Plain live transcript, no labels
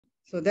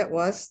So that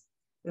was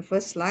the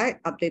first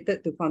slide,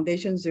 updated to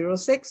Foundation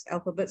 06,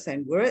 alphabets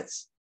and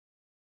words.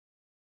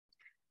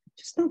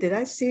 Just now, did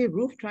I see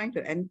Ruth trying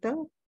to enter?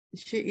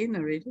 Is she in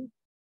already?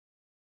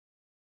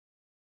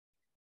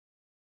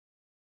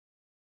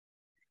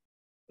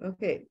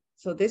 Okay,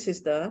 so this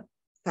is the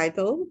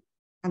title,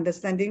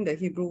 Understanding the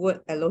Hebrew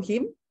Word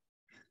Elohim.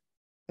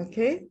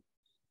 Okay.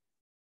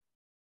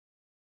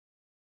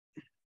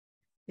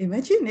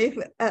 Imagine if,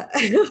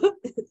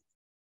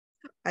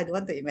 I don't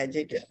want to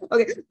imagine.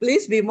 Okay,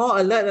 please be more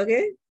alert,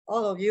 okay?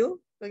 All of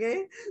you,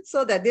 okay?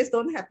 So that this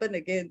don't happen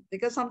again.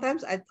 Because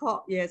sometimes I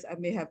thought, yes, I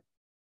may have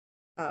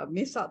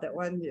missed out that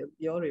one,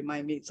 you all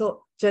remind me.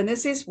 So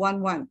Genesis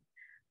 1:1.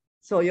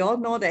 So you all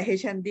know that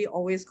HMD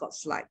always got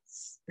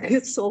slides.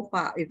 So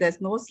far, if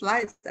there's no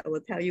slides, I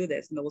will tell you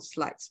there's no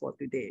slides for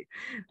today.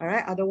 All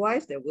right,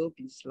 otherwise there will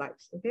be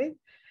slides, okay?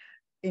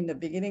 In the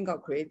beginning,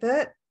 God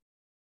created.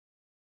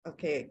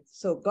 Okay,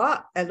 so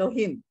God,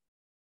 Elohim.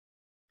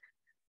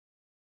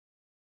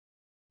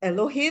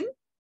 Elohim,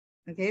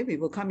 okay, we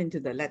will come into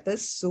the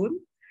letters soon,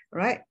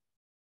 right?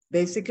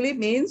 Basically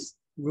means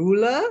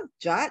ruler,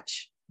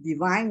 judge,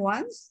 divine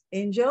ones,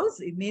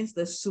 angels. It means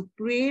the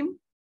supreme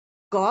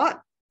God,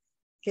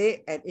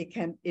 okay,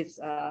 and it's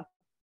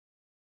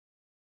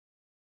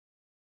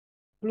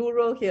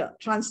plural here,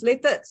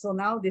 translated. So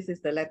now this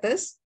is the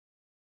letters.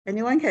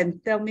 Anyone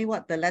can tell me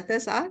what the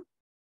letters are?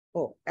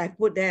 Oh, I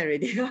put there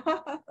already.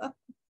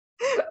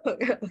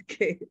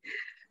 Okay.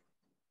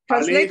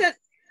 Translated.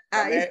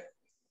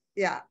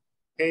 Yeah.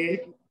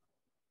 A,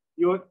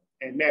 Yud,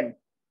 and Mem.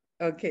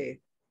 Okay.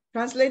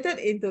 Translated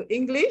into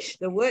English,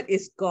 the word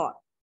is God.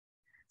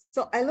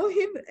 So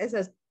Elohim as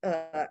a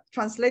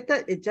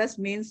translated, it just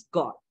means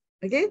God.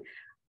 Okay.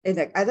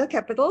 In either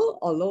capital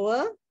or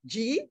lower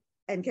G,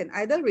 and can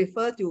either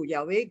refer to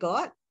Yahweh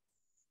God,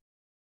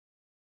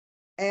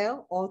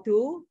 El, or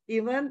to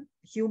even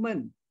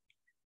human.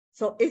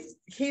 So it's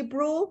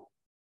Hebrew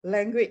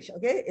language,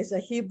 okay? It's a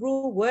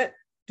Hebrew word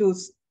to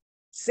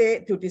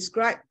say, to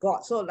describe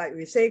God. So like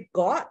we say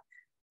God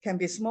can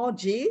be small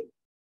g,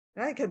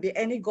 right? It can be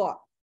any God.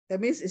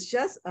 That means it's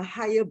just a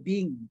higher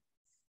being.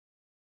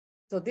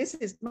 So this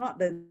is not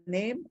the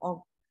name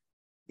of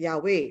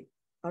Yahweh,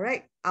 all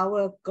right?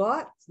 Our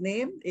God's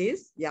name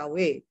is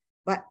Yahweh,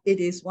 but it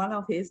is one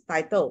of his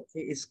titles.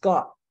 He is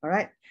God, all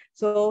right?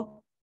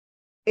 So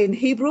in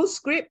Hebrew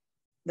script,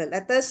 the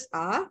letters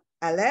are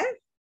Aleph,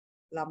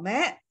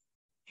 Lamed,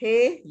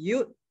 He,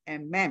 Yud,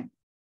 and Mem.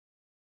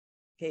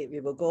 Okay, we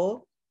will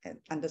go and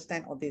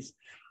understand all this.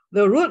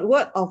 The root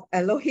word of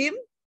Elohim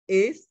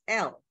is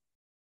El,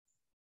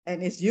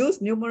 and it's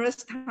used numerous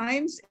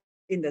times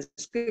in the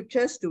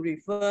scriptures to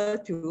refer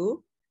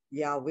to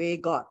Yahweh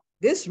God.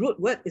 This root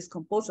word is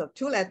composed of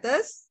two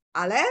letters,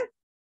 Aleph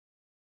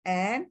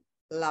and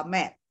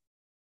Lamed.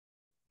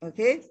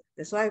 Okay,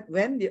 that's why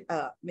when you,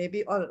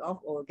 maybe all and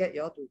off will get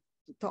you all to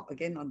talk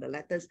again on the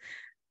letters.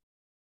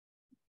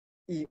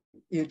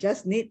 You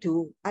just need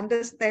to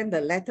understand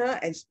the letter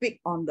and speak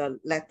on the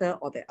letter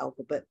or the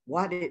alphabet,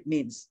 what it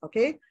means,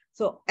 okay?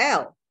 So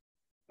L,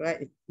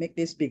 right, make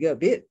this bigger a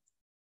bit.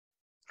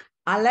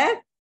 Aleph,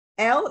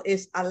 L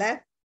is Aleph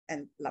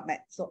and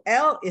Lamed. So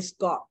L is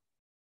God.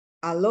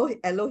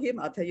 Elohim,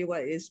 I'll tell you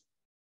what it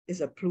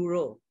is a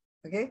plural,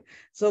 okay?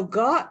 So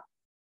God,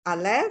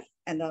 Aleph,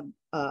 and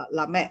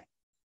Lamed.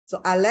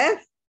 So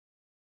Aleph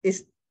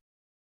is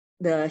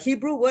the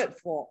Hebrew word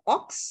for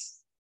ox,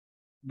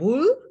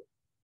 bull.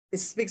 It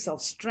speaks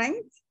of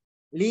strength,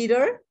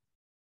 leader,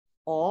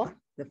 or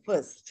the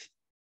first.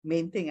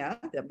 Main thing, there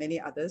are many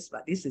others,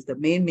 but this is the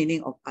main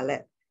meaning of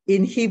Aleph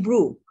in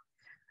Hebrew.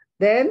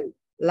 Then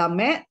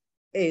Lamed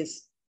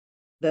is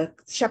the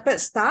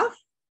shepherd's staff,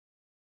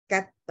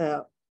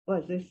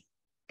 what is this?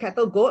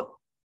 Cattle, goat,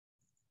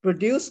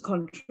 produce,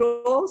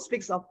 control,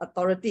 speaks of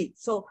authority.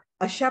 So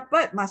a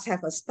shepherd must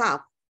have a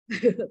staff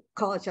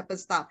called a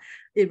shepherd's staff.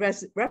 It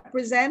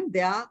represents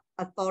their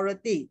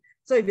authority.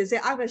 So if you say,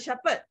 I'm a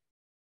shepherd,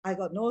 I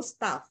got no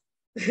staff.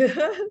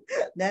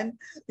 Then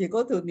you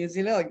go to New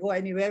Zealand or go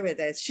anywhere where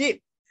there's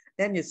sheep,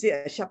 then you see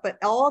a shepherd.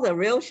 All the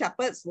real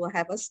shepherds will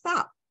have a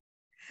staff.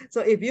 So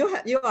if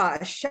you are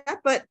a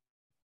shepherd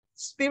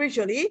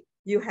spiritually,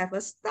 you have a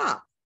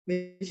staff,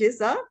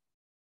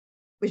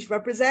 which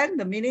represents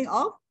the meaning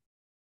of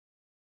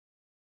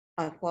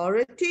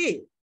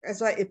authority.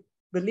 That's why if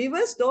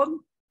believers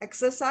don't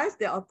exercise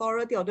their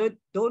authority or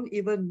don't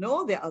even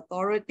know their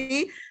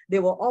authority, they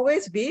will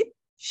always be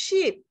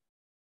sheep.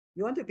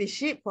 You want to be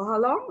sheep for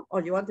how long?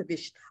 Or you want to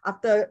be,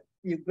 after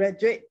you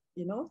graduate,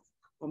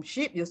 from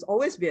sheep, you'll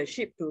always be a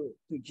sheep to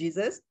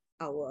Jesus,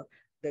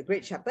 the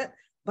great shepherd,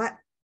 but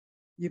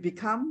you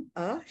become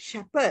a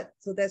shepherd.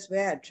 So that's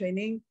where I'm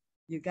training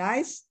you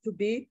guys to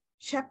be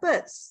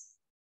shepherds.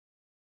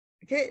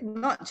 Okay,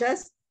 not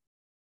just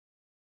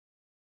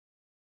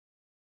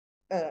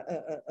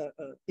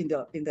in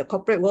the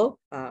corporate world,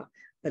 a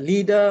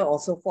leader or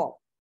so forth.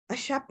 A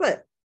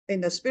shepherd. In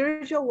the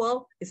spiritual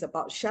world, it's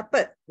about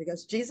shepherd,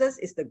 because Jesus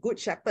is the good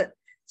shepherd.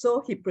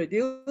 So he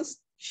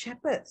produced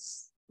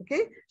shepherds.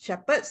 Okay,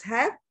 shepherds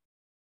have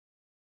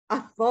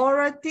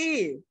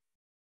authority.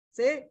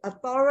 See,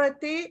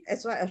 authority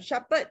as well. A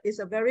shepherd is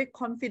a very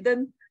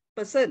confident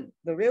person,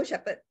 the real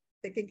shepherd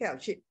taking care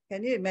of sheep.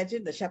 Can you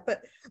imagine the shepherd?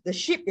 The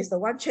sheep is the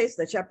one chase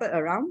the shepherd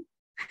around.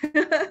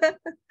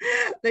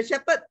 The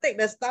shepherd take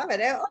the staff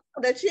and then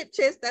the sheep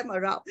chase them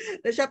around.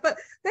 The shepherd,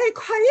 hey,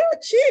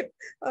 quiet sheep.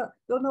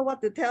 Don't know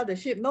what to tell the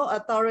sheep. No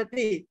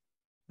authority.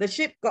 The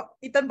sheep got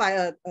eaten by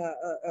a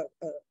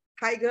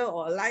tiger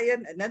or a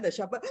lion, and then the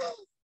shepherd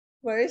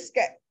very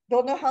scared.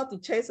 Don't know how to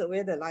chase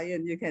away the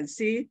lion. You can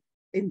see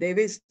in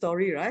David's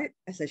story, right?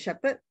 As a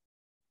shepherd.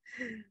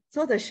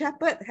 So the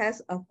shepherd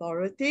has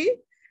authority.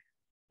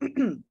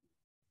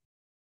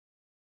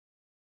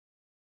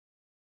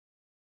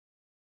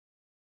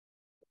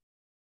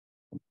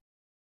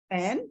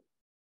 And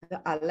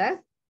the Aleph,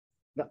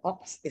 the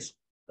ox is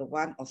the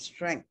one of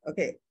strength.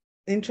 Okay,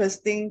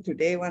 interesting.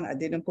 Today one I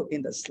didn't put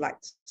in the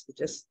slides. So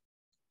just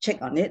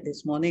check on it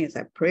this morning as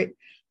I prayed.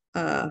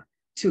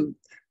 To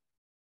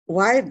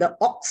why the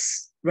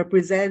ox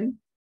represent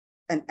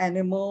an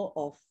animal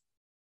of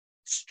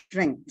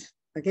strength.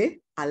 Okay,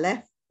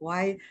 Aleph,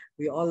 why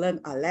we all learn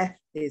Aleph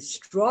is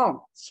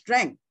strong,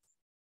 strength.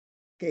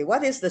 Okay,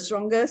 what is the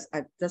strongest?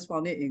 I just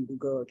found it in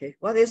Google. Okay,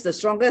 what is the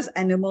strongest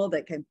animal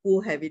that can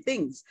pull heavy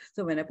things?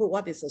 So when I put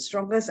what is the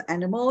strongest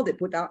animal, they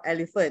put out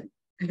elephant.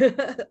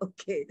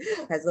 Okay,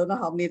 I don't know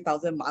how many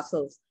thousand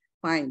muscles.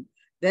 Fine.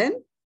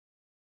 Then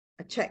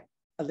I checked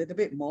a little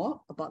bit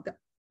more about that,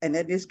 and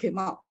then this came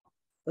out.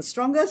 The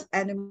strongest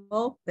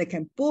animal that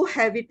can pull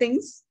heavy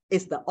things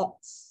is the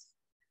ox,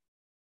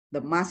 the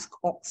musk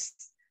ox.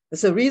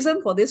 There's a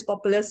reason for this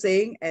popular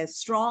saying, as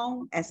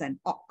strong as an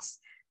ox,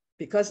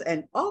 because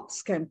an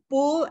ox can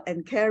pull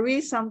and carry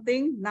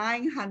something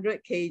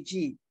 900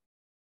 kg.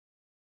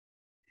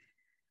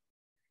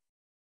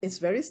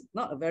 It's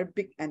not a very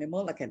big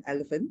animal like an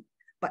elephant,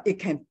 but it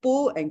can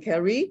pull and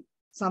carry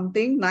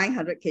something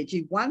 900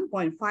 kg,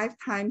 1.5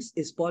 times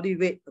its body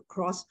weight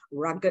across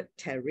rugged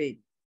terrain.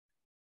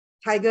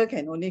 Tiger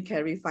can only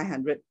carry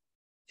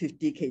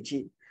 550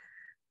 kg.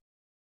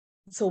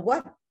 So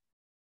what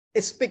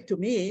it speaks to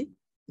me,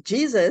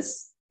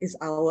 Jesus is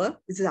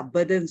this is our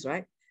burdens,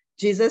 right?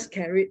 Jesus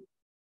carried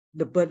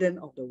the burden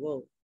of the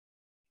world.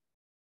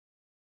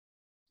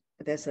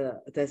 There's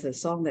a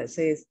song that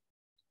says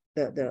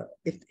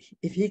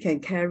if he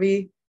can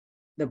carry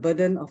the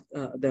burden of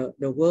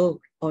the world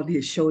on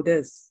his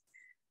shoulders,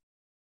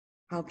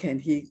 how can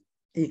he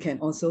can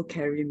also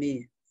carry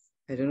me?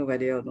 I don't know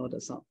whether you all know the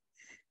song.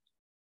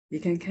 He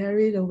can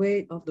carry the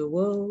weight of the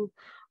world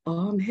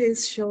on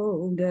his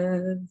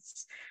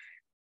shoulders.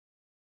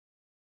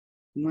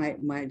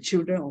 My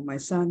children or my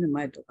son and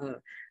my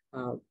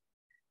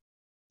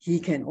he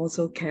can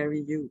also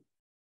carry you.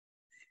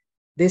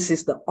 This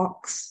is the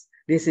ox.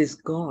 This is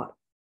God,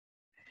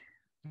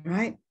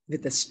 right?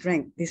 With the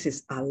strength. This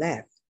is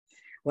Aleph.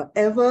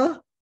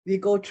 Whatever we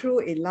go through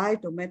in life,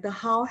 no matter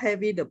how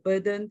heavy the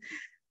burden,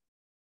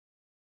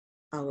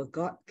 our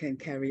God can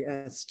carry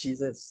us,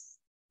 Jesus.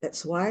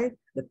 That's why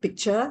the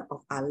picture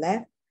of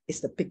Aleph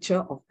is the picture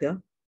of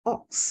the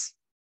ox.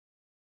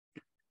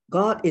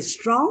 God is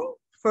strong,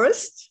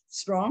 first,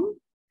 strong,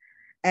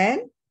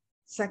 and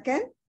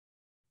second,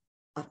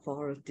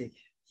 authority.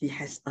 He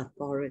has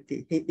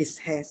authority. He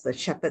has the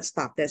shepherd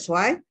staff. That's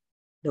why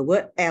the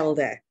word El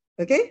there.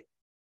 Okay?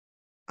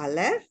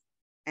 Aleph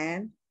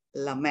and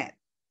Lamed.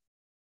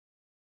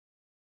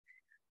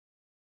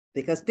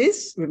 Because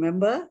this,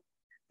 remember,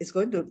 is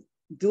going to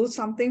do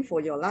something for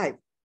your life.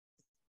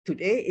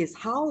 Today is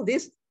how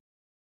this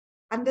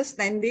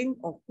understanding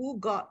of who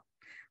God,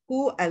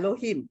 who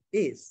Elohim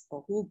is,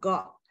 or who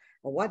God,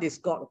 or what is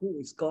God, who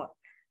is God,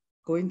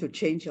 going to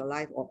change your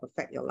life or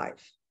affect your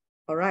life.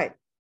 All right,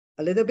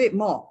 a little bit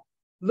more.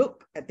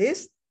 Look at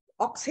this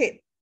ox head.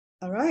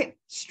 All right,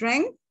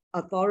 strength,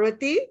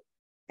 authority,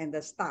 and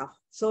the staff.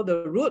 So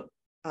the root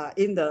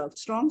in the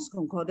Strong's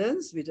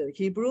Concordance with the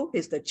Hebrew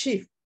is the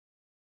chief.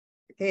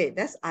 Okay,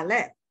 that's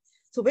Aleph.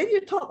 So when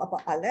you talk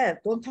about Aleph,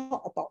 don't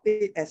talk about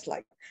it as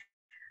like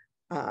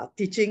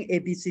teaching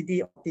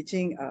ABCD or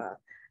teaching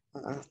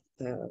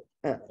the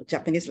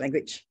Japanese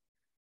language.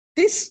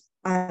 This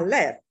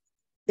Aleph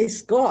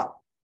is God,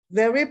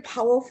 very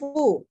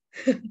powerful.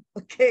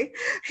 Okay,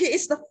 He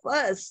is the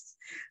first.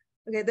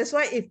 Okay, that's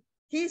why if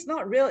He is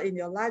not real in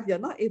your life, you're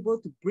not able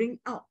to bring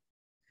out,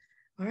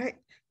 all right,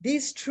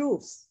 these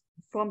truths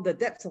from the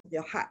depths of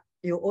your heart.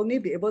 You'll only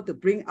be able to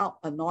bring out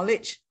a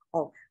knowledge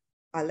of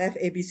Aleph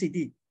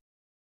ABCD.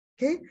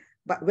 Okay,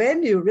 but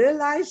when you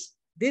realize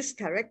these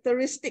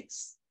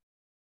characteristics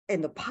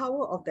and the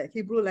power of that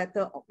Hebrew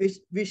letter, of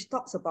which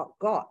talks about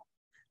God,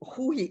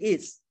 who He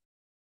is,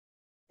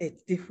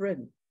 it's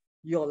different.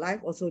 Your life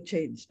also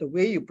changed. The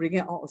way you bring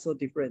it out also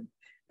different.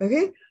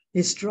 Okay,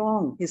 He's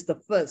strong. He's the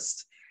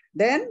first.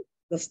 Then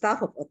the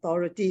staff of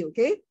authority.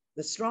 Okay,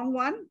 the strong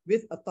one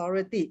with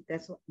authority.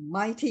 That's what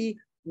mighty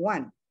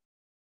one.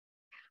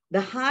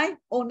 The high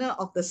owner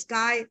of the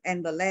sky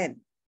and the land.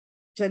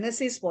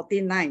 Genesis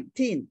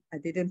 14:19. I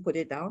didn't put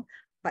it down,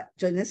 but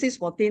Genesis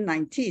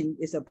 14:19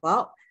 is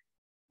about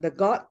the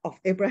God of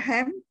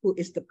Abraham, who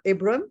is the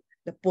Abram,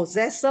 the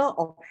possessor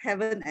of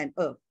heaven and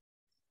earth.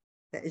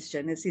 That is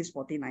Genesis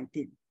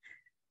 14:19.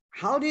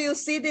 How do you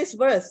see this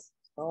verse?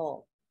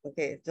 Oh,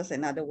 okay, just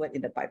another word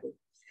in the Bible.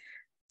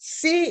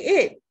 See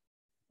it.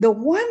 The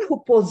one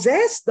who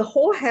possessed the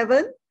whole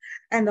heaven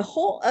and the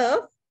whole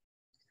earth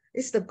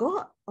is the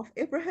God of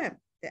Abraham,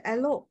 the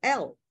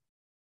El.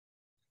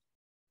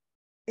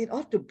 It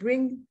ought to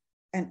bring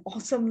an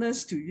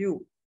awesomeness to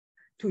you,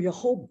 to your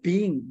whole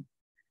being.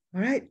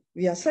 All right?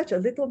 We are such a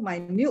little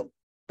minute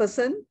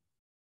person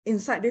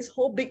inside this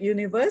whole big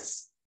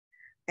universe.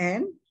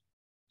 And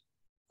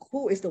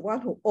who is the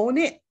one who owns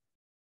it?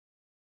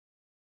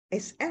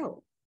 It's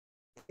El.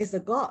 It's the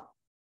God,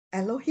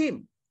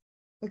 Elohim.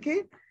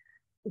 Okay?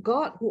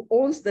 God who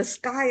owns the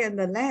sky and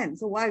the land.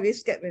 So why are we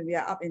scared when we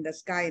are up in the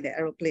sky in the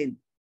aeroplane?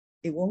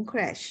 It won't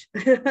crash.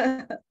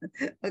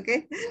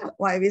 Okay?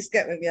 Why are we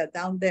scared when we are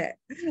down there?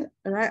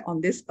 All right,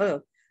 on this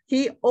earth.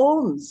 He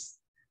owns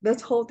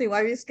this whole thing.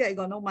 Why are we scared? You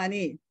got no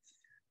money.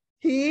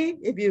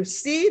 If you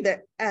see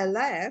that El,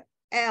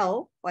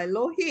 or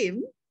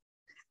Elohim,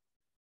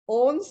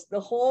 owns the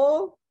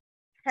whole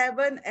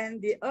heaven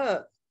and the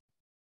earth,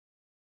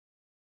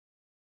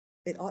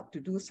 it ought to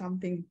do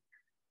something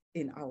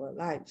in our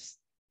lives.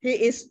 He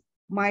is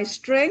my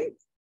strength.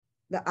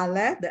 The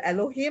Aleph, the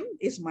Elohim,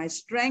 is my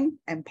strength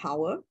and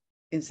power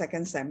in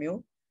 2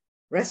 Samuel.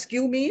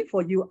 Rescue me,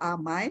 for you are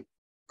my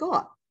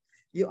God.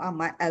 You are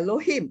my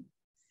Elohim.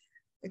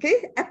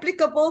 Okay,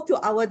 applicable to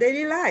our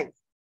daily life.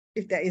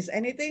 If there is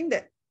anything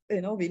that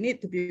we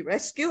need to be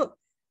rescued,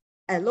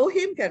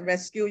 Elohim can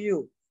rescue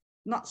you.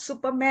 Not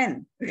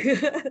Superman,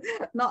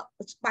 not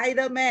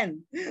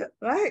Spider-Man,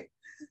 right?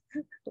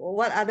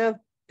 What other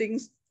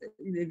things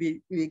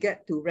we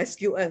get to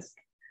rescue us?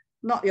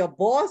 Not your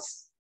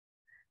boss.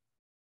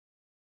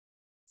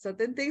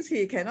 Certain things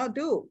he cannot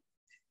do.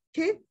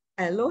 Okay,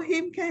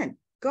 Elohim can.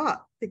 God,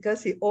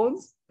 because he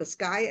owns the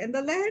sky and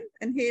the land,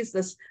 and he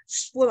is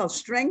full of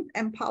strength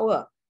and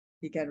power.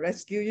 He can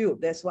rescue you.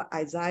 That's what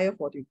Isaiah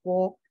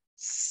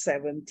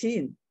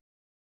 44:17.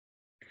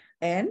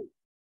 And let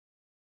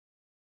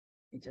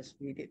me just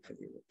read it for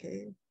you,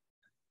 okay?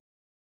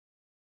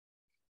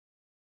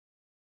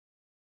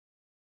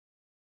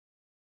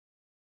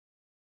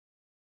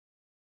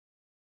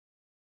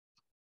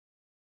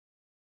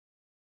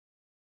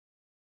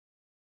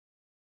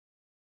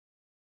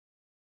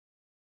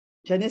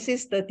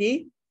 Genesis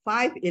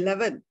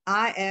 35:11.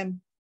 I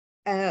am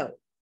El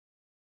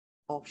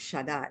of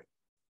Shaddai.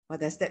 What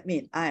does that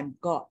mean? I am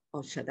God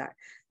of Shaddai.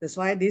 That's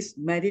why this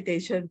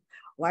meditation,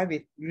 why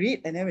we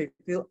read and then we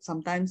feel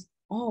sometimes,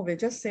 oh, we're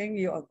just saying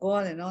you are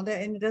God and all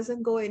that, and it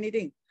doesn't go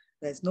anything.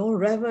 There's no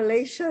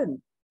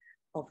revelation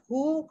of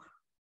who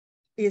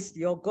is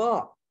your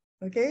God.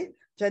 Okay?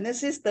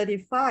 Genesis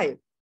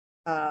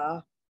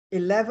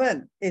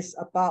 35:11 is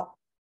about,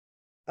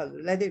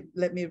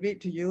 let me read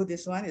to you.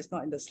 This one is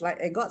not in the slide.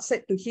 And God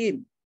said to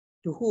him,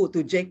 to who?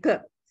 To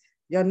Jacob.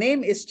 Your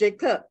name is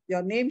Jacob.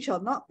 Your name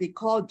shall not be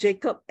called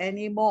Jacob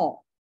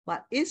anymore,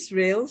 but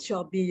Israel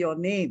shall be your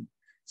name.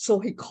 So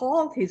he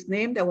called his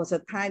name. There was a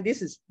time,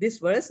 this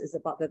verse is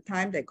about the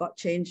time that God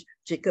changed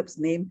Jacob's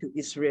name to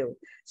Israel.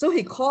 So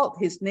he called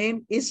his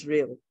name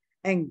Israel.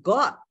 And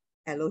God,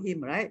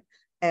 Elohim, right?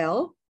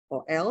 El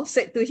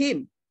said to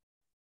him,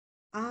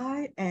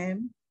 I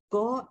am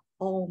God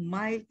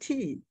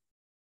Almighty.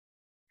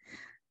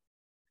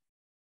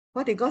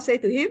 What did God say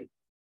to him?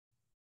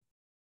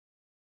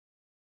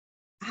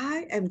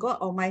 I am God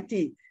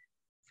Almighty.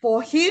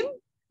 For him,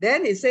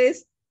 then it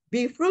says,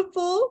 be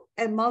fruitful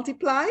and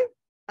multiply.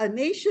 A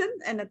nation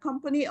and a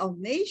company of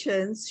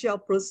nations shall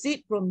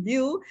proceed from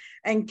you,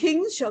 and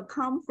kings shall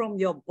come from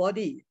your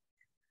body.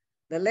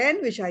 The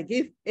land which I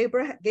gave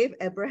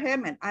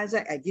Abraham and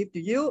Isaac, I give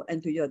to you,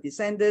 and to your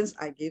descendants,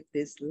 I give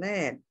this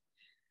land.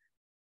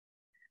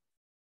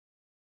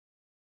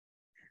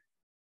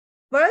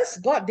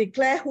 First, God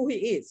declared who he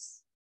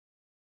is.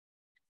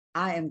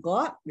 I am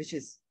God, which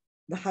is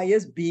the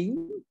highest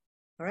being,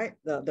 all right?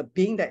 The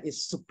being that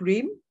is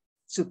supreme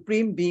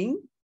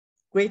being,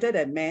 greater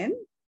than man.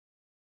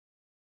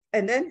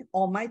 And then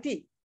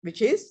Almighty,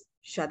 which is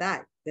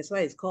Shaddai. That's why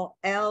it's called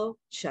El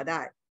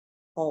Shaddai,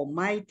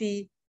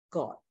 Almighty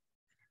God.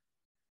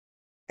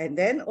 And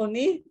then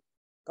only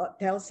God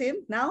tells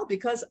him, now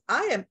because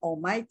I am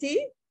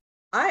Almighty,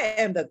 I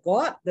am the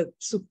God, the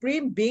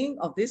supreme being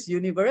of this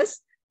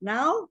universe.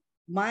 Now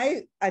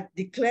I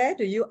declare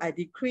to you, I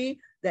decree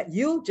that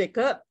you,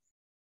 Jacob,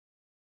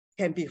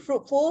 can be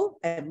fruitful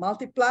and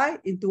multiply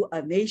into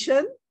a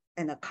nation,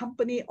 and a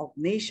company of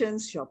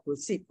nations shall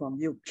proceed from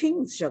you.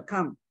 Kings shall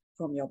come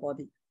from your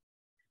body.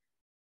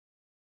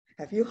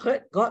 Have you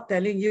heard God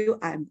telling you,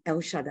 I'm El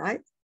Shaddai?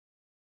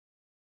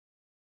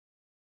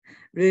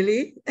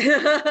 Really?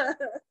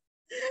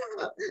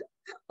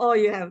 Or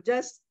you have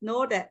just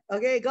know that,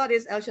 okay, God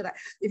is El Shaddai.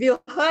 If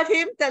you heard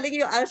him telling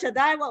you El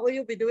Shaddai, what will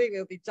you be doing?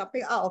 You'll be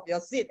jumping out of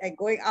your seat and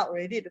going out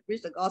ready to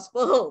preach the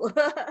gospel.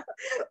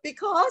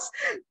 Because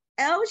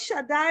El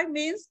Shaddai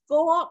means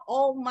God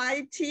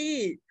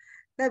Almighty.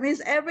 That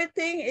means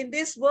everything in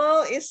this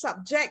world is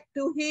subject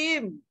to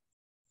him.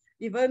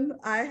 Even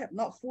I have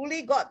not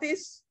fully got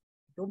this.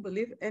 Don't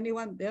believe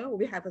anyone. You know,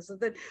 we have a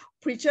certain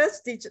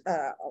preachers,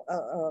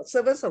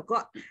 servants of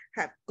God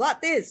have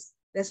got this.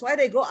 That's why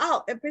they go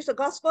out and preach the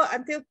gospel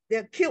until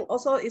they're killed.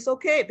 Also, it's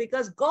okay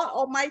because God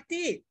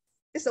Almighty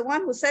is the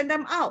one who sent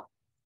them out.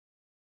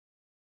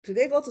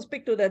 Today, go to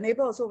speak to the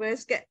neighbor, also very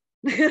scared.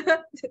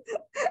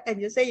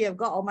 And you say you have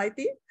God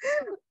Almighty,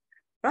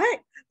 right?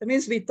 That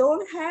means we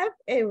don't have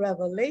a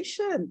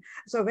revelation.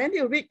 So when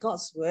you read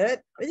God's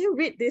word, when you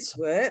read this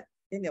word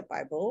in your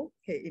Bible,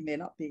 okay, it may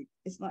not be,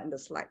 it's not in the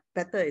slide.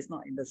 Better it's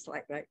not in the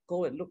slide, right?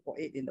 Go and look for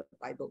it in the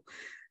Bible.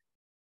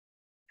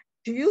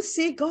 Do you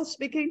see God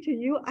speaking to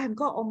you? I'm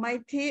God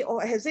Almighty,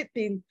 or has it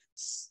been,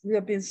 we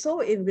have been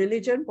so in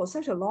religion for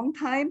such a long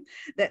time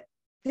that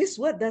this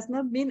word does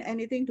not mean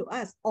anything to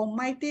us.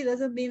 Almighty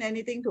doesn't mean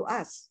anything to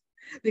us.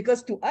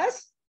 Because to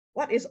us,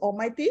 what is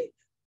Almighty?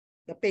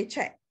 The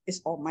paycheck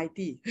is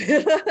Almighty.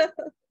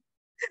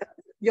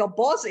 Your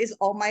boss is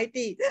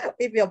Almighty.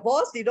 If your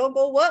boss, you don't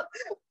go work,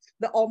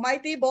 the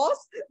Almighty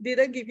boss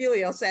didn't give you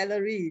your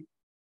salary.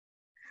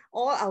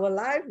 All our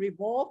life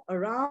revolves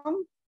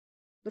around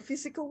the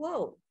physical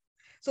world.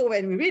 So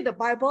when we read the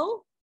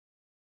Bible,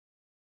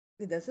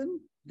 it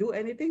doesn't do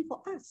anything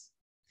for us,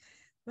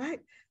 right?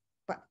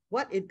 But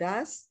what it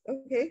does,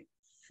 okay,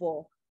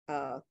 for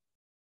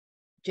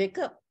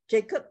Jacob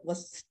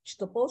was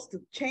supposed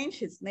to change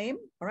his name,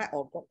 all right,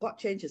 or God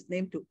changed his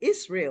name to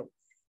Israel.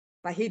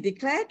 But he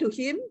declared to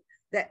him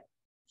that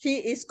he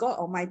is God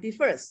Almighty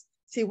first.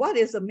 See, what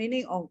is the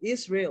meaning of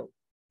Israel?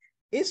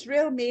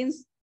 Israel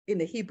means, in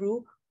the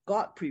Hebrew,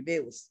 God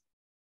prevails.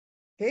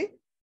 Okay?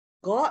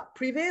 God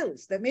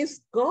prevails. That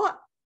means God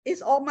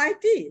is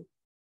Almighty,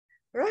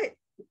 right?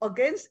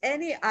 Against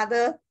any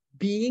other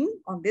being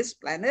on this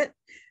planet,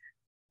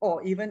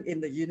 or even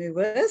in the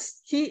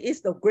universe, he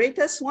is the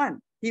greatest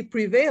one. He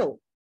prevailed.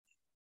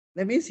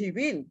 That means he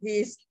wins.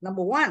 He is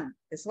number one.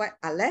 That's why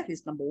Aleph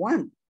is number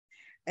one.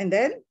 And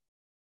then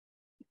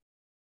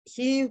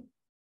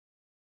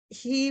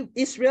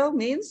Israel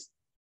means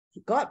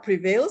God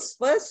prevails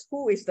first.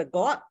 Who is the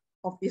God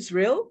of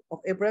Israel, of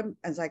Abraham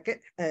and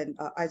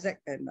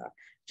Isaac and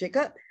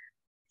Jacob?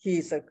 He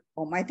is the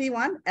Almighty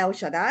One, El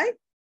Shaddai,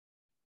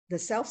 the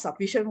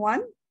self-sufficient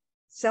one,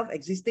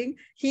 self-existing.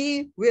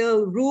 He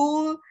will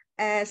rule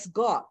as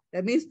God.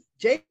 That means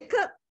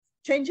Jacob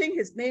changing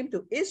his name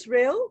to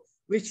Israel,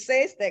 which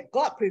says that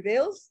God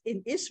prevails.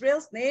 In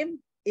Israel's name,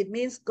 it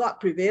means God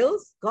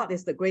prevails. God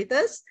is the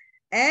greatest.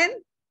 And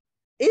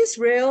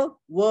Israel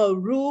will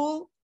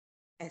rule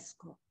as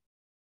God.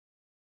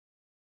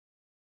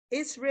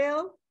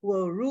 Israel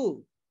will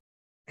rule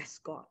as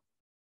God.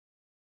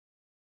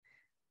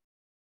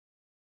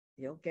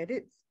 You get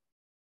it?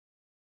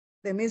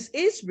 That means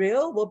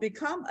Israel will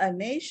become a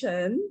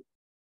nation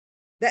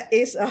that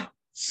is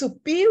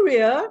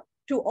superior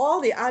to all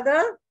the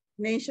other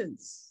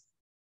nations,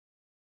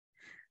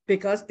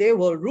 because they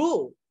will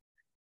rule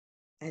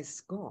as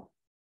God,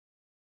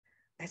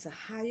 as a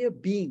higher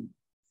being,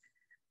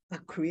 a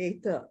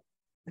creator,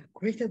 a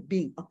greater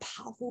being, a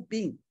powerful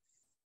being.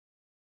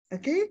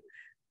 Okay?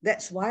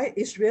 That's why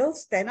Israel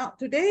stand up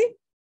today,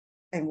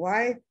 and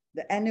why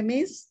the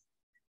enemies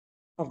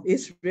of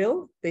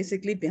Israel,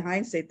 basically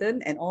behind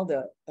Satan and all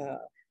the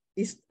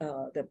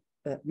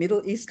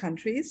Middle East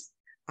countries,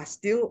 are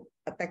still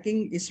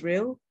attacking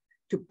Israel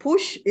to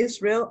push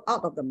Israel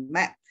out of the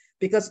map,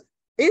 because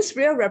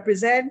Israel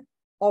represents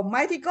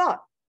Almighty God.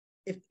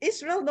 If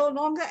Israel no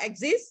longer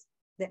exists,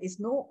 there is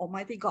no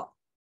Almighty God.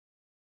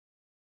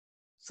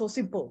 So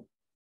simple.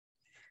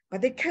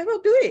 But they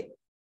cannot do it,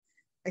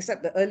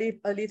 except the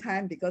early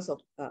time, because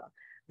of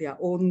their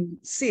own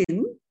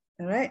sin,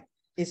 all right?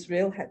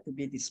 Israel had to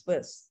be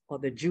dispersed, or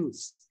the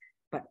Jews.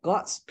 But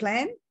God's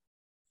plan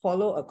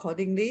followed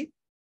accordingly.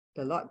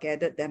 The Lord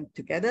gathered them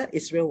together.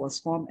 Israel was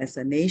formed as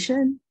a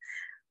nation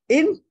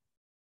in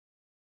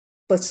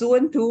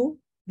pursuant to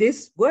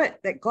this word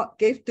that God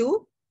gave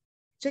to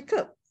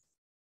Jacob.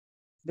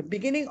 The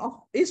beginning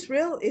of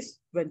Israel is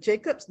when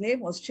Jacob's name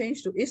was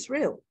changed to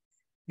Israel.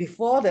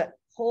 Before the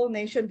whole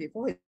nation,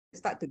 before he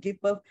started to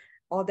give birth,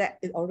 all that,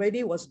 it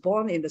already was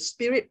born in the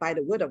spirit by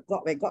the word of God,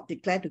 when God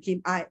declared to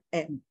him, I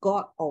am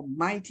God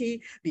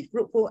Almighty, be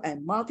fruitful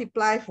and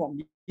multiply, from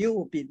you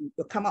will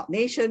come out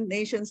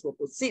nations will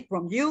proceed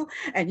from you,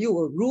 and you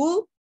will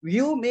rule.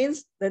 You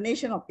means the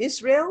nation of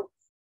Israel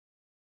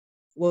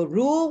will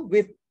rule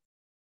with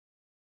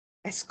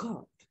as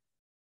God.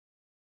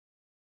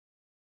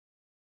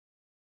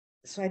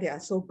 That's why they are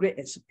so great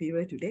and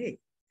superior today.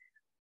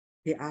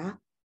 They are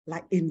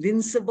like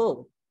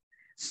invincible,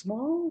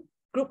 small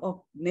group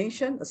of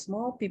nation, a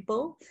small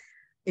people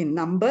in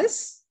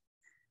numbers,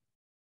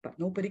 but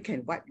nobody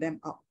can wipe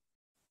them out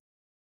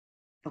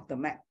of the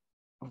map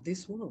of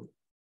this world.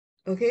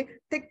 Okay,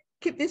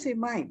 keep this in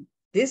mind.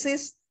 This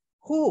is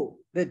who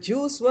the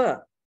Jews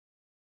were.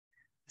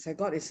 So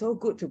God is so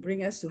good to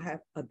bring us to have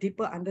a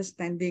deeper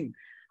understanding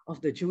of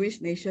the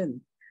Jewish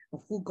nation,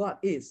 of who God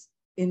is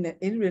in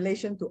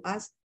relation to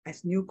us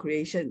as new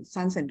creation,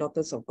 sons and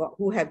daughters of God,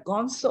 who have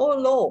gone so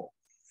low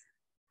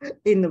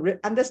in the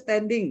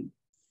understanding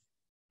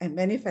and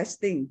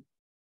manifesting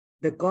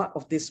the God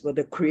of this world,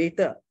 the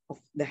creator of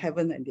the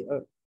heaven and the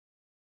earth.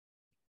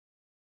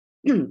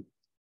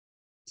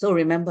 So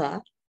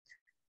remember,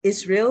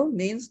 Israel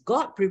means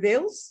God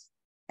prevails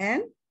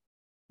and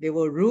they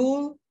will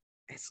rule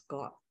as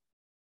God.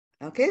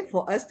 Okay,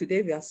 for us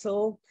today, we are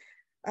so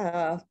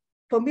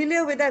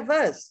familiar with that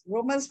verse,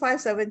 Romans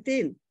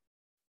 5:17.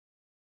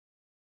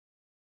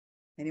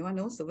 Anyone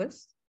knows the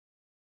verse?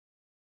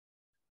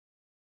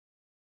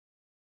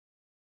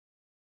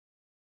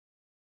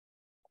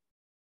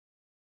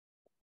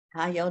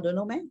 Y'all don't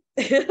know, man?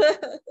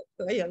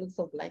 Why y'all look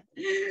so blank?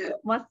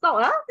 Must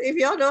talk, huh? If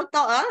y'all don't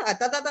talk, and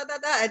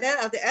then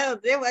at the end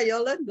of the day, what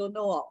y'all learn, don't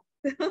know.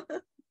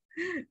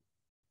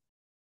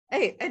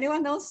 Hey,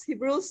 anyone knows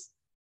Hebrews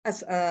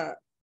as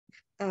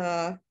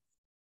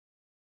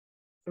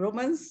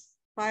Romans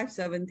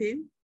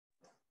 5:17?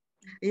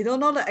 You don't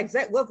know the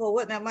exact word for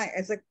word, never mind.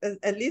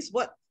 At least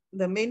what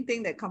the main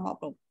thing that come out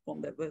from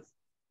the verse,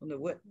 from the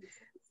word.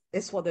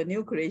 It's for the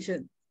new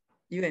creation,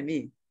 you and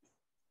me.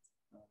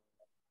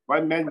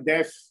 One man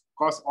death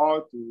caused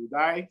all to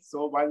die,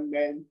 so one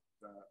man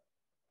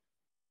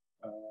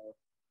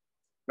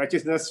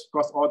righteousness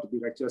caused all to be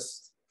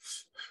righteous.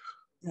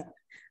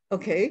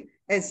 Okay,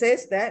 it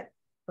says that,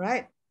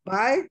 right,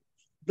 by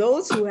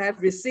those who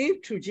have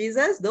received through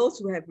Jesus, those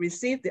who have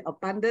received the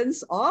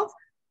abundance of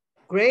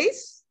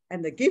grace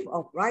and the gift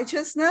of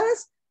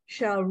righteousness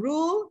shall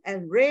rule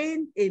and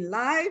reign in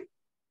life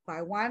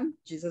by one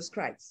Jesus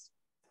Christ.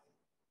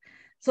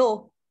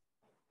 So,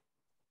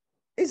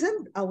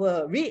 isn't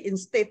our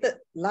reinstated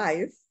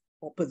life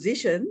or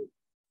position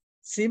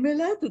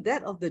similar to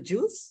that of the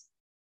Jews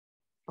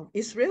of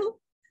Israel?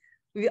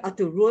 We are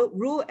to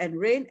rule and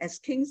reign as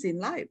kings in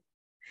life.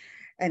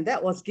 And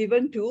that was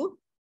given to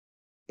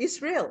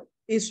Israel.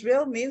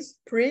 Israel means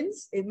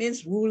prince, it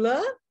means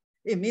ruler,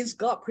 it means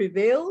God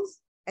prevails.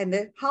 And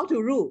then how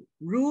to rule?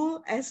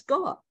 Rule as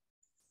God.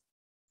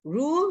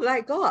 Rule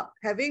like God,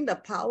 having the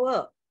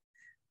power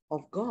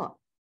of God.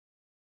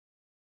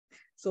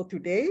 So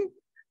today,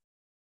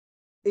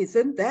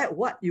 isn't that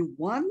what you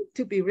want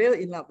to be real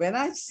in life? When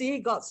I see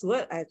God's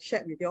word, I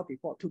shared with you all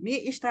before. To me,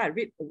 each time I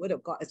read the word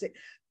of God, I say,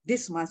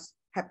 this must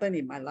happen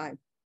in my life.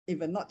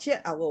 Even not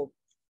yet, I will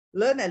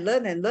learn and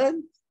learn and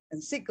learn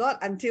and seek God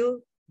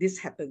until this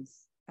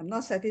happens. I'm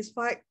not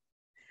satisfied.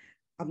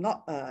 I'm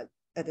not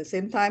at the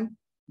same time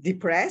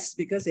depressed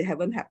because it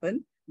haven't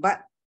happened.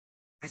 But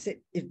I said,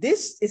 if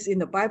this is in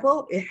the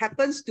Bible, it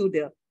happens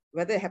to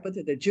whether it happened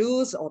to the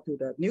Jews or to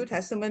the New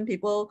Testament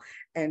people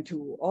and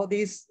to all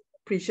these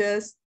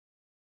preachers,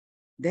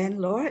 then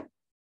Lord,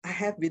 I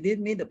have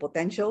within me the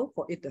potential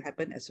for it to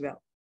happen as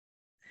well.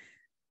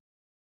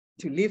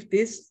 To live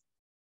this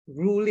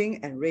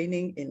ruling and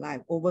reigning in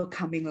life,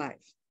 overcoming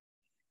life.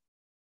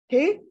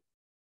 Okay?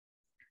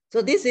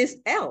 So this is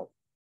L.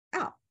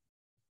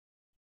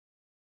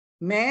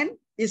 Man,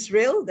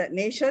 Israel, that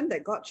nation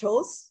that God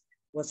chose,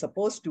 was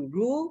supposed to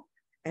rule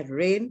and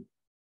reign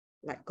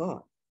like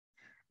God.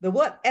 The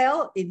word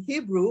L in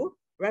Hebrew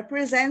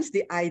represents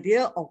the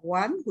idea of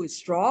one who is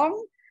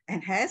strong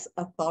and has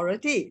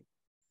authority,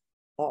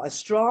 or a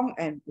strong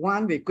and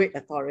one with great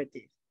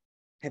authority.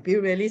 Have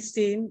you really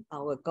seen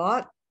our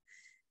God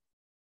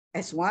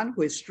as one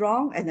who is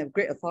strong and have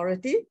great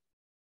authority?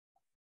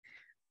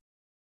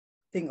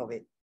 Think of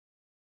it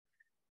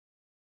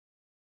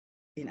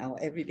in our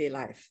everyday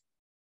life.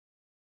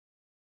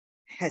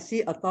 Has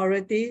he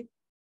authority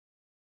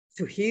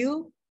to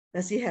heal?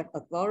 Does he have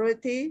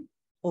authority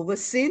over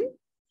sin,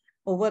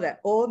 over that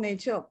old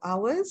nature of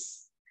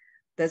ours?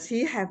 Does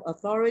he have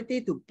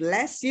authority to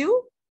bless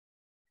you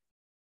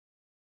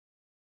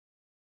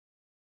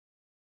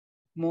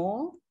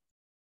more?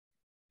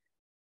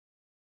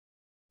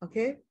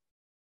 Okay,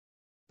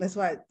 that's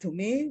why to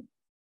me,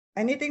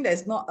 anything that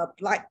is not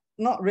applied,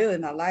 not real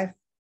in our life,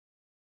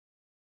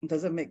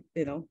 doesn't make,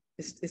 it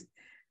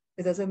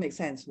doesn't make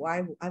sense.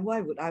 Why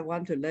would I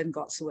want to learn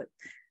God's word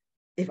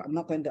if I'm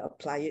not going to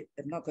apply it,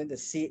 I'm not going to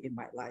see it in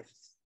my life?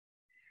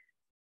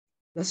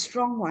 The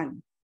strong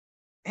one,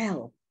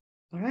 L,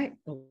 all right,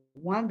 the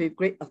one with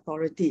great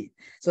authority.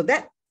 So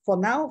that for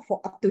now,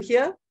 for up to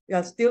here, we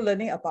are still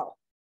learning about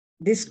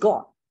this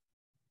God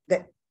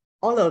that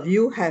all of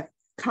you have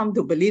come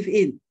to believe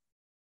in,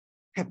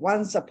 have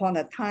once upon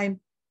a time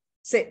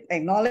said,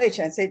 acknowledge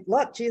and said,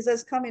 Lord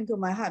Jesus, come into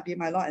my heart, be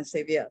my Lord and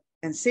Savior.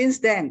 And since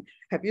then,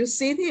 have you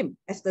seen him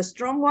as the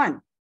strong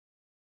one,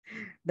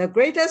 the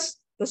greatest,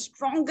 the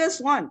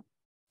strongest one?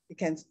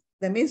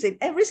 That means in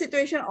every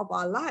situation of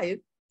our life,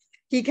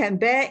 he can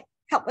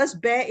help us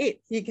bear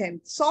it. He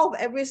can solve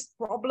every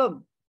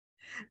problem.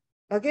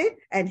 Okay,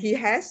 and he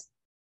has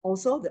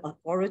also the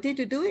authority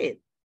to do it.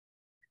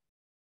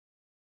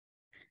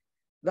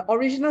 The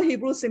original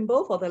Hebrew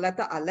symbol for the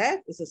letter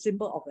Aleph is a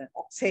symbol of an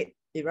ox head.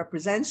 It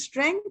represents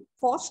strength,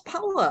 force,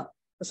 power.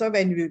 So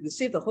when we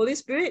receive the Holy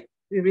Spirit,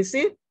 we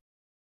receive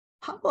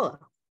power.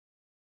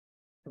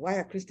 Why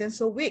are Christians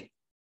so weak?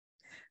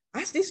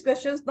 Ask these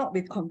questions not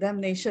with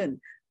condemnation,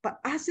 but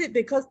ask it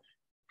because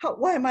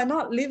why am I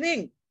not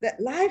living that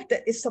life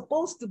that is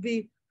supposed to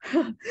be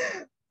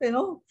You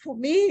know, for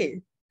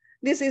me,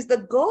 this is the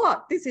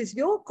God. This is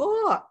your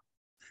God.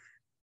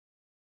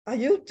 Are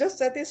you just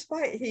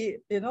satisfied?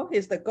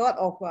 He's the God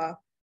of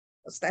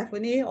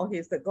Stephanie, or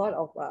he's the God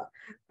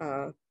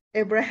of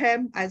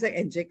Abraham, Isaac,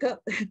 and Jacob.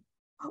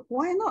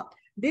 Why not?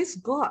 This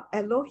God,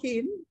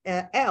 Elohim,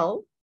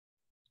 El,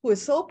 who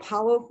is so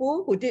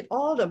powerful, who did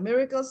all the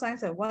miracle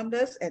signs and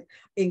wonders, and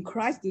in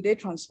Christ do they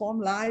transform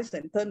lives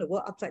and turn the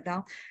world upside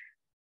down.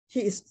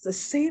 He is the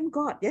same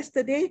God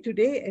yesterday,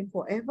 today, and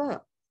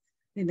forever.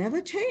 He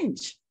never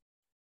changed.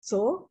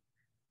 So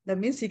that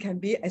means he can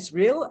be as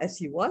real as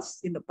he was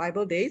in the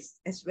Bible days,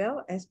 as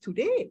well as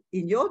today,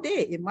 in your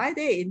day, in my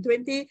day, in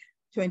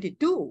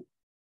 2022.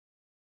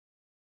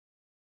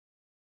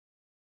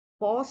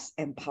 Force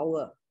and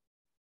power.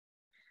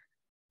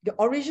 The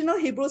original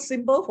Hebrew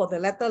symbol for the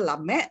letter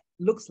Lamed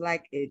looks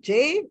like a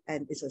J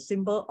and is a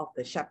symbol of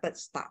the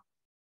shepherd's staff.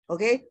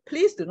 Okay,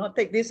 please do not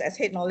take this as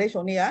head knowledge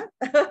only.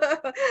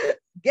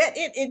 Get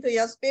it into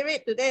your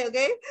spirit today,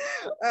 okay?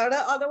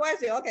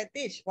 Otherwise, you all can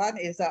teach. One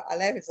is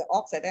Aleph is an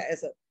ox, and that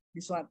is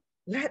this one.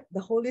 Let the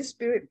Holy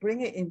Spirit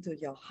bring it into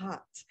your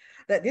heart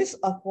that this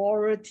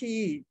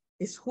authority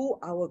is who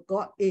our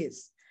God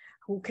is,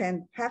 who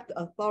can have the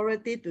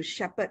authority to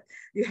shepherd.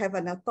 You have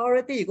an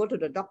authority, you go to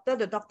the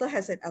doctor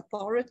has an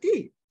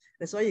authority.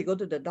 That's why you go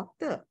to the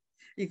doctor.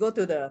 You go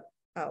to the,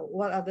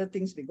 what other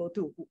things we go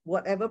to,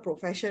 whatever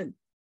profession,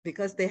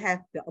 because they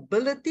have the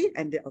ability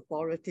and the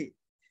authority.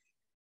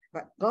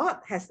 But God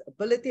has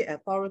ability and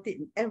authority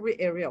in every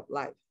area of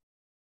life.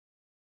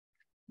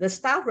 The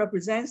staff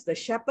represents the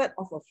shepherd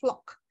of a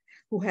flock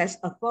who has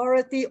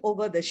authority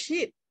over the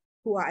sheep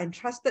who are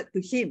entrusted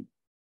to him.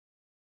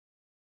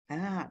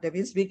 That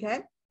means we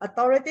can,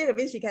 authority, that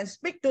means he can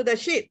speak to the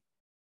sheep.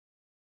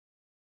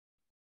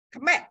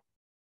 Come back.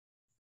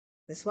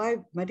 That's why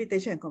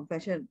meditation and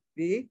confession,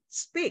 we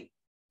speak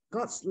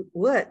God's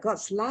word,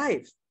 God's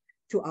life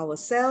to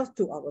ourselves,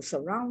 to our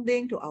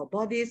surrounding, to our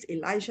bodies.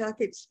 Elijah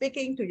keeps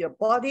speaking to your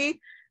body,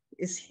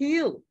 is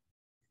healed.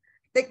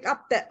 Take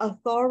up that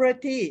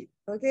authority,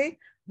 okay?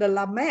 The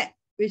Lamed,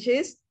 which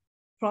is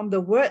from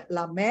the word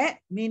Lamed,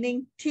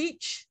 meaning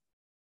teach.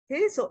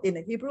 Okay, so in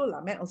the Hebrew,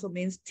 Lamed also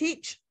means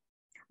teach,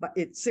 but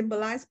it's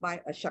symbolized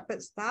by a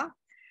shepherd's staff,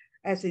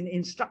 as in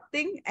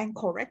instructing and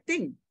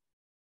correcting.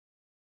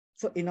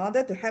 So in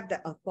order to have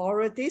that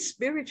authority,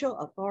 spiritual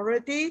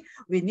authority,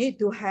 we need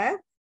to have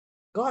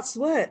God's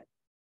word,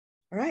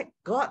 right?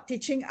 God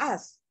teaching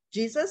us.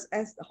 Jesus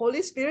as the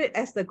Holy Spirit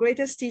as the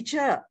greatest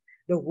teacher,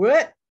 the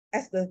word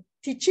as the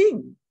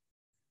teaching,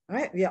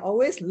 right? We are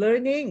always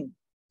learning.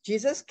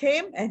 Jesus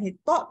came and he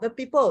taught the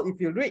people.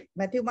 If you read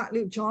Matthew, Mark,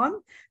 Luke,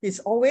 John, he's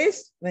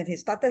always, when he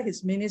started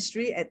his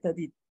ministry at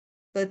 30,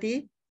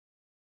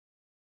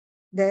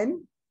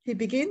 then he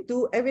began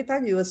to, every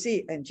time you will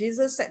see, and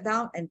Jesus sat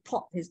down and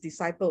taught his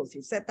disciples.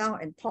 He sat down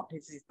and taught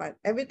his disciples.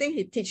 Everything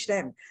he teach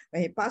them.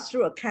 When he passed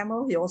through a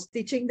camel, he was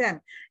teaching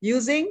them,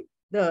 using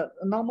the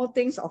normal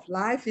things of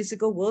life,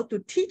 physical world, to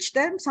teach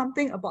them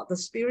something about the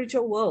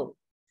spiritual world,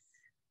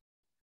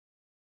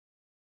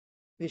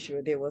 which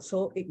they were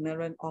so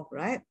ignorant of,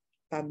 right?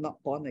 I'm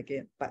not born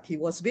again, but he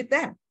was with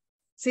them.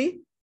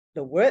 See,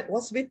 the word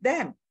was with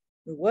them.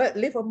 The word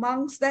lived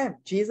amongst them.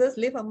 Jesus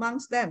lived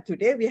amongst them.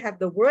 Today we have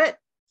the word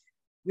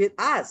with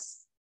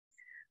us.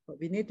 But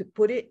we need to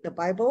put it, the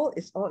Bible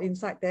is all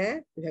inside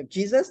there. We have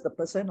Jesus, the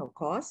person, of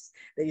course,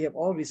 that you have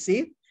all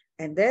received.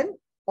 And then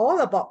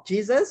all about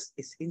Jesus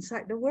is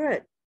inside the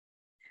word.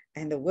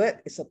 And the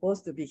word is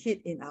supposed to be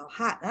hid in our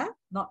heart,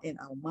 not in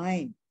our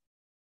mind.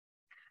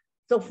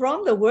 So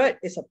from the word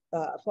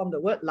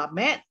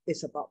Lamed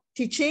is about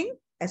teaching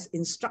as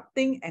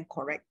instructing and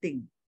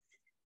correcting.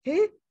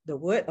 Okay, the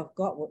word of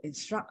God will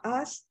instruct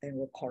us and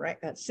will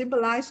correct us,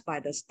 symbolized by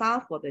the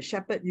staff, or the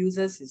shepherd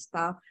uses his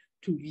staff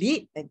to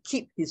lead and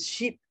keep his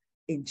sheep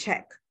in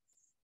check.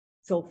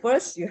 So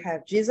first you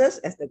have Jesus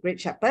as the great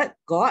shepherd,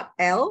 God,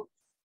 El,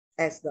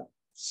 as the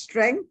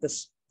strength,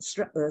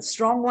 the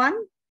strong one,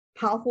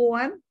 powerful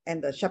one,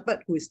 and the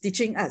shepherd who is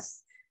teaching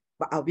us.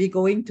 But are we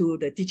going to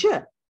the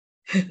teacher?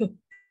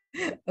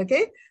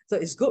 Okay, so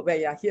it's good where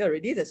you are here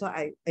already. That's why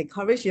I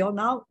encourage you all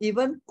now,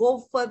 even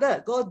go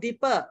further, go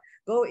deeper,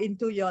 go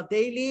into your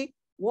daily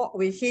walk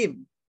with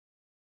him.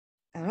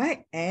 All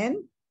right, and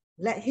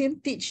let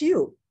him teach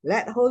you.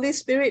 Let Holy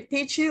Spirit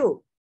teach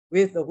you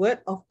with the word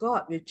of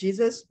God, with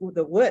Jesus, with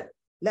the word.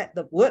 Let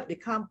the word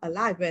become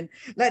alive and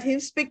let him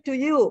speak to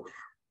you.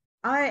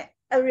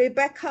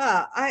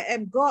 Rebecca, I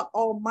am God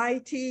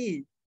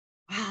Almighty.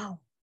 Wow.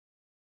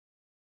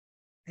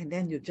 And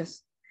then you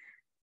just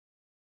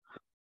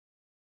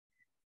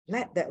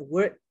let that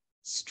word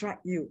strike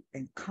you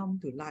and come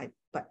to life.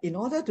 But in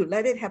order to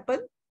let it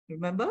happen,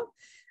 remember,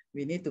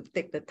 we need to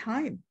take the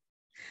time.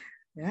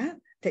 Yeah,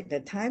 take the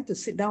time to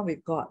sit down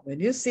with God. When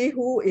you see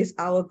who is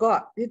our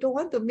God, you don't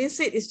want to miss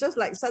it. It's just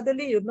like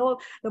suddenly you know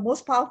the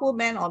most powerful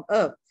man on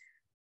earth.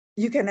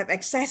 You can have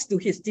access to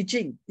his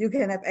teaching. You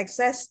can have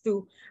access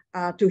to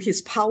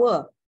his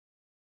power.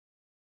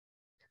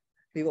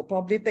 We will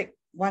probably take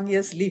 1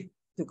 year's leave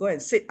to go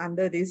and sit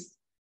under this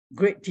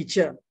great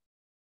teacher.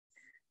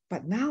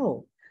 But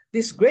now,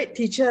 this great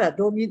teacher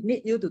don't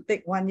need you to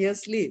take 1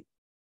 year's leave.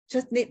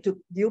 Just need to,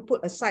 you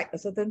put aside a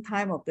certain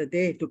time of the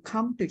day to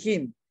come to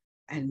him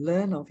and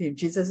learn of him.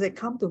 Jesus said,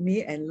 come to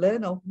me and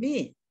learn of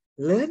me.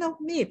 Learn of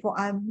me, for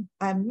I'm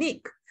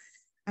meek.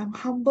 I'm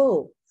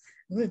humble.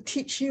 I'm going to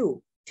teach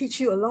you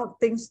a lot of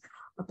things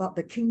about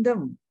the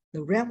kingdom,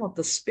 the realm of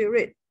the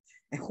spirit,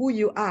 and who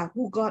you are,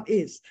 who God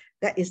is.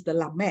 That is the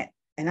Lamed.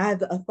 And I have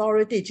the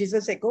authority.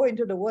 Jesus said, go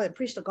into the world and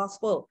preach the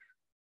gospel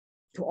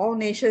to all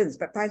nations,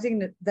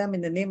 baptizing them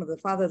in the name of the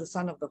Father, the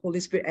Son, of the Holy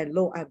Spirit. And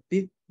lo, I've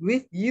been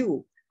with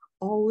you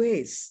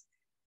always.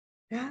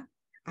 Yeah,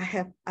 I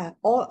have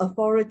all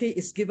authority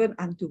is given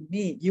unto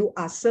me. You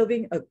are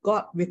serving a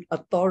God with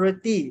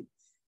authority.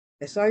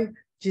 That's why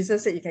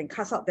Jesus said you can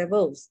cast out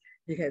devils.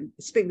 You can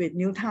speak with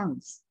new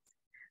tongues.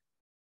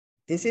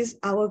 This is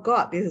our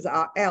God. This is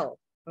our El.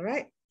 All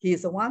right. He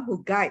is the one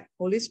who guides.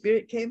 Holy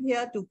Spirit came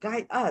here to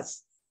guide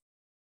us.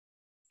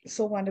 It's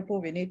so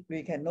wonderful.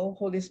 We can know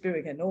Holy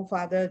Spirit. We can know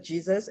Father,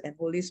 Jesus, and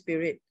Holy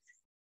Spirit.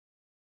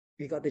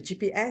 We got the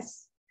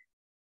GPS.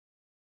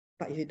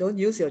 But if you don't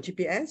use your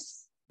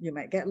GPS, you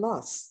might get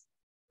lost.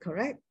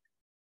 Correct?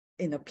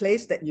 In a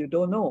place that you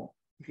don't know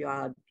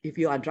if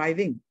you are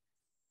driving.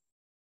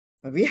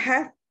 But we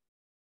have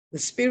the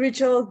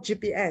spiritual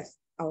GPS,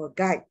 our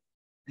guide,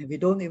 and we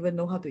don't even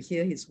know how to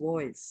hear his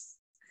voice.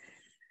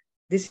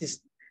 This is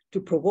to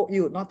provoke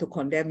you, not to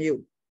condemn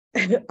you.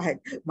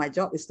 My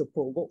job is to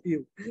provoke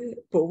you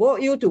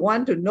to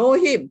want to know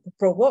him,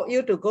 provoke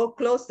you to go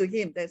close to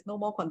him. There's no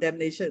more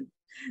condemnation,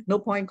 no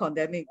point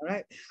condemning, all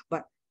right?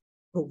 But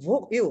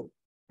provoke you,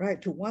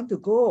 right, to want to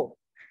go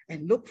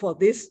and look for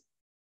this,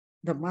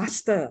 the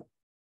master,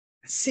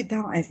 sit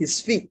down at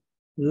his feet,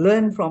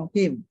 learn from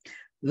him,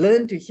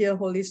 learn to hear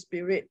Holy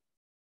Spirit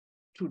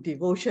through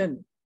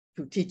devotion,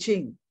 to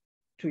teaching,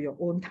 to your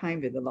own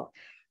time with the Lord.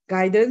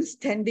 Guidance,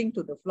 tending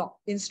to the flock,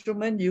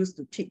 instrument used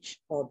to teach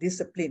or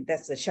discipline.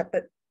 That's the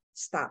shepherd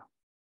staff,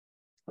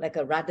 like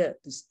a rudder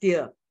to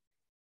steer.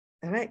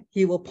 All right,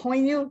 he will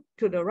point you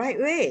to the right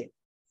way.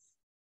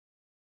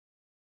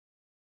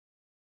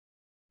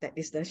 That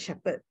is the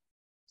shepherd,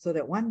 so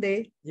that one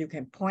day you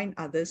can point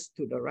others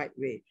to the right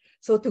way.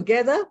 So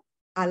together,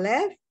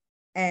 Aleph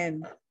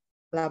and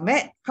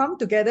Lamed come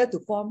together to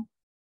form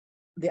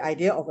the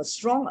idea of a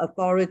strong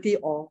authority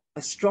or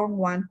a strong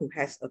one who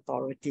has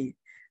authority.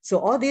 So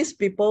all these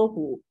people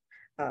who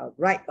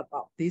write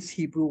about these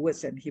Hebrew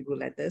words and Hebrew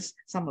letters,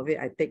 some of it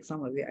I take,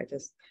 some of it I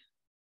just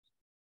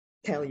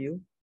tell you.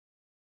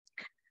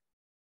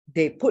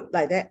 They put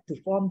like that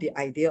to form the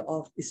idea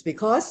of, it's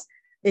because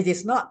it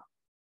is not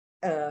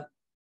a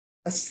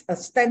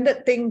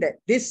standard thing that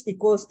this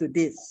equals to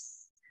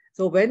this.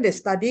 So when they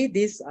study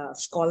these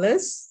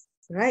scholars,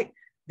 right,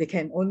 they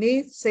can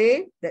only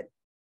say that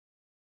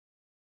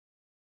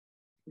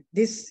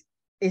this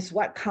is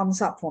what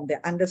comes up from the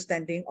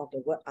understanding of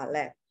the word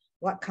Aleph,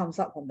 what comes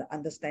up from the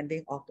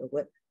understanding of the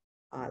word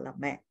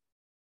Lamed.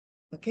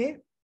 Okay?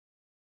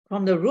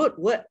 From the root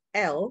word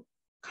El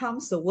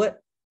comes the word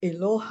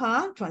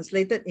Eloha,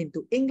 translated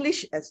into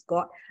English as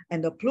God,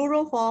 and the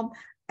plural form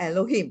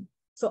Elohim.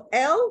 So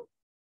El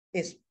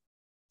is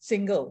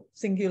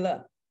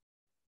singular,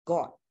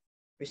 God,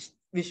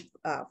 which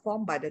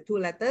formed by the two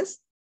letters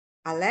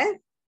Aleph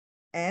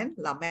and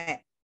Lamed.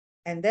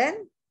 And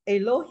then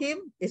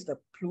Elohim is the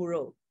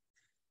plural,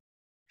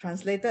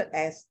 translated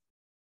as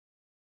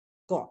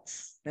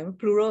gods. Then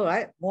plural,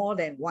 right? More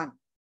than one.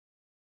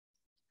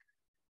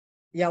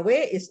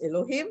 Yahweh is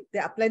Elohim.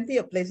 There are plenty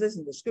of places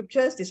in the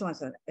scriptures. This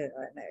one's an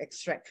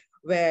extract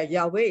where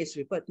Yahweh is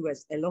referred to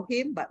as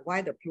Elohim, but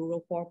why the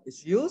plural form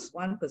is used?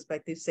 One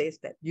perspective says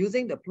that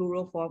using the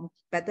plural form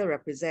better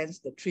represents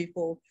the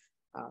threefold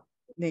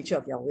nature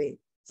of Yahweh.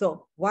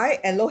 So why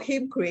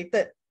Elohim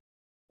created?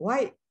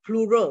 Why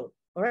plural?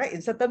 All right,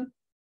 in certain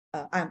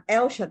I'm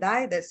El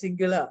Shaddai, that's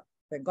singular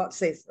when God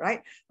says,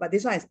 right? But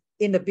this one is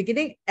in the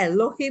beginning,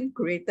 Elohim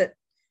created,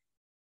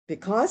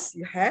 because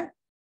you have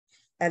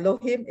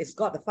Elohim is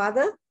God the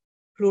Father,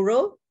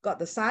 plural, God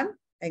the Son,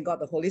 and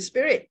God the Holy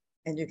Spirit.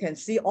 And you can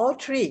see all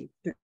three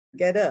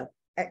together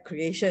at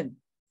creation.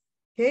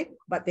 Okay,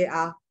 but they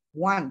are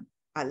one.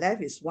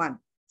 Aleph is one.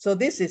 So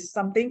this is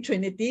something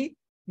Trinity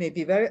may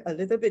be a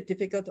little bit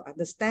difficult to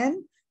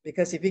understand,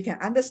 because if we can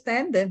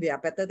understand, then we are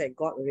better than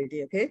God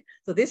already. Okay,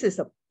 so this is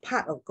a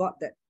part of God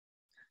that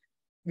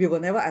we will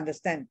never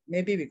understand.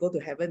 Maybe we go to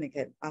heaven and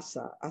can ask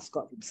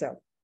God himself.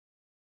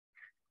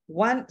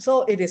 One,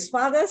 so it is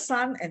Father,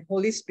 Son, and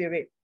Holy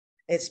Spirit.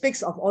 It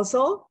speaks of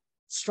also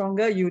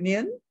stronger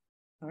union,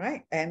 all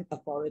right, and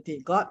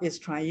authority. God is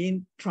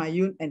triune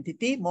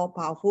entity, more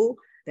powerful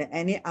than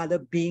any other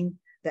being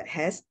that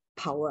has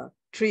power.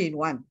 3 in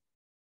 1.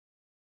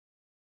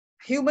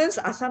 Humans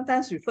are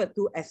sometimes referred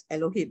to as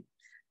Elohim.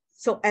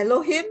 So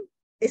Elohim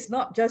is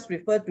not just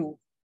referred to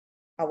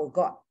our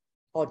God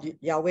or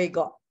Yahweh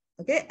God.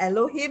 Okay,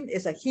 Elohim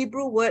is a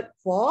Hebrew word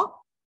for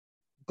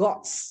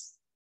gods.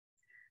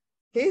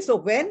 Okay, so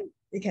when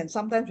it can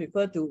sometimes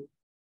refer to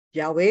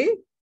Yahweh,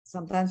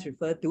 sometimes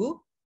refer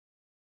to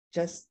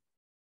just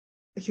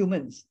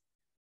humans.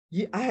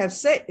 I have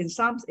said in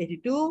Psalms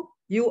 82,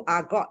 you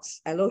are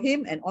gods,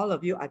 Elohim, and all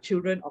of you are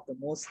children of the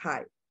Most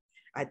High.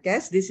 I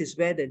guess this is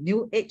where the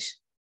New Age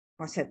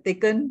must have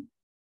taken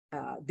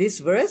this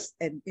verse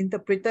and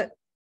interpreted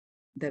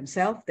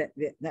themselves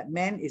that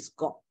man is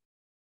God.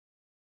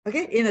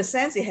 Okay, in a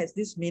sense, it has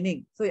this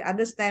meaning. So you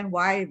understand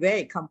where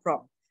it come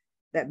from.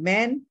 That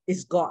man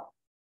is God,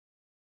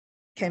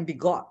 can be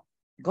God.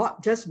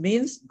 God just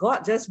means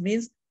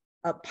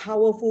a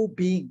powerful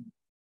being.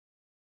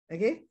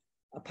 Okay,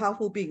 a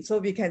powerful being. So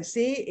we can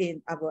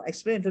see I will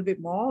explain a little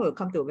bit more. We'll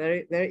come to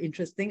very, very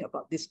interesting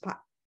about this part,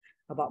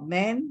 about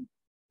man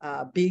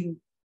being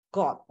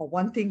God or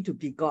wanting to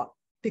be God.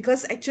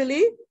 Because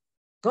actually,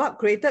 God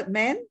created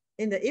man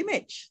in the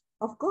image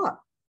of God,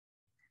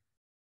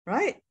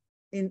 right?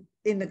 In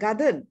the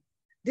garden.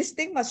 This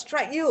thing must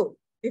strike you.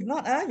 If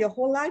not, your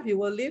whole life you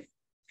will live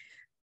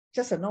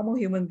just a normal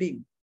human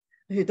being.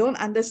 If you don't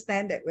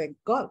understand that when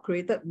God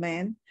created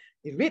man,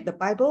 you read the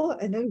Bible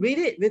and then read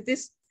it with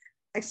this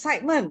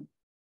excitement.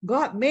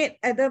 God made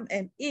Adam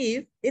and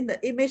Eve in the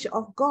image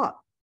of God.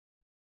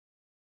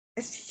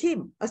 As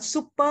him, a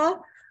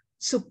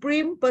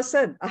supreme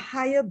person, a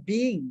higher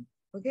being,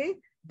 okay,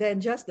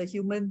 than just the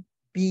human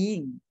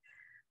being.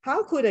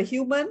 How could a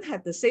human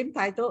have the same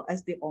title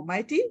as the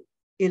Almighty?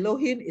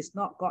 Elohim is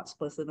not God's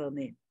personal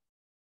name.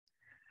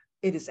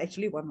 It is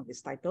actually one of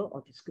his title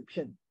or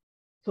description.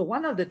 So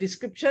one of the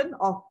description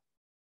of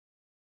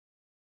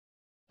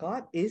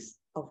God is,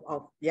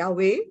 of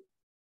Yahweh,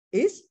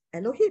 is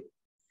Elohim,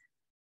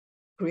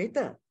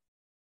 creator.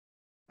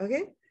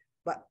 Okay,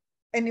 but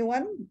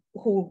anyone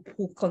who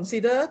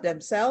consider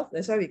themselves,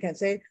 that's why we can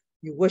say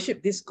you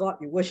worship this God,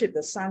 you worship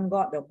the sun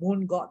God, the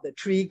moon God, the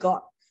tree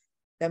God.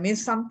 That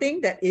means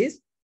something that is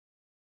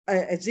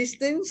an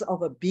existence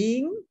of a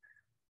being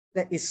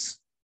that is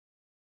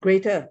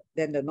greater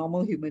than the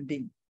normal human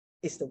being.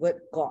 Is the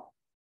word God.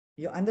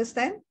 You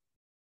understand?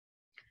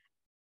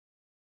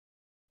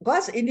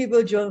 God's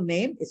individual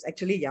name is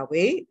actually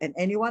Yahweh, and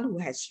anyone who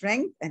has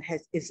strength and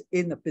is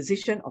in a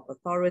position of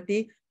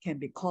authority can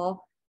be called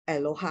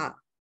Eloha.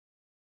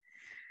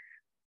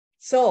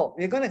 So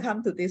we're going to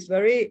come to this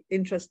very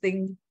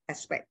interesting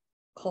aspect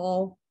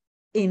called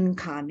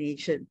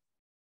incarnation.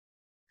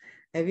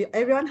 Have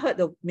everyone heard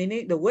the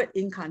meaning, the word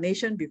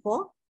incarnation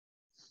before?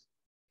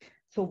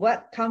 So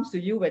what comes to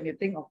you when you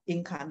think of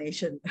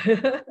incarnation?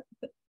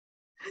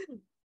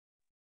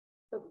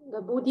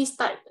 The Buddhist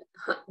type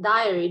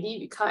die already,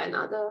 become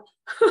another.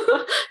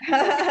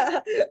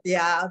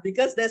 Yeah,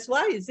 because that's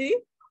why you see,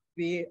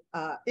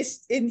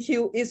 it's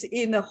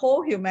in the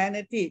whole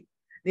humanity.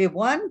 They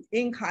want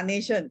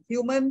incarnation.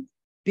 Human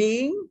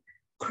being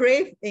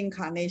crave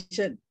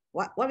incarnation.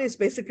 What is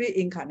basically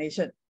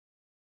incarnation?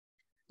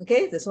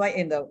 Okay, that's why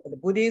in the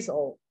Buddhist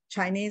or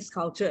Chinese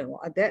culture and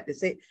what that they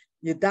say,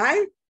 you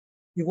die,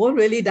 you won't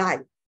really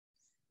die.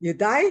 You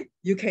die,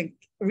 you can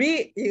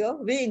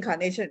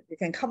reincarnation, you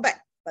can come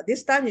back, but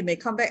this time you may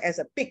come back as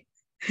a pig,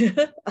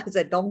 as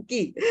a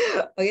donkey,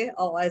 okay,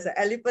 or as an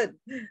elephant.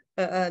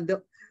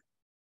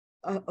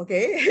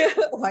 Okay,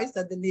 why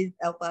suddenly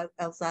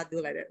Elsa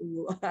do like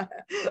that?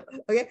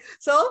 Okay,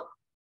 so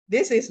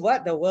this is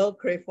what the world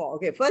crave for.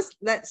 Okay, first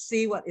let's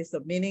see what is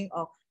the meaning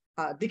of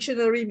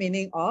dictionary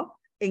meaning of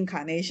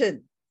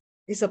incarnation.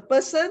 It's a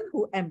person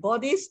who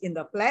embodies in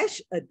the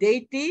flesh a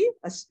deity,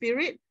 a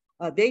spirit,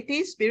 a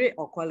deity, spirit,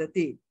 or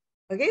quality.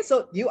 Okay,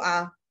 so you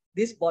are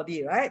this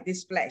body, right?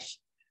 This flesh.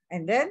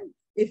 And then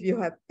if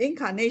you have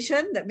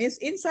incarnation, that means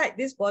inside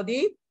this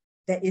body,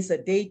 there is a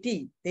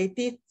deity.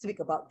 Deity speak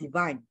about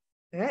divine.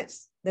 Right?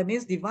 That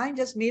means divine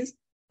just means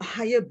a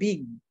higher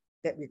being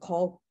that we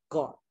call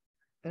God.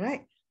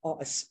 Right? Or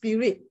a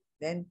spirit.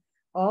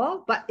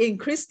 But in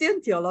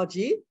Christian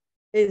theology,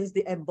 it is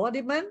the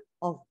embodiment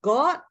of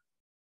God,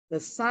 the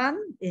Son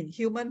in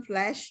human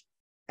flesh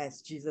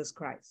as Jesus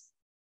Christ.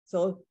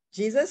 So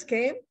Jesus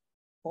came,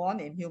 born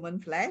in human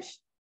flesh,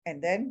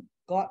 and then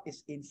God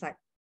is inside.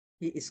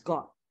 He is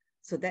God.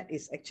 So that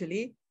is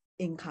actually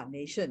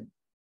incarnation.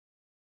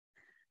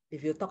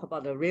 If you talk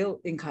about the real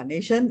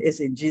incarnation, is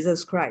in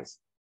Jesus Christ.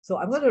 So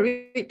I'm going to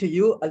read to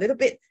you a little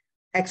bit,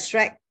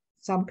 extract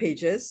some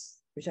pages,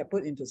 which I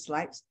put into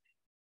slides,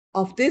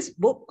 of this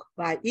book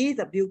by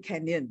E.W.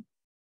 Kenyon.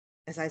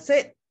 As I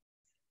said,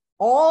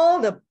 all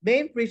the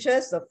main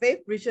preachers, the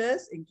faith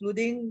preachers,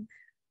 including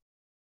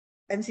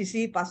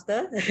MCC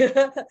pastor,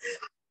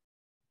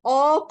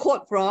 all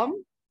quote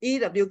from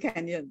E.W.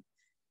 Kenyon.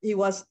 He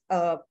was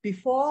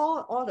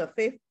before all the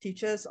faith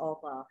teachers of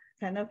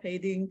Kenneth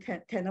Hagin,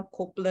 Kenneth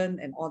Copeland,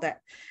 and all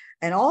that.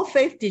 And all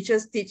faith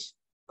teachers teach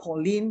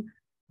Pauline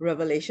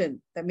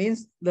revelation. That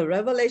means the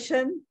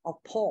revelation of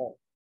Paul,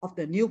 of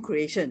the new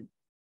creation.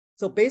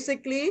 So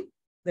basically,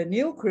 the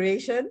new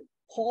creation,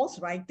 Paul's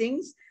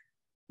writings,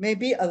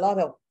 maybe a lot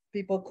of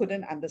people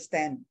couldn't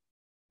understand.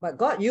 But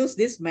God used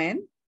this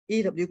man,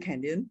 E.W.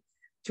 Kenyon,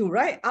 to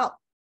write out,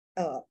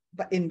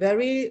 but in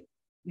very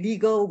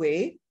legal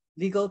way,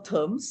 legal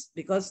terms,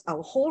 because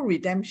our whole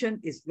redemption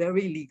is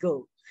very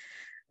legal.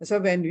 So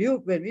when we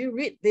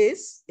read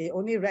this, he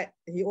only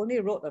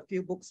wrote a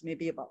few books,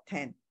 maybe about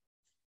 10.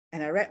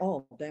 And I read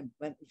all of them.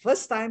 When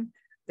first time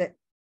that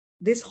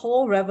this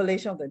whole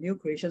revelation of the new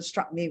creation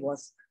struck me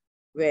was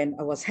when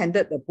I was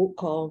handed the book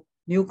called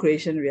New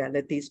Creation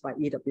Realities by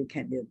E.W.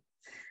 Kenyon.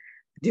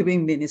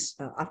 During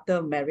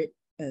after married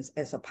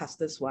as a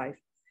pastor's wife,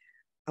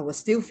 I was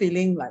still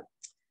feeling like,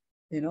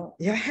 you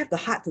have the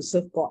heart to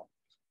serve God,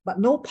 but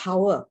no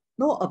power,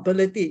 no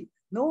ability,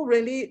 no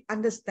really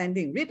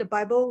understanding. Read the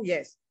Bible,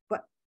 yes,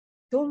 but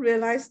don't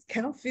realize,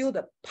 cannot feel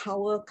the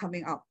power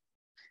coming out.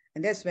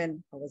 And that's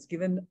when I was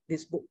given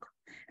this book.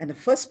 And the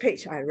first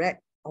page I read,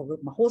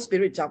 my whole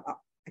spirit jumped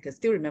up. I can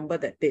still remember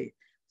that day,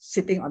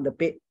 sitting on the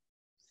bed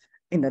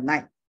in the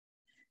night.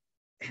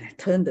 And I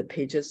turned the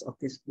pages of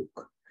this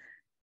book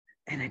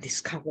and I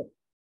discovered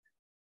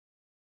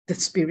the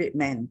spirit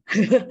man.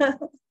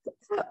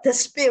 The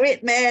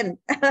spirit man.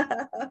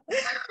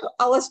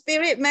 Our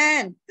spirit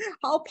man.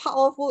 How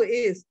powerful it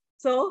is.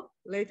 So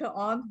later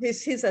on,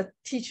 he's a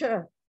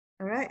teacher.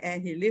 All right.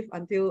 And he lived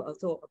until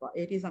also about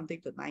 80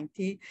 something to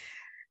 90.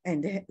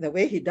 And the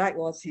way he died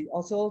was he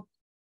also,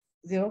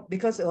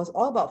 because it was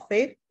all about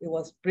faith, it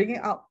was bringing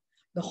out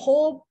the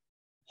whole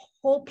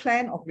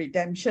plan of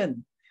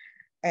redemption.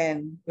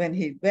 And when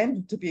he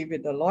went to be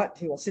with the Lord,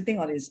 he was sitting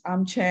on his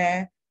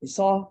armchair. He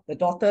saw the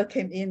daughter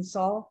came in,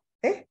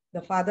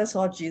 the father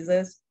saw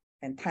Jesus,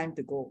 and time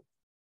to go.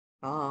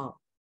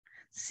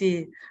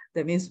 See,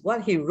 that means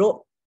what he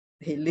wrote,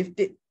 he lived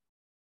it.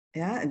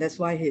 Yeah, and that's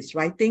why his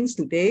writings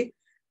today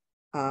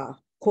are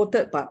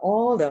quoted by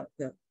all the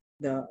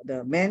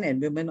men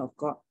and women of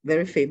God,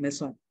 very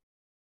famous one.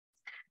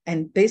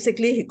 And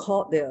basically, he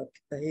called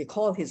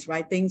his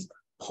writings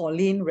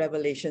Pauline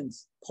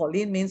revelations.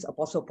 Pauline means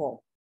Apostle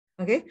Paul.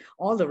 Okay,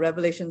 all the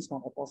revelations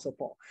from Apostle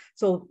Paul.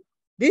 So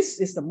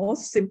this is the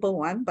most simple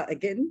one, but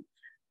again,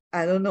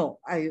 I don't know.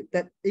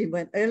 That in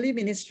my early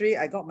ministry,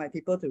 I got my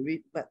people to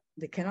read, but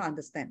they cannot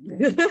understand.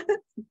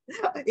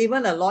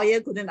 Even a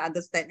lawyer couldn't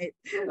understand it,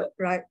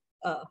 right?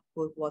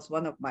 Was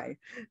one of my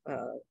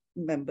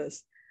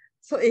members.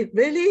 So it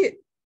really,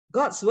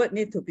 God's word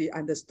needs to be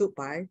understood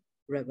by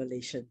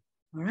revelation.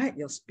 All right,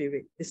 your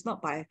spirit. It's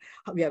not by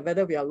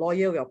whether we are a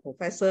lawyer, we are a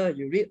professor,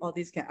 you read all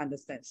these, can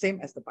understand. Same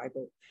as the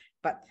Bible.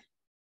 But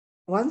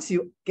once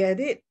you get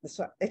it,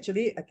 so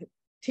actually I can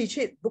teach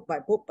it book by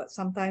book, but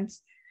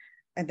sometimes,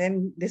 and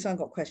then this one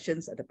got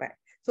questions at the back.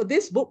 So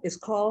this book is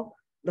called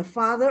The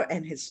Father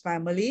and His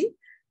Family.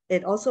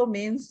 It also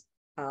means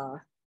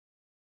the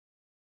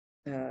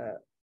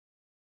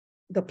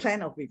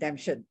plan of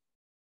redemption.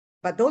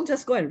 But don't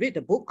just go and read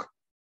the book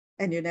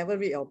and you never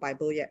read your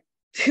Bible yet.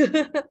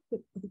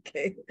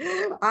 Okay.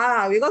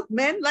 Because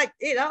men like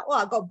it.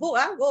 I got book.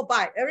 Go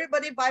buy.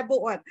 Everybody buy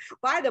book one.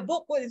 Buy the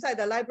book, put inside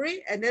the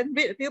library, and then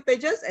read a few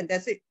pages, and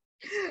that's it.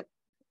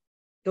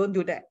 Don't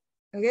do that.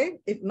 Okay.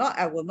 If not,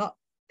 I will not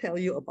tell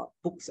you about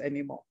books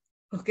anymore.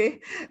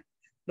 Okay.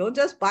 Don't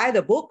just buy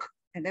the book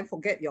and then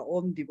forget your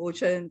own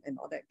devotion and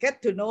all that.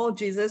 Get to know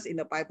Jesus in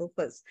the Bible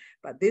first.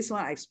 But this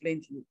one I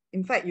explained to you.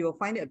 In fact, you will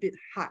find it a bit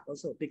hard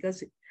also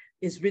because it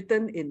is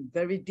written in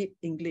very deep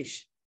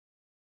English.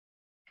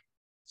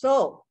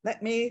 So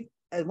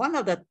one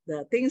of the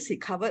things he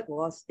covered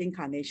was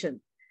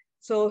incarnation.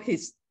 So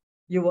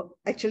you will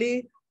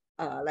actually,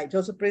 like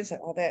Joseph Prince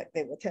and all that,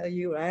 they will tell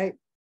you, right?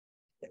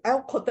 I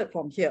quoted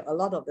from here a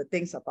lot of the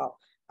things about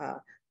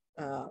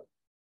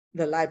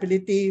the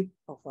liability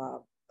of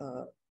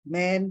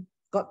man.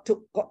 God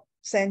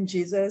sent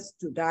Jesus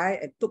to die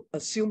and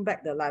assumed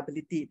back the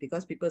liability,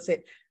 because people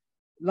said,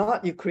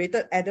 Lord, you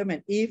created Adam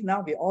and Eve,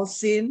 now we all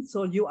sin,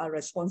 so you are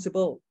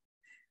responsible.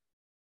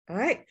 All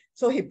right.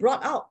 So he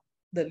brought out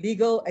the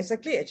legal,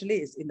 actually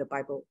it's in the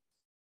Bible,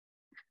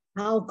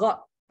 how God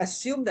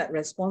assumed that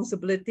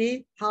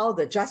responsibility, how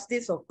the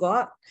justice of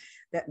God,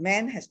 that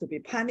man has to be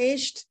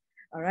punished,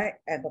 all right,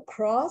 at the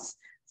cross.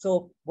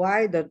 So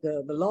why the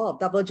law of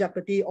double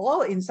jeopardy,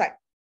 all inside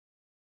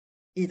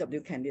E.W.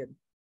 Kenyon.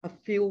 A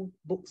few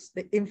books.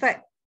 In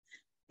fact,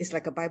 it's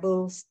like a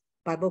Bible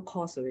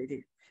course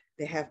already.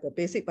 They have the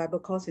basic Bible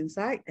course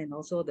inside and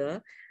also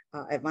the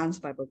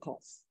advanced Bible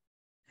course.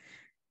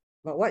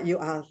 But what you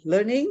are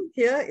learning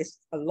here is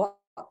a lot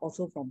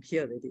also from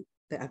here already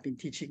that I've been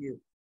teaching you.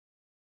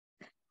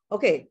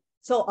 Okay,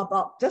 so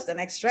about just an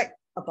extract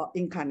about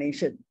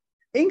incarnation.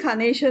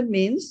 Incarnation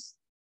means,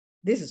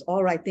 this is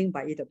all writing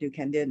by E.W.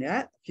 Kenyon,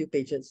 a few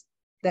pages,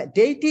 that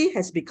deity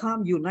has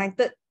become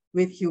united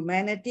with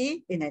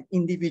humanity in an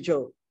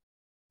individual.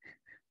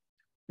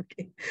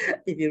 Okay,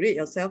 if you read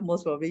yourself,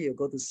 most probably you'll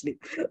go to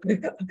sleep.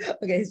 Okay,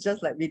 it's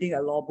just like reading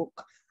a law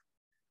book.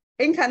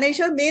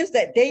 Incarnation means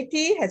that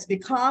deity has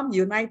become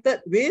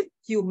united with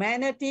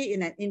humanity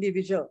in an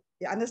individual.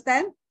 You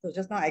understand? So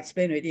just now I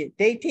explained already.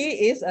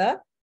 Deity is a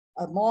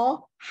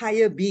more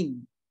higher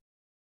being,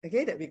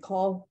 okay, that we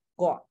call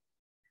God.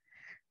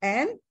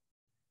 And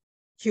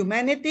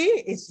humanity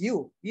is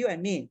you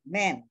and me,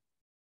 man,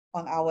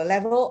 on our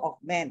level of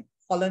man,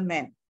 fallen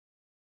man,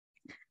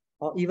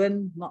 or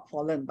even not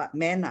fallen, but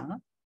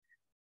man,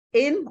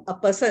 in a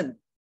person.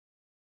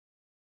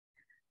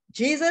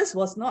 Jesus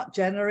was not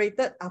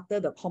generated after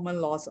the common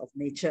laws of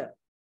nature.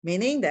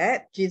 meaning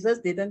that Jesus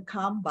didn't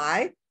come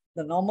by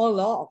the normal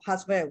law of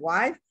husband and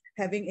wife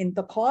having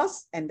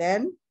intercourse and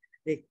then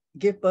they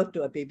give birth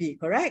to a baby,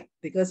 correct?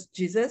 Because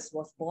Jesus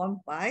was born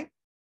by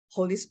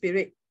Holy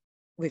Spirit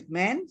with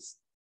man's,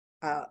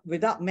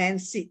 without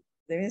man's seed.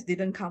 That means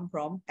didn't come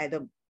from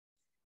Adam,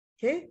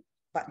 okay?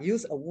 But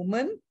use a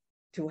woman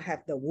to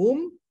have the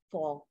womb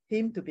for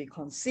him to be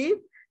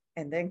conceived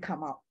and then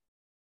come out.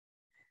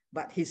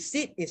 But his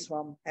seed is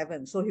from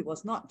heaven. So he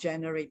was not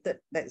generated.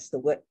 That's the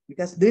word,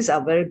 because these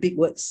are very big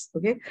words,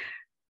 okay?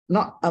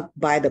 Not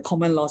by the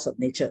common laws of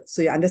nature.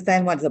 So you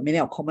understand what is the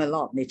meaning of common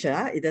law of nature.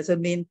 Huh? It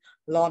doesn't mean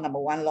law number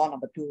 1, law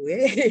number 2.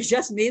 It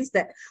just means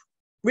that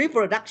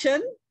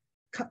reproduction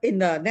in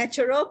the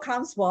natural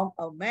comes from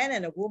a man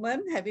and a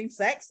woman having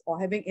sex or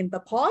having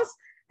intercourse,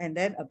 and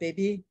then a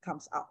baby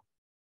comes out.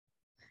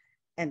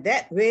 And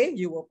that way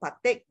you will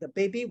partake, the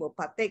baby will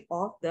partake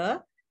of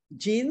the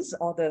genes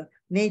or the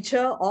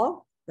nature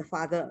of the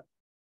father.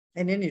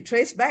 And then you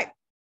trace back,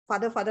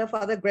 father,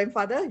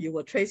 grandfather, you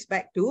will trace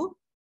back to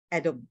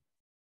Adam.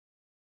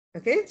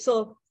 Okay,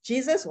 so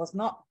Jesus was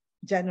not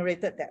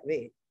generated that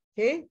way.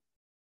 Okay,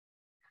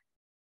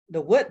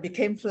 the word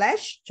became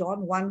flesh,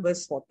 John 1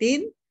 verse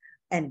 14,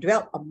 and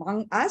dwelt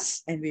among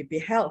us, and we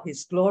beheld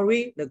his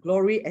glory, the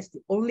glory as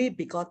the only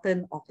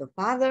begotten of the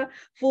Father,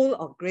 full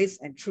of grace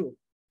and truth.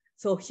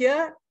 So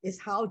here is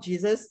how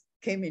Jesus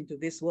came into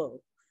this world,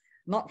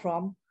 not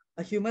from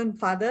a human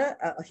father,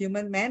 a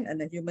human man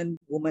and a human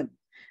woman.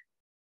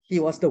 He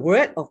was the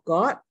word of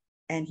God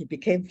and he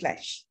became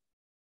flesh.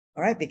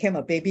 All right, became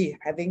a baby,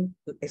 having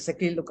to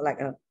exactly look like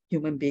a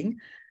human being,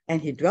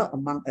 and he dwelt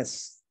among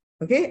us.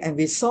 Okay, and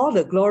we saw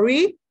the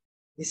glory.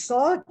 We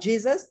saw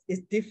Jesus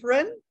is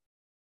different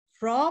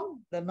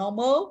from the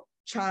normal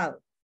child,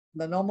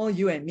 the normal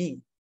you and me.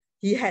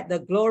 He had the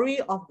glory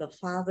of the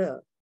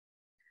Father.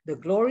 The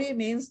glory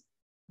means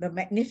the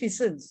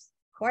magnificence,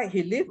 right?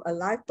 He lived a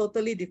life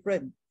totally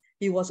different.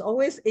 He was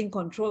always in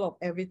control of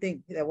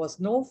everything. There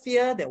was no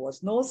fear. There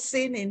was no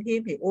sin in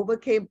him. He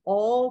overcame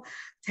all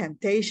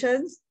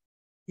temptations.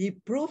 He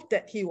proved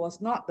that he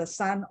was not the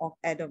son of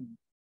Adam,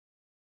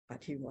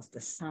 but he was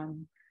the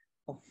son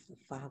of the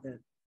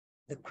Father,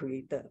 the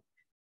Creator,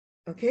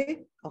 okay,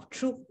 of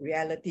truth,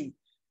 reality.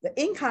 The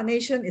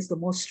incarnation is the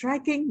most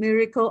striking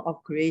miracle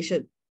of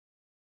creation.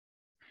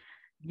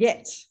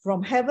 Yet,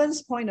 from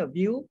heaven's point of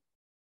view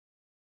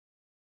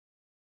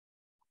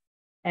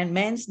and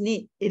man's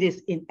need, it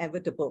is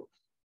inevitable.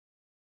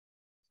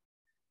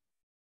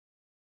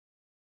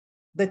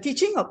 The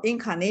teaching of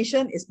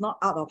incarnation is not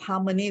out of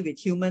harmony with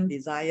human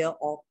desire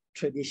or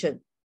tradition.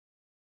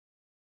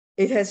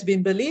 It has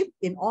been believed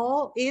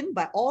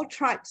by all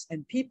tribes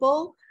and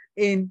people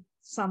in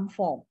some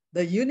form.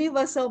 The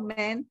universal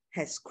man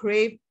has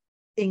craved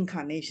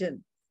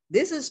incarnation.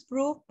 This is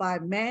proved by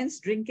man's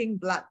drinking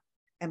blood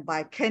and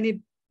by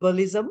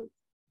cannibalism,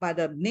 by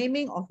the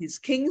naming of his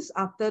kings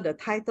after the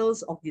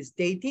titles of his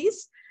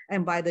deities,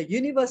 and by the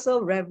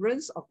universal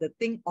reverence of the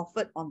thing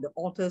offered on the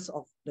altars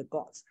of the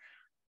gods.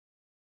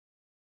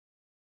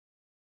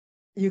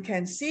 You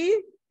can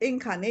see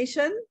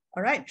incarnation,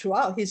 all right,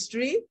 throughout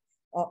history,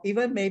 or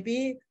even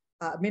maybe,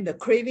 the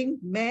craving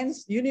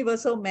man's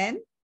universal man.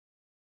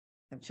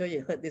 I'm sure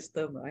you heard this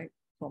term, right,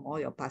 from all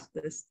your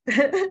pastors,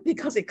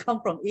 because it comes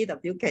from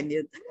E.W.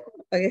 Kenyon.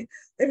 Okay,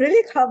 it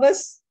really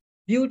covers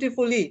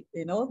beautifully,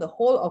 the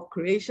whole of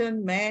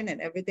creation, man and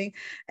everything,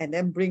 and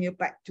then bring you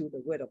back to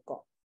the word of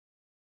God,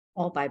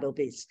 all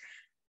Bible-based.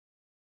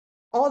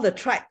 All the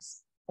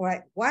tribes, all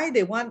right, why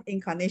they want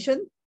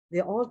incarnation? They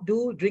all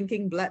do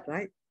drinking blood,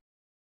 right?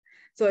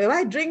 So if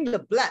I drink the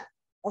blood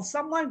of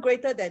someone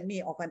greater than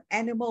me, of an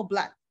animal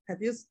blood,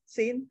 have you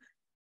seen,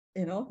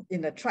 in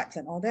the tribes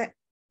and all that,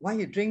 why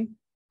you drink,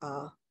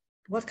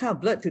 what kind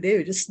of blood today?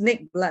 We just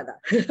snake blood,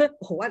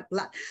 or what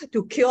blood?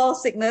 To cure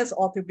sickness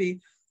or to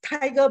be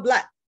tiger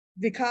blood,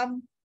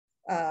 become,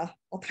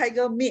 or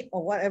tiger meat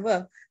or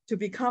whatever, to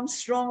become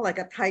strong like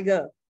a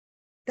tiger.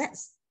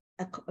 That's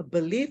a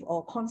belief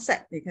or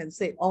concept, you can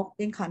say, of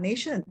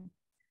incarnation.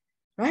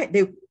 Right?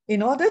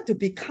 In order to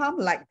become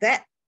like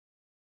that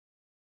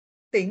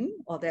thing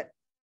or that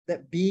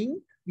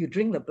being, you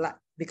drink the blood,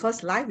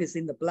 because life is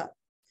in the blood.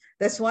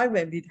 That's why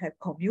when we have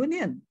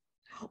communion,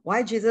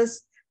 why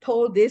Jesus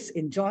told this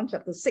in John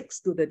chapter 6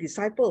 to the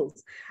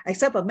disciples,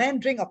 except a man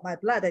drink of my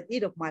blood and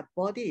eat of my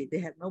body, they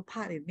have no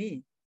part in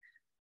me.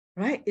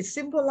 Right? It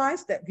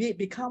symbolized that we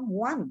become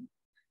one.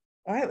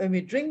 Right? When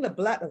we drink the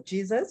blood of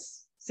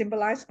Jesus,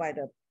 symbolized by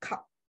the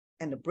cup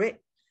and the bread,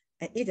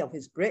 and eat of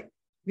his bread,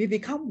 we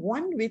become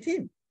one with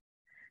him.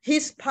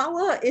 His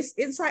power is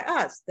inside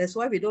us. That's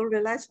why we don't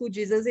realize who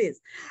Jesus is.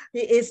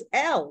 He is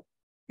El.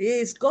 He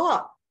is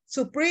God,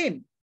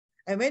 supreme.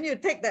 And when you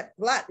take that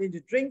blood and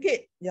you drink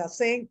it, you're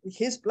saying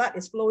his blood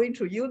is flowing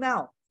through you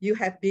now. You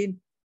have been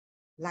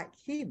like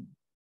him,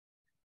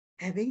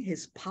 having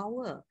his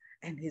power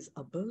and his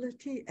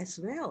ability as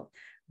well.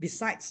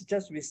 Besides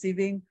just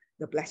receiving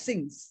the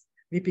blessings,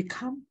 we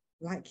become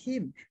like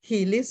him.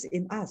 He lives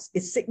in us.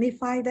 It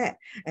signifies that.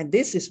 And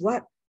this is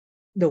what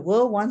the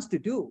world wants to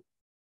do,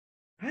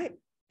 right?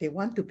 They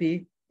want to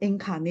be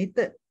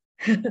incarnated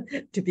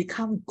to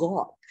become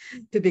God,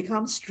 to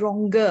become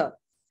stronger.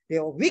 They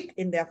are weak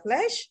in their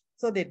flesh,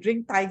 so they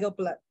drink tiger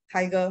blood,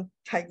 tiger,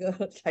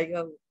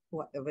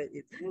 whatever it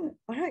is.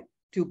 All right,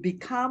 to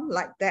become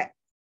like that.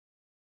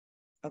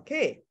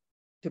 Okay,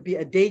 to be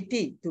a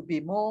deity, to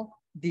be more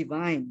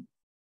divine.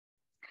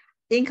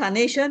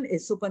 Incarnation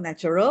is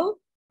supernatural,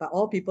 but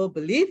all people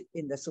believe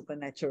in the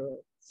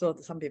supernatural. So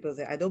some people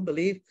say, I don't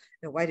believe,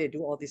 then why they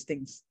do all these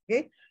things?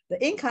 Okay, the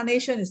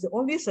incarnation is the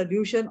only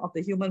solution of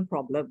the human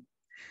problem.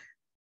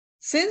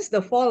 Since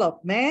the fall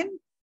of man,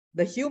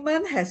 the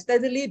human has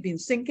steadily been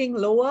sinking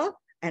lower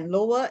and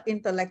lower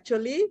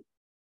intellectually,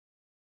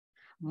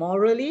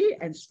 morally,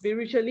 and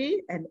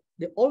spiritually, and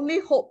the only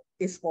hope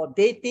is for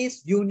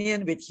deity's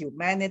union with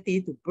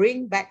humanity to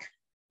bring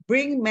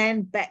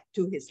man back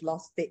to his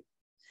lost state.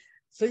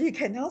 So you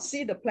can now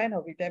see the plan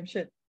of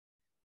redemption.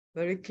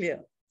 Very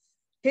clear.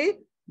 Okay,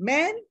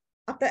 man,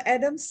 after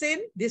Adam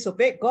sinned,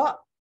 disobeyed God,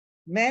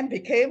 man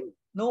became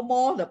no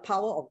more the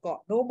power of God,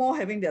 no more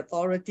having the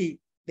authority.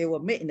 They were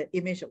made in the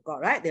image of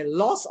God, right? They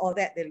lost all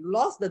that. They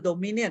lost the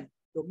dominion.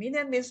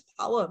 Dominion means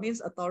power,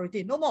 means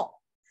authority. No more.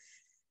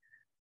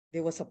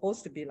 They were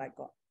supposed to be like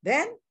God.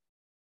 Then,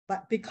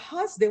 but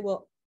because they were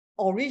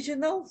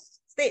original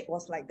state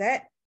was like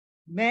that,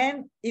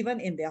 man, even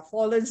in their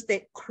fallen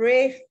state,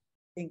 crave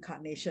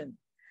incarnation.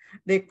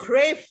 They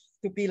crave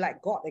to be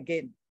like God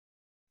again.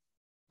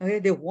 Okay,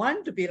 they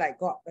want to be like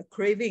God, a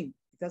craving,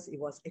 because it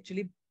was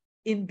actually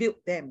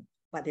inbuilt them,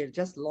 but they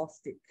just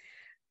lost it.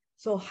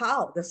 So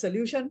how? The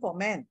solution for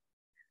man,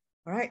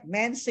 all right?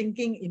 Man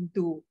sinking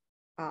into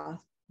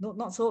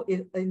not so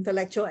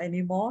intellectual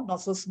anymore,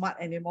 not so smart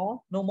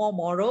anymore, no more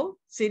moral.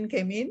 Sin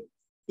came in,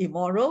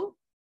 immoral.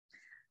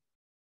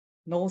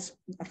 No,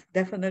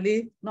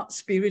 definitely not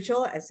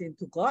spiritual as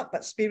into God,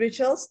 but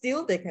spiritual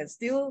still, they can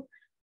still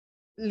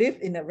live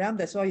in the realm.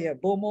 That's why you have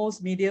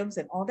bomos, mediums,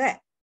 and all that,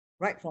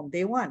 right from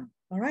day one,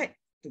 all right?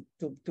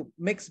 To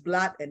mix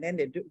blood, and then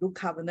they do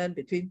covenant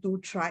between two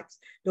tribes.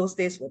 Those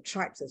days were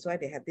tribes, that's why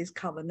they have this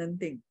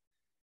covenant thing.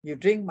 You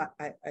drink,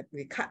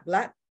 we cut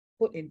blood,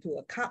 put into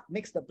a cup,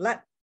 mix the blood,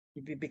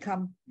 if you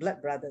become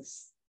blood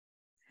brothers.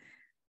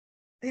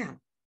 Yeah,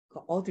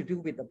 got all to do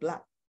with the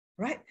blood,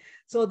 right?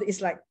 So it's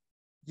like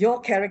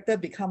your character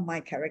become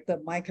my character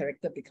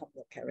become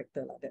your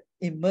character, like that,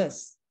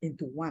 immerse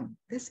into one.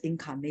 That's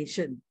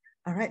incarnation,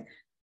 all right?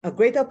 A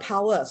greater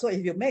power. So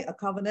if you make a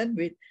covenant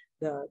with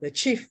the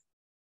chief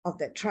of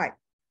that tribe,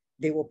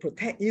 they will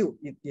protect you.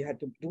 You have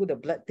to do the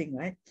blood thing,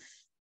 right?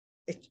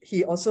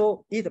 He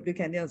also, E.W.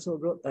 Kenyon also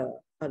wrote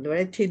a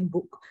very thin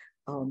book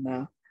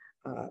on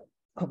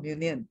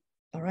communion,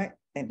 all right?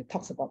 And it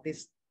talks about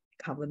this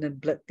covenant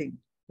blood thing.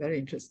 Very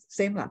interesting.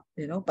 Same lah,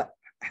 you know, but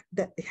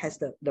that it has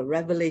the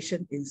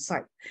revelation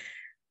inside,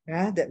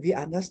 yeah, that we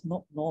are just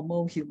not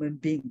normal human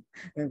beings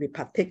when we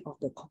partake of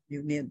the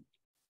communion.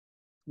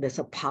 There's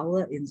a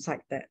power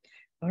inside that,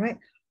 all right?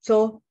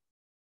 So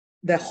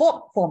the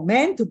hope for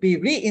man to be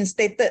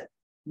reinstated.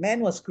 Man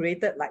was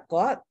created like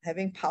God,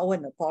 having power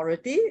and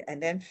authority,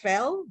 and then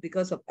fell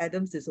because of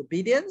Adam's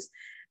disobedience.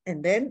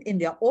 And then in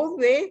their own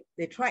way,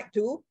 they tried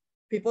to,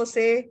 people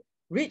say,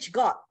 reach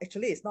God.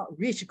 Actually, it's not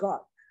reach God.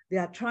 They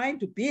are trying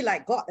to be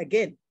like God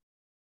again,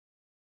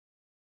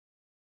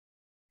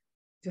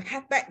 to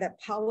have back that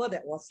power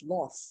that was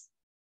lost,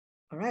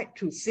 all right,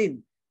 through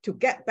sin, to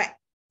get back.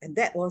 And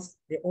that was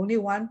the only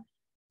one.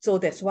 So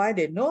that's why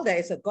they know there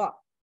is a God.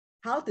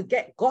 How to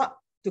get God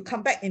to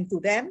come back into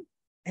them,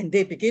 and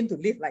they begin to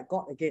live like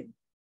God again.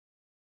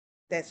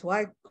 That's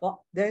why God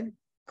then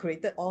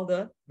created all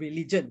the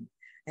religion,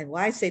 and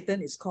why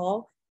Satan is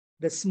called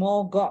the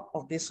small god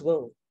of this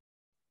world,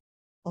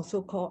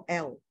 also called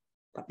El,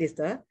 but it's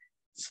the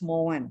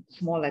small one,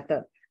 small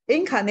letter.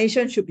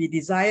 Incarnation should be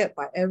desired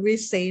by every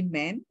sane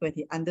man when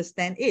he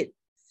understands it.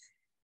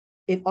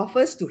 It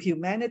offers to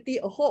humanity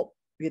a hope.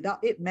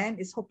 Without it, man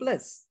is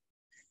hopeless,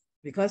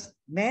 because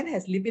man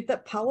has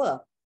limited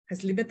power,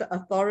 has limited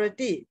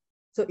authority.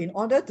 So in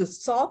order to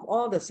solve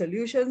all the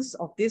solutions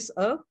of this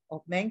earth,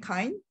 of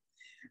mankind,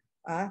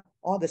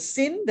 all the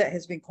sin that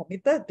has been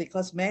committed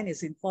because man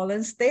is in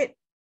fallen state,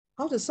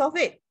 how to solve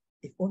it?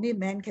 If only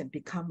man can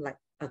become like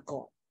a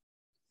God,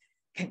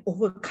 can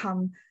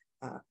overcome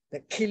the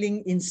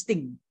killing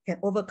instinct, can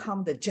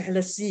overcome the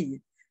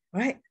jealousy,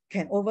 right?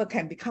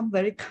 Can become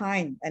very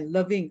kind and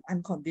loving,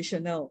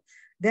 unconditional.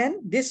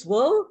 Then this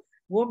world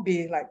won't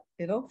be like,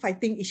 you know,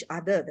 fighting each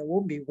other. There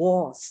won't be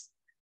wars,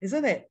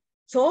 isn't it?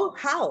 So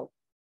how?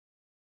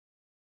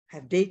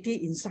 Have deity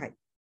inside.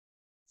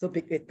 So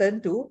we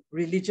turn to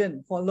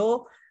religion,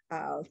 follow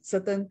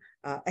certain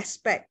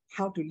aspect,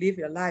 how to live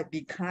your life,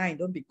 be kind,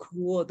 don't be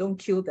cruel, don't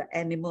kill the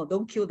animal,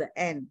 don't kill the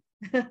ant.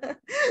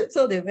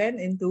 So they went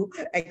into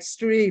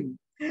extreme,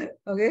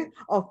 okay,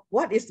 of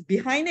what is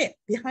behind it.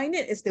 Behind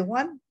it is the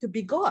one to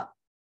be God,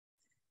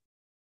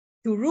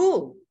 to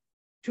rule,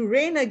 to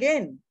reign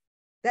again,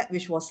 that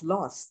which was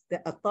lost,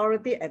 the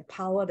authority and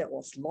power that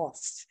was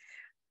lost,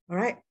 all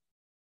right,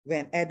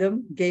 when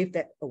Adam gave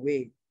that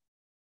away.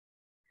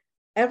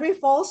 Every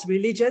false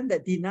religion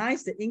that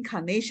denies the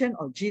incarnation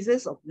of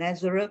Jesus of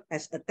Nazareth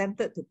has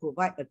attempted to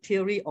provide a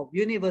theory of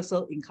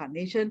universal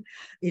incarnation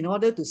in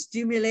order to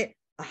stimulate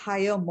a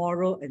higher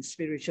moral and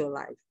spiritual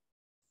life.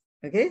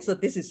 Okay, so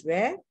this is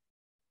where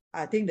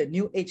I think the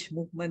New Age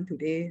movement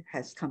today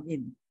has come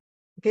in.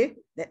 Okay,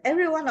 that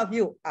every one of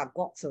you are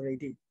gods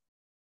already,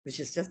 which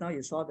is just now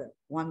you saw the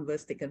one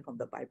verse taken from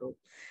the Bible,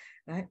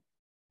 right?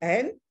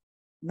 And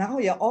now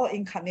you're all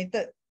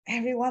incarnated.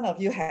 Every one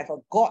of you have a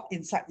God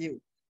inside you.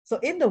 So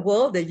in the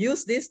world, they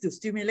use this to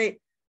stimulate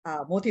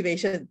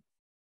motivation.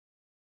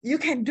 You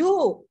can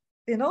do,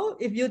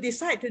 if you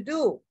decide to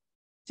do,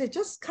 so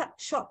just cut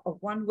short of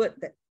one word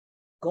that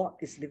God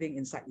is living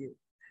inside you.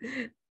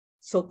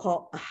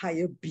 So-called a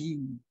higher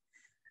being,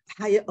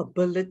 higher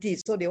ability.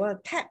 So they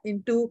want to tap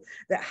into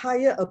that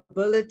higher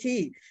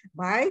ability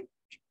by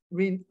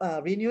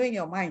renewing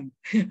your mind.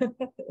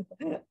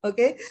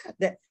 Okay,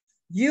 that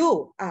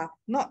you are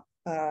not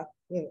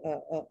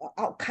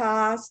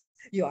outcast,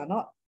 you are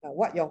not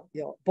what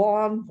you're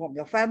born from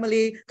your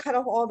family, cut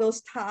off all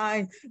those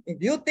time. If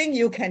you think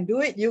you can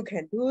do it, you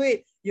can do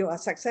it. You are a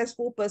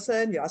successful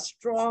person, you are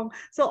strong.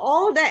 So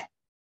all that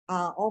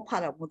are all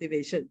part of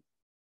motivation.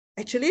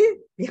 Actually,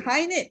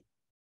 behind it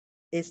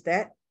is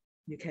that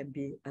you can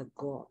be a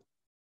God.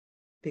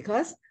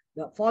 Because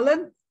the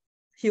fallen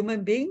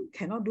human being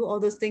cannot do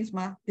all those things,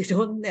 ma.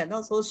 They're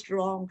not so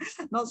strong,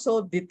 not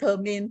so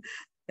determined,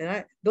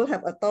 right? Don't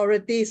have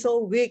authority, so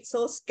weak,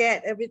 so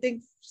scared,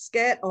 everything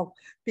scared of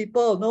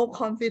people, no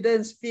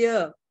confidence,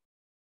 fear.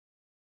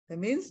 That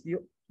means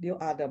you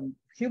are the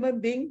human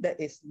being that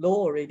is low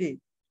already,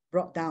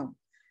 brought down.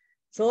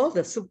 So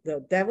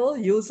the devil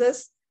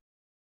uses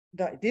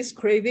this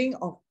craving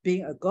of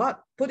being a God,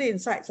 put it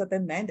inside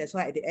certain men. That's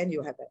why at the end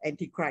you have an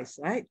antichrist,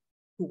 right?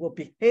 Who will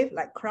behave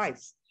like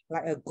Christ,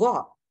 like a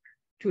God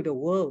to the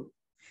world.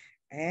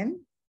 And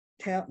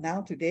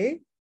now today,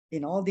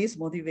 in all this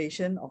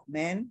motivation of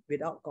men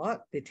without God,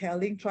 they're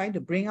trying to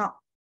bring up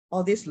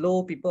all these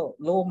low people,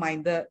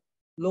 low-minded,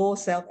 low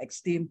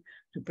self-esteem,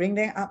 to bring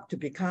them up to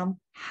become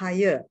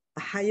higher,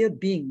 a higher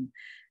being.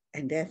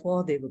 And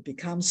therefore, they will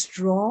become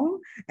strong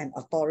and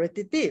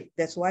authoritative.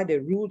 That's why they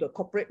rule the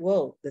corporate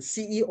world. The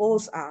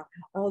CEOs are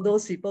all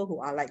those people who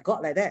are like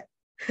God like that.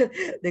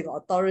 They got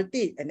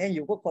authority. And then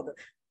you work for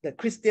the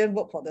Christian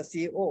work for the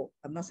CEO.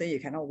 I'm not saying you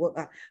cannot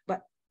work,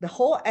 but the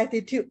whole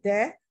attitude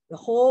there, the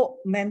whole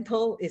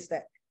mental is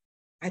that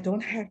I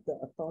don't have the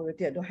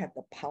authority, I don't have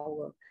the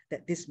power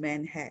that this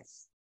man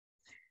has.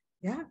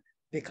 Yeah,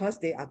 because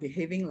they are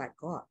behaving like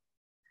God.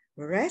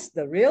 Whereas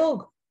the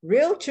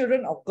real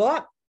children of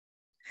God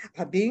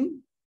are being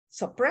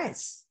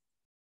suppressed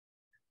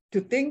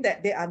to think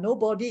that they are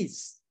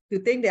nobodies, to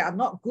think they are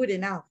not good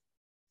enough.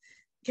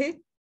 Okay,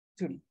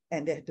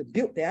 and they have to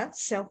build their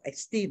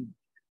self-esteem.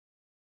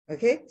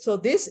 Okay, so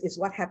this is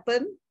what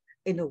happened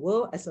in the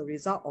world as a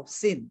result of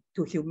sin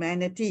to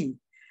humanity.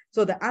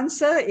 So the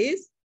answer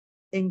is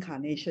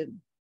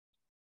incarnation.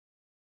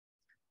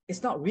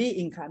 It's not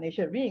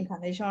reincarnation.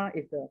 Reincarnation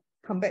is the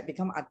come back,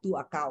 become atu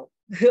akau.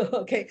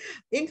 Okay,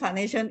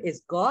 incarnation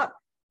is God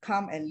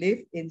come and live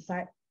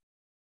inside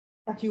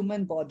a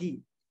human body.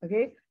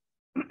 Okay,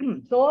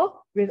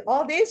 so with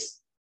all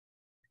this,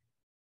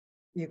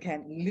 you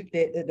can live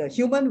the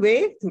human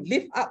way to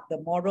lift up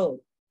the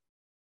moral.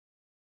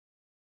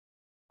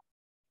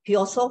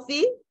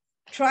 Philosophy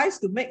tries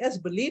to make us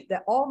believe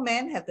that all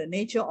men have the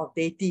nature of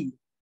deity.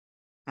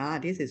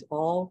 This is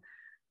all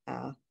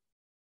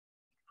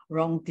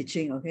wrong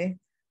teaching, okay?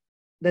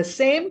 The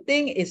same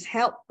thing is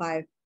held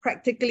by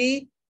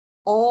practically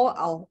all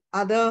our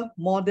other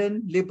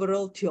modern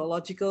liberal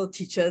theological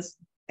teachers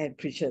and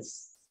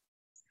preachers.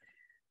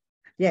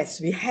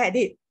 Yes, we had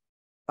it,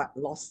 but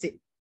lost it.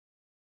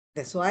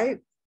 That's why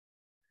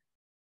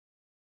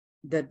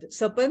the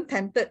serpent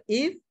tempted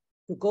Eve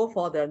to go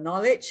for the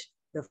knowledge,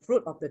 the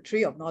fruit of the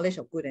tree of knowledge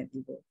of good and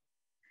evil,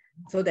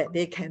 so that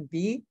they can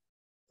be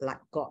like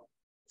God.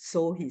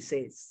 So he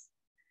says,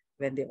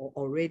 when they are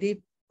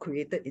already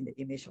created in the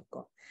image of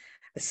God.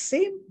 The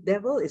same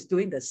devil is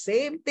doing the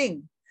same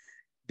thing.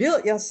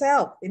 Build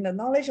yourself in the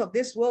knowledge of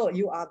this world.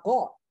 You are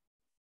God.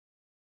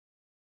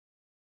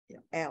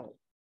 L,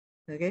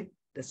 okay,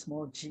 the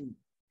small g.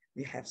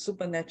 You have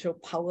supernatural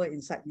power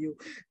inside you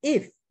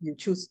if you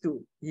choose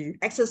to. You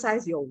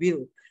exercise your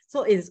will.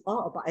 So it's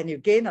all about, and you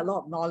gain a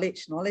lot of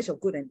knowledge of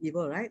good and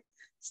evil, right?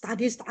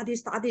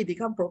 Study,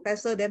 become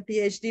professor, then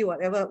PhD,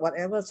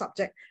 whatever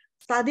subject.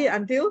 Study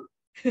until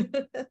you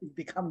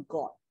become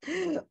God.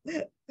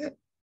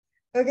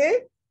 Okay?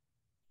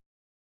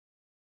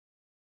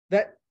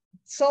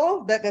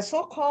 So that the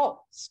so-called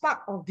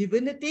spark of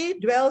divinity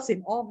dwells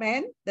in all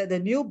men, that the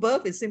new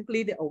birth is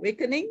simply the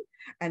awakening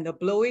and the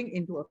blowing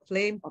into a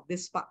flame of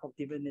this spark of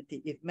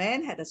divinity. If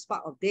man had a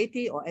spark of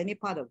deity or any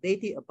part of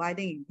deity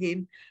abiding in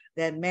him,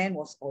 then man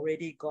was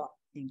already God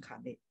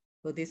incarnate.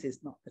 So this is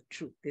not the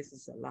truth. This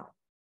is a lie.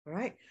 All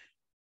right?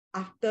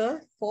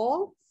 After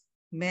fall,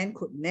 man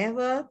could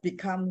never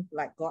become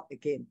like God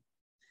again.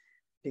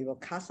 They were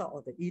cast out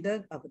of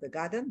the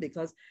garden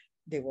because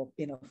they were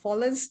in a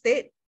fallen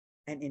state.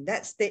 And in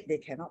that state, they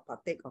cannot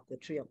partake of the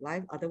tree of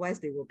life. Otherwise,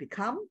 they will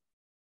become,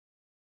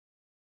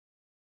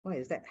 what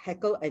is that?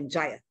 Heckle and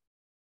Giant.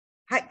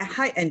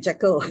 Hyde and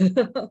Jekyll.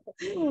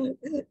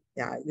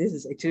 Yeah, this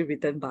is actually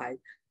written by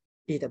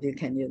E.W.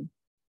 Kenyon,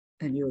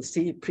 and you'll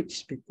see it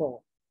preached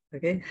before.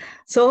 Okay,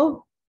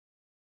 so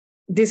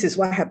this is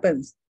what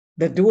happens,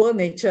 the dual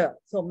nature.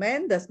 So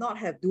man does not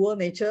have dual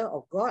nature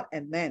of God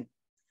and man.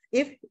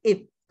 If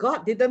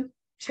God didn't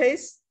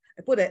chase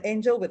and put an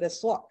angel with a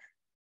sword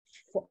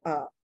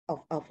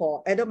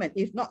for Adam and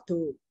Eve not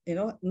to,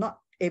 not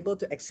able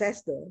to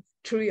access the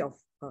tree of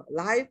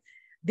life,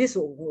 this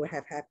would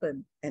have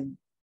happened, and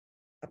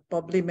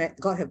probably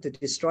God have to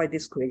destroy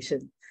this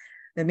creation.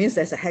 That means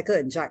there's a Heckle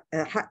and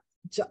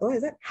what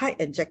is that? Hyde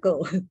and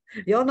Jekyll.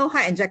 You all know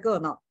Hyde and Jekyll or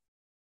not?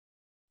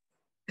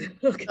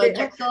 Okay.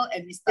 Jekyll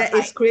and Mr. That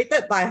Hyde. is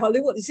created by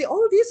Hollywood. You see,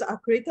 all these are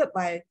created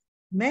by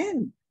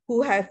men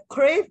who have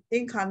craved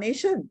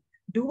incarnation,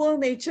 dual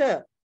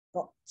nature,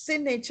 got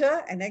sin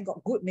nature, and then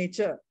got good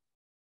nature.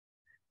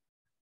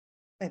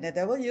 And the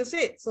devil uses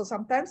it. So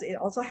sometimes it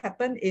also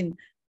happens in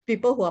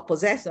people who are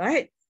possessed,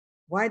 right?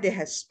 Why they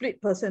have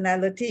split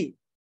personality.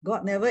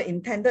 God never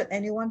intended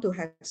anyone to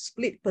have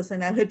split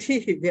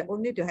personality. They're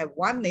only to have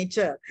one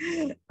nature.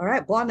 All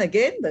right, born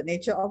again, the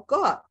nature of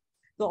God.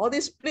 So all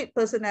this split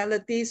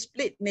personality,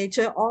 split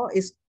nature, all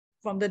is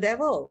from the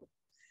devil.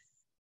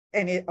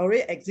 And it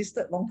already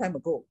existed a long time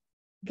ago.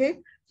 Okay,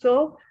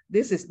 so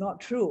this is not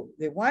true.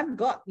 The one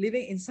God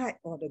living inside,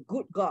 or the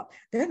good God.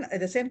 Then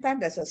at the same time,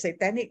 there's a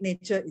satanic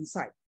nature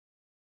inside.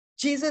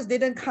 Jesus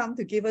didn't come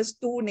to give us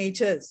two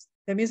natures.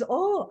 That means,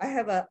 oh, I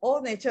have an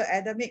old nature,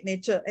 Adamic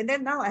nature, and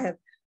then now I have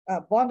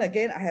born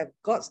again, I have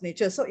God's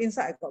nature. So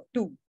inside I got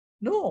two.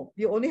 No,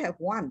 you only have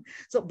one.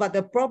 So, but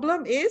the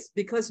problem is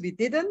because we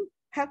didn't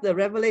have the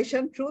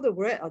revelation through the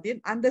word or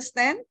didn't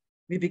understand,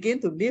 we begin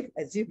to live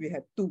as if we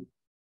have two.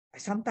 I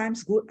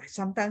sometimes good, I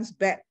sometimes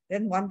bad.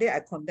 Then one day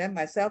I condemn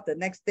myself, the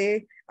next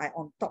day I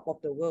on top of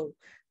the world.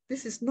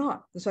 This is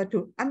not. So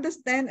to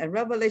understand, and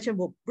revelation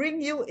will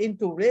bring you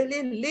into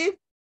really live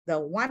the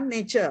one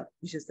nature,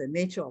 which is the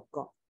nature of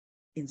God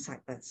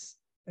inside us.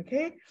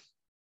 Okay?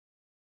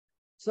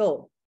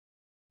 So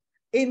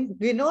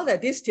we know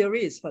that this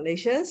theory is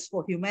fallacious,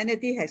 for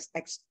humanity has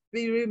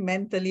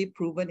experimentally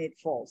proven it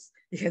false.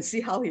 You can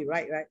see how he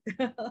writes,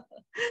 right?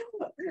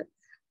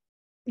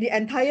 The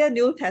entire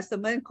New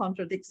Testament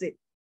contradicts it.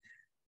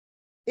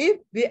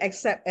 If we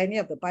accept any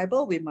of the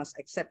Bible, we must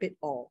accept it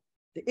all.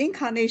 The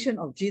incarnation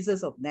of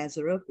Jesus of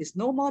Nazareth is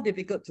no more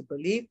difficult to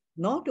believe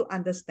nor to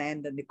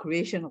understand than the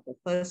creation of the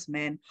first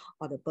man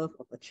or the birth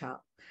of a child.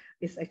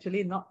 It's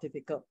actually not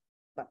difficult,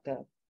 but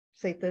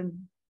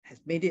Satan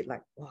has made it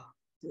like, wow,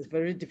 it's a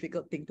very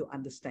difficult thing to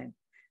understand,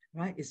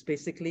 right? It's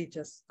basically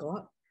just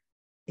God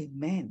in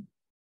man.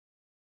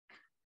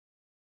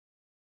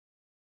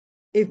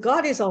 If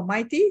God is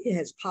almighty, he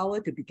has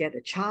power to beget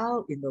a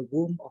child in the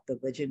womb of the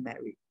Virgin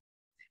Mary.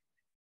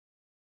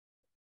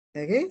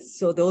 Okay,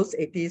 so those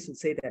atheists who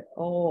say that,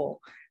 oh,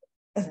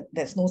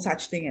 there's no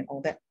such thing and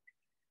all that.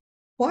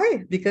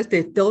 Why? Because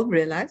they don't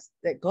realize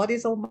that God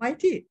is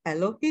almighty,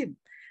 Elohim,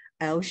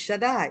 El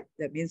Shaddai.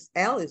 That means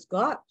El is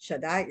God,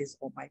 Shaddai is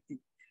almighty.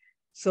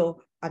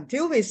 So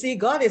until we see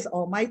God is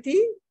almighty,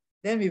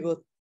 then we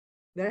will,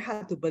 very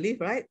hard to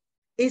believe, right?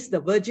 Is the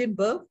virgin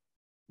birth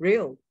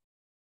real?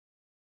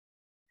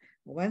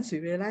 Once we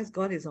realize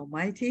God is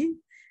almighty,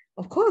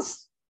 of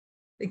course,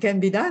 it can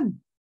be done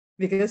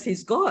because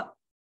he's God.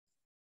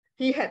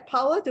 He had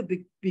power to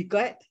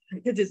beget,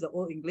 this is the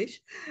old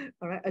English,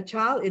 all right, a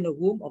child in the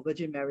womb of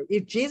Virgin Mary.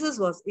 If Jesus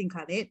was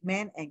incarnate,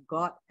 man and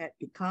God had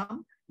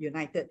become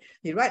united.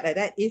 He write like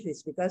that if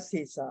it's because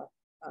he's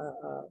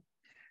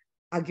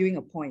arguing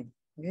a point,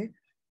 okay?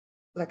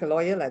 Like a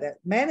lawyer like that.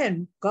 Man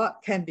and God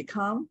can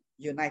become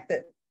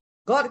united.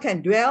 God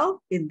can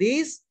dwell in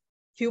these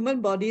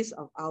human bodies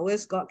of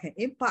ours. God can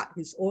impart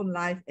his own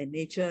life and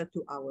nature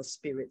to our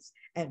spirits.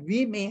 And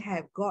we may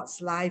have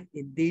God's life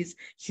in these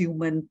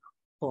human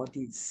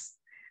bodies.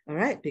 All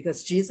right,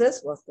 because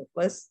Jesus was the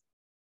first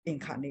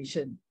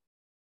incarnation.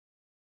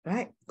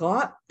 Right?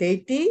 God,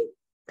 deity,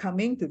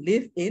 coming to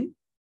live in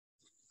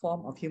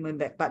form of human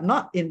being, but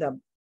not in the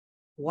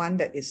one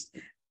that is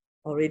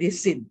already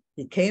sin.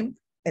 He came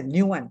a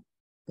new one.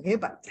 Okay,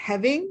 but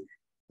having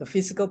the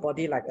physical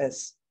body like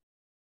us.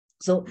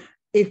 So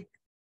if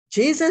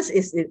Jesus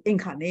is in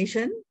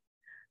incarnation,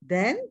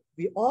 then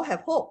we all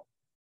have hope.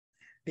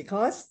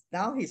 Because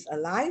now he's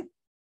alive,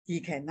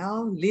 he can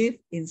now live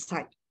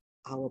inside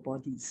our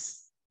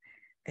bodies.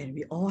 And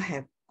we all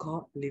have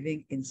God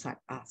living inside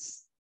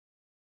us.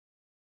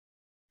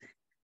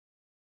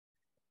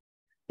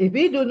 If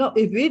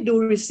we do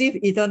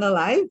receive eternal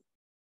life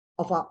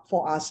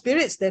for our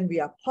spirits, then we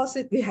have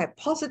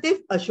positive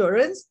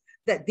assurance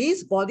that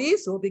these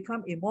bodies will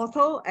become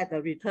immortal at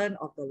the return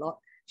of the Lord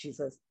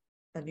Jesus.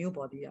 A new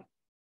body,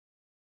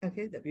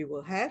 okay, that we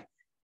will have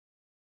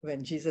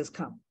when Jesus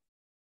comes.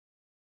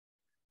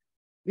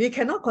 We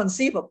cannot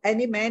conceive of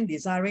any man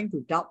desiring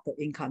to doubt the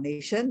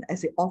incarnation,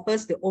 as it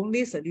offers the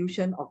only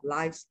solution of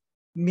life's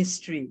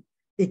mystery.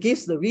 It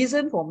gives the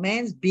reason for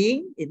man's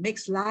being. It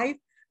makes life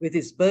with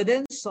its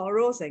burdens,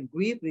 sorrows, and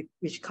grief,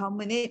 which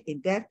culminate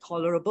in death,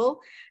 tolerable.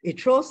 It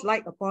throws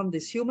light upon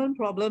this human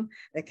problem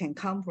that can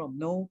come from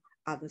no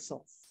other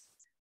source.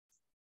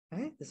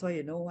 Right? That's why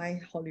you know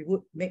why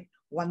Hollywood make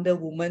Wonder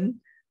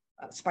Woman,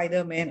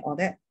 Spider-Man, all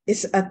that.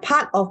 It's a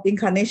part of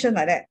incarnation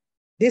like that.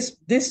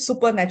 This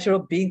supernatural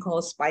being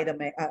called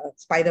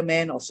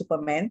Spider-Man or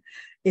Superman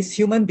is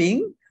human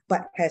being,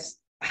 but has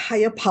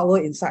higher power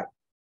inside.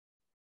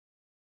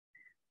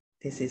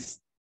 This is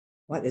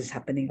what is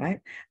happening, right?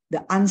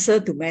 The answer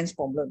to man's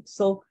problem.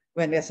 So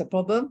when there's a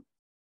problem,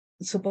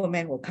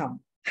 Superman will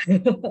come.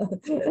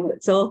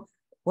 So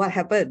what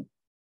happened?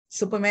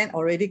 Superman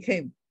already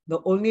came. The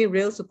only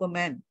real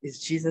Superman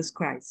is Jesus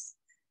Christ.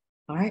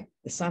 All right,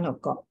 the Son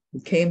of God, who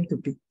came to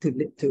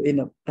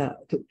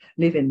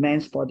live in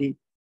man's body.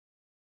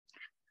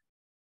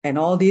 And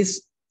all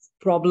these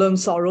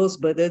problems, sorrows,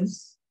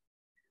 burdens.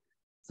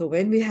 So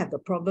when we have the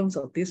problems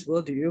of this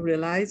world, do you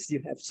realize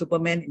you have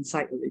Superman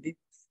inside already?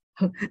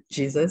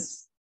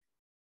 Jesus.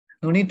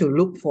 No need to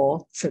look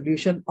for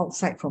solution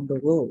outside from the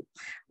world.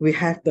 We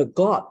have the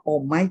God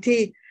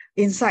Almighty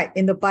inside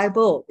in the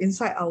Bible,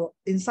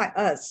 inside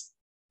us.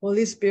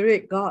 Holy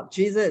Spirit, God,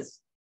 Jesus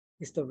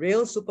is the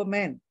real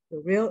Superman,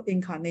 the real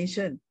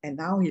incarnation. And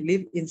now he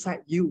lives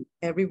inside you.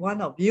 Every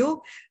one of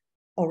you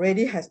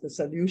already has the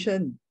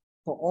solution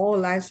for all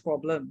life's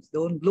problems.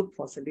 Don't look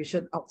for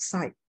solution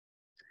outside.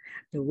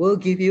 The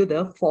world give you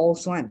the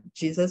false one.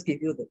 Jesus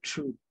give you the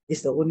truth.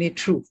 It's the only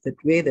truth, the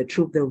way, the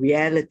truth, the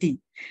reality,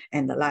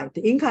 and the life.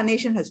 The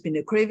incarnation has been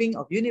the craving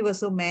of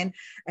universal man.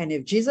 And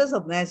if Jesus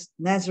of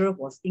Nazareth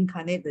was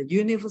incarnate, the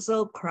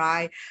universal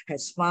cry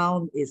has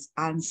found its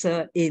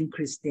answer in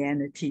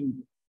Christianity.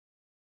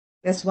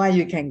 That's why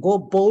you can go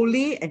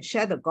boldly and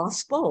share the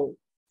gospel,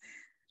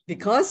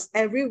 because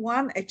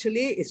everyone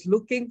actually is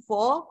looking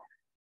for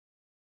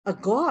a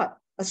God,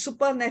 a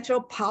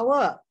supernatural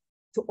power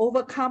to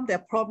overcome their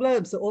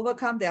problems, to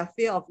overcome their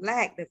fear of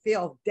lack, the fear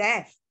of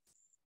death,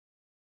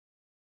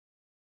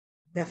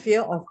 the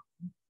fear of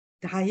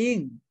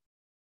dying.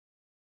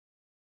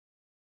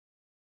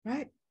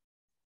 Right?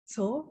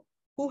 So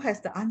who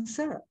has the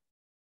answer?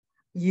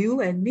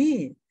 You and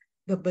me,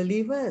 the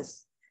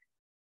believers.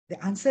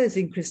 The answer is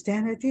in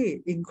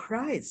Christianity, in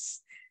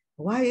Christ.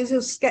 Why are you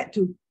so scared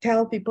to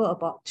tell people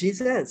about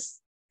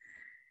Jesus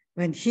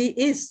when he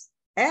is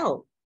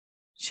El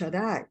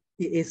Shaddai?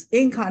 He is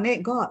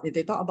incarnate God. If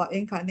they talk about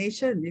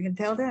incarnation, you can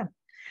tell them.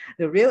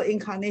 The real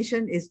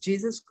incarnation is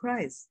Jesus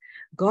Christ,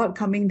 God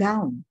coming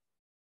down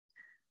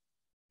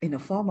in the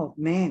form of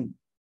man.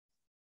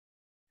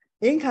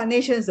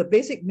 Incarnation is the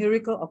basic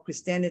miracle of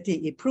Christianity.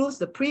 It proves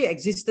the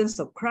pre-existence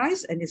of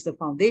Christ and is the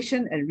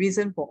foundation and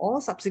reason for all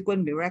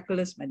subsequent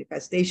miraculous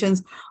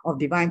manifestations of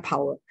divine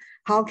power.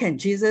 How can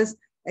Jesus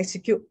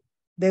execute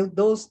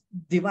those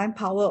divine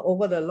power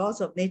over the laws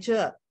of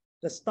nature?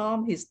 The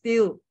storm, he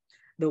still,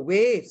 the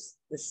waves,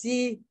 the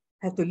sea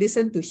have to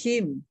listen to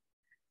him.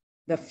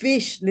 The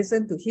fish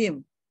listen to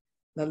him.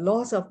 The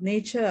laws of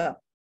nature,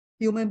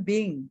 human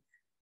being,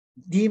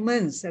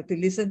 demons have to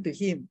listen to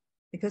him,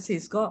 because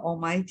he's God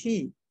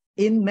Almighty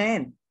in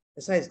man.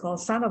 That's why it's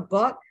called Son of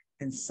God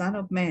and Son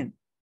of Man.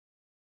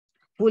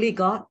 Fully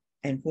God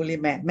and fully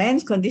man.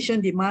 Man's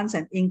condition demands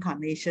an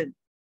incarnation.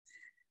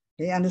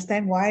 They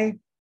understand why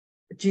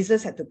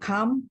Jesus had to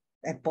come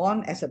and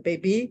born as a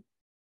baby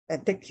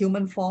and take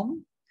human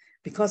form,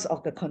 because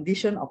of the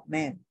condition of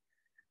man.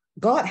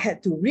 God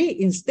had to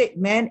reinstate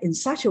man in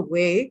such a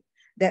way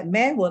that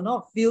man will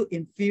not feel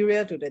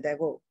inferior to the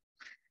devil.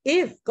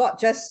 If God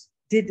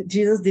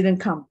Jesus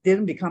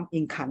didn't become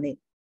incarnate,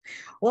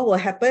 what will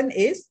happen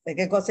is,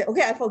 again, God said,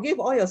 okay, I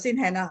forgive all your sin,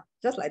 Hannah.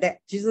 Just like that.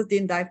 Jesus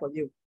didn't die for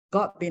you.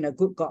 God being a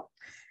good God.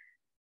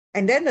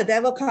 And then the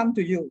devil come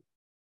to you.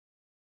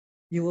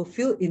 You will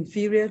feel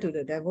inferior to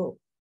the devil,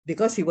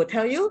 because he will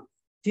tell you,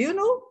 do you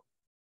know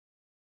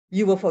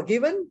you were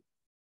forgiven?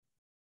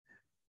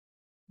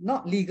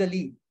 Not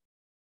legally.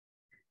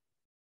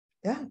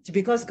 Yeah,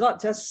 because God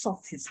just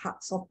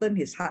softened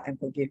his heart and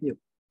forgive you.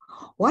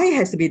 Why it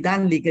has to be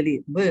done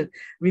legally? We'll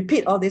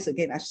repeat all this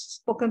again. I've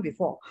spoken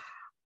before.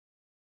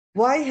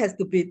 Why it has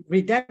to be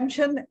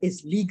redemption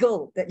is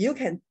legal, that you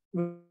can,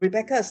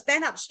 Rebecca,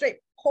 stand up straight,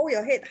 hold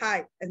your head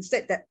high, and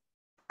say that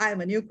I am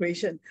a new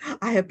creation.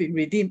 I have been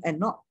redeemed, and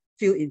not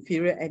feel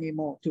inferior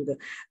anymore to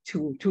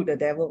the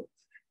devil's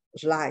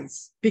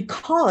lies.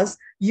 Because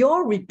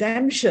your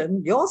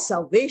redemption, your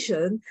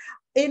salvation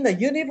in the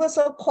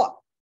universal court,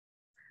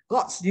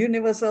 God's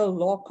universal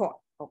law court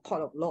or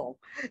court of law,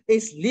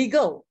 is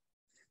legal,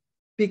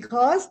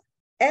 because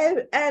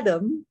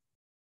Adam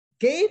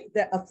gave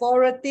the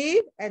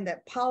authority and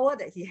that power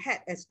that he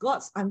had as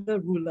God's under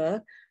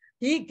ruler,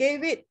 he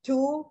gave it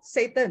to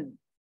Satan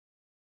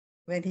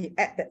when he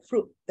ate that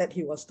fruit that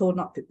he was told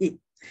not to eat.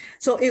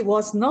 So it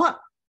was not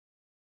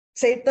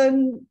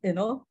Satan,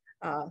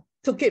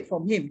 took it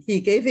from him. He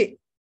gave it.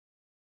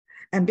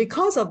 And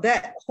because of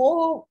that,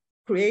 whole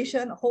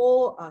creation,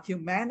 whole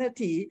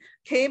humanity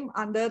came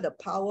under the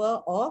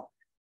power of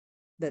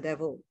the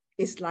devil.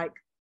 It's like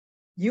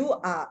you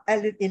are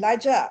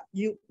Elijah,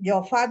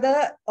 your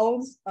father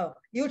owns a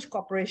huge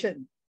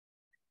corporation,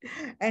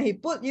 and he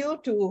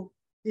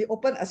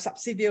opened a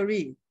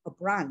subsidiary, a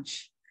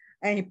branch,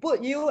 and he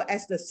put you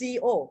as the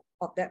CEO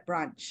of that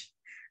branch.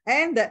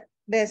 And that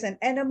there's an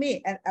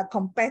enemy and a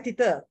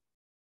competitor,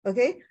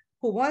 okay,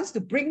 who wants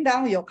to bring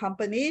down your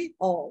company,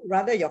 or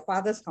rather your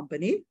father's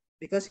company,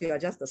 because you are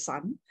just the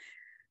son.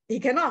 He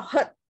cannot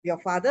hurt your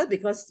father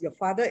because your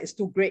father is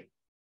too great.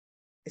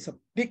 It's a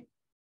big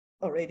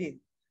already.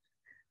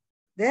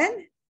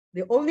 Then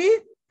the only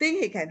thing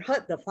he can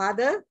hurt the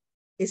father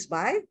is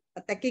by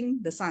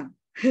attacking the son,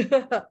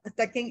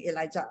 attacking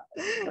Elijah.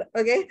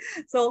 Okay,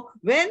 so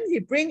when he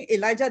bring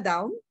Elijah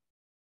down,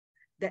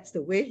 that's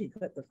the way he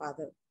hurt the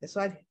father. That's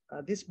why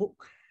this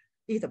book,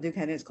 E.W.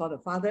 Kenyon, is called The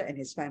Father and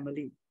His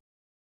Family.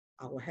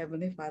 Our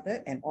Heavenly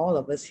Father and all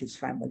of us, his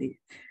family.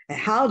 And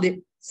how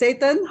did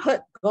Satan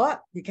hurt God?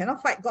 He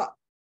cannot fight God.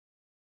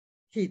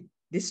 He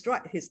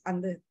destroyed his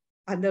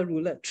under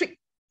ruler, tricked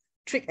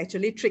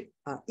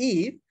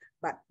Eve,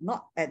 but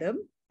not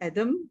Adam.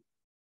 Adam,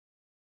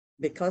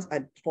 because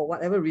for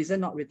whatever reason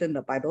not written in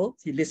the Bible,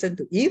 he listened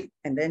to Eve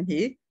and then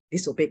he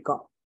disobeyed God.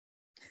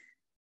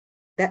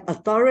 That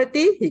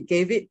authority, he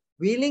gave it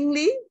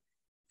willingly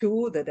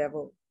to the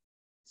devil.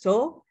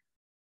 So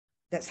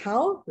that's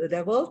how the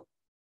devil,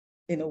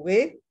 in a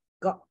way,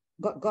 got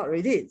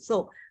rid of it.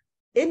 So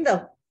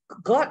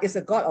God is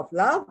a God of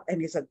love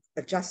and he's a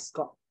just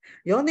God.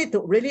 You all need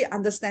to really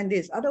understand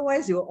this.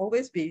 Otherwise, you will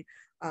always be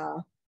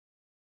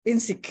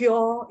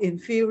insecure,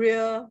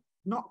 inferior,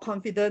 not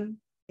confident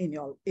in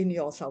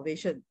your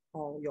salvation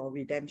or your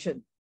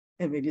redemption.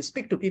 And when you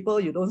speak to people,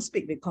 you don't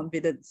speak with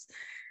confidence.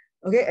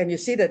 Okay, and you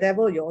see the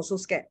devil, you're also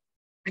scared.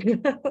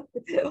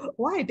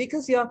 Why?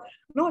 Because you're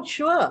not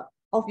sure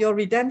of your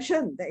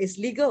redemption that is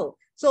legal.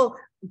 So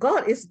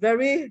God is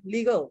very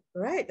legal,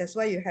 right? That's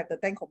why you have the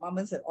 10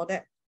 Commandments and all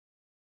that.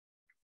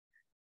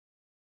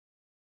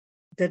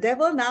 The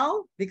devil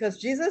now, because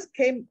Jesus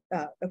came,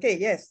 okay,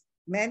 yes,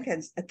 man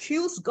can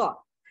accuse God,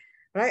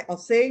 right, of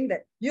saying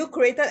that you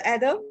created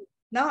Adam,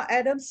 now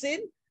Adam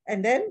sinned,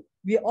 and then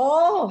we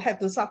all have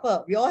to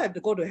suffer. We all have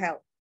to go to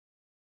hell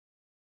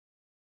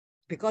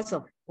because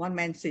of one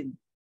man's sin.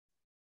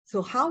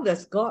 So how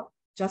does God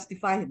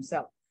justify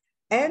himself?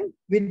 And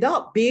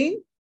without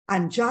being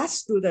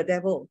unjust to the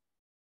devil.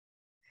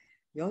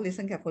 You all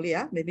listen carefully.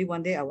 Maybe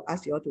one day I will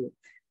ask you all to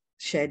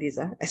share this,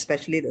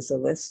 especially the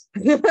servers.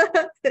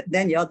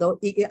 Then you all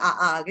don't okay?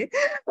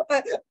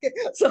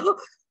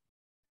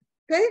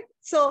 Okay,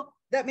 so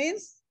that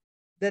means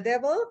the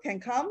devil can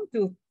come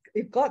to,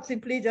 if God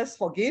simply just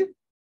forgive,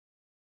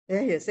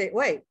 then he'll say,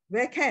 wait,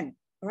 where can?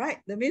 Right?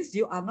 That means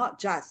you are not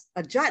just.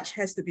 A judge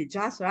has to be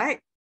just, right?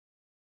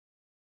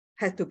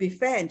 Has to be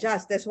fair and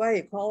just. That's why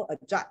you call a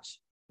judge.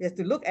 You have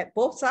to look at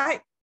both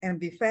sides and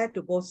be fair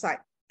to both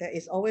sides. There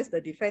is always the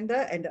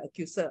defender and the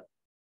accuser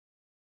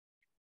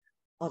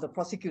or the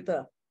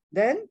prosecutor.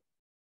 Then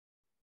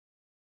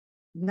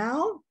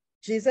now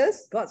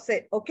Jesus, God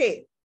said,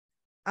 okay,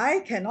 I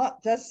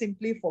cannot just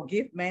simply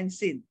forgive man's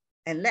sin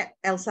and let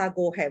Elsa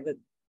go heaven.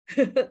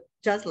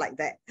 Just like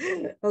that.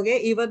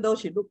 Okay, even though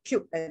she looked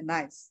cute and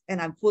nice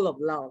and I'm full of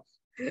love.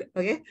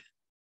 Okay,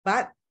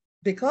 but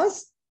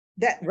because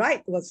that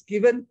right was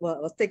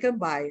taken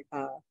by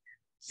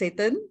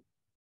Satan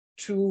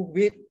through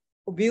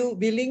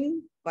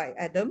willing by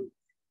Adam,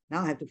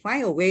 now I have to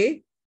find a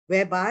way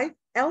whereby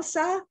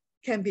Elsa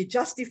can be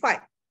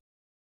justified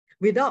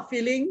without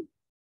feeling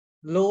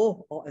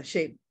low or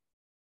ashamed.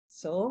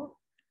 So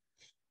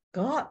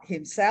God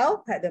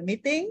himself had a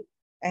meeting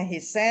and he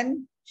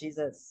sent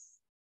Jesus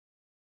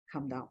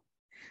come down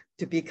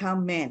to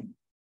become man.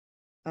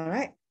 All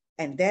right.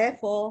 And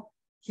therefore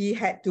he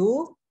had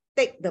to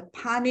take the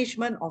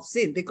punishment of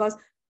sin, because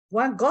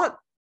God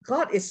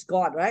is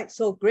God, right?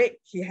 So great.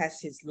 He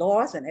has his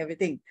laws and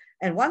everything.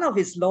 And one of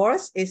his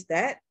laws is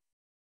that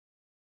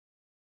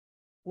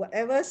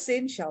whatever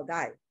sin shall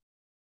die.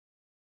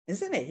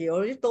 Isn't it? He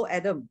already told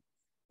Adam,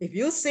 if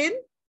you sin,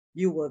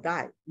 you will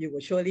die. You will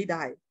surely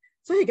die.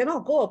 So he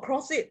cannot go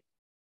across it.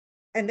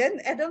 And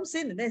then Adam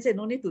sinned and then said,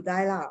 no need to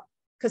die lah.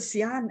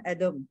 Kasihan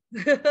Adam,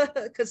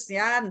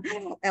 kasihan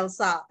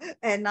Elsa,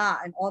 Anna,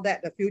 and all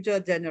that, the future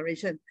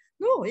generation.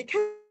 No, he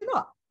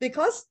cannot,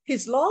 because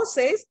his law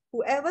says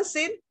whoever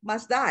sin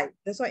must die.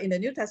 That's why in the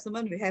New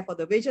Testament we have, for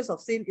the wages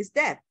of sin is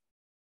death.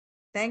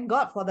 Thank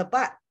God for the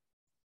but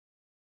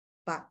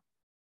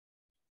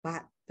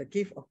the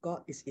gift of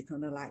God is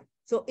eternal life.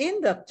 So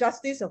in the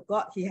justice of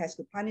God, he has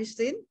to punish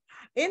sin.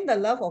 In the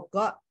love of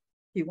God,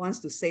 he wants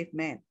to save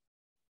man.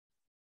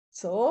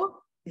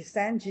 So he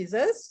sent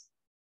Jesus,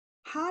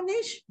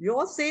 punish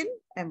your sin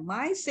and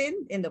my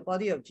sin in the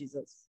body of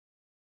Jesus.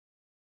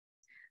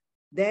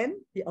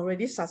 Then he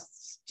already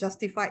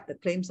justified the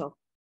claims of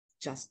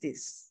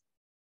justice.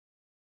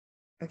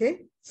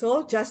 Okay,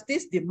 so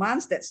justice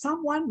demands that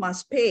someone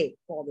must pay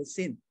for the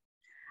sin.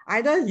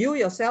 Either you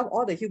yourself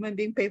or the human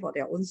being pay for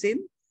their own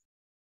sin,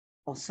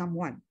 or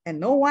someone. And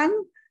no one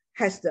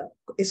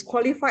is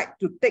qualified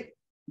to take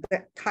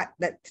that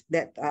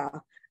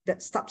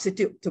that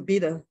substitute to be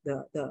the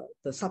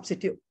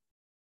substitute,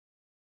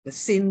 the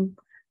sin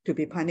to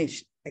be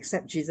punished,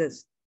 except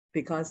Jesus,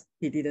 because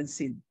he didn't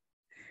sin.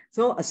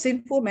 So a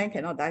sinful man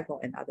cannot die for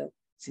another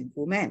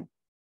sinful man.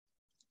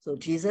 So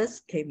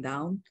Jesus came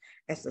down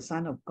as the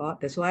Son of God.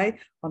 That's why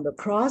on the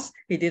cross,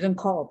 he didn't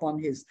call upon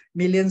his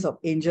millions of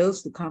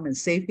angels to come and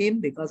save him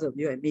because of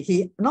you and me.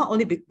 He not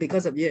only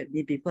because of you and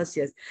me, because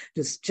he has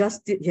to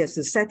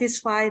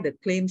satisfy the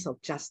claims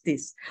of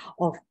justice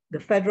of the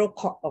federal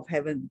court of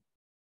heaven,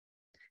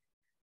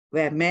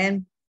 where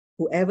man,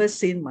 whoever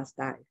sinned must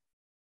die.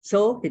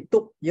 So he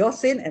took your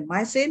sin and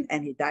my sin,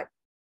 and he died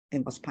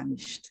and was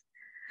punished.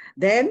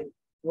 Then,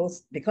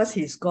 because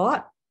he's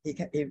God, he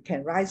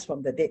can rise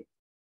from the dead.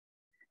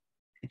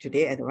 And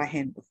today at the right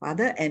hand of the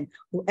Father, and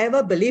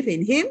whoever believes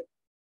in him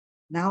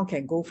now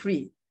can go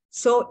free.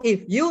 So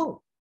if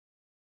you,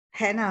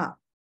 Hannah,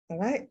 all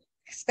right,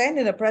 stand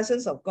in the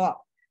presence of God,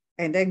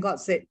 and then God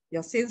said,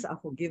 your sins are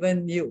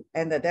forgiven you.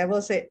 And the devil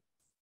said,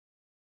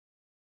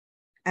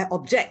 I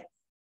object.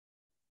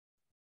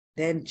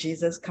 Then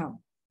Jesus come.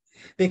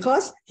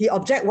 Because he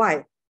object,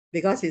 why?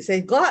 Because he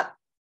said, God,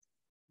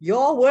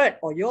 your word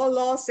or your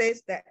law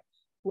says that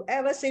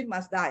whoever sin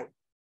must die.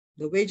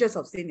 The wages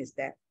of sin is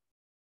death.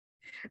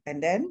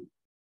 And then,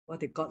 what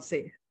did God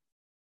say?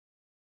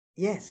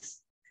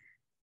 Yes,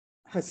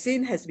 her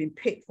sin has been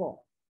paid for.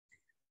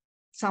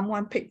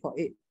 Someone paid for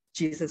it,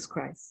 Jesus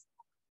Christ.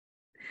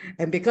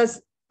 And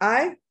because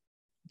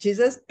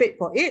Jesus paid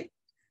for it,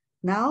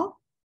 now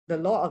the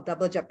law of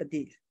double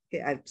jeopardy.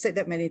 Okay, I've said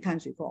that many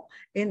times before.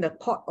 In the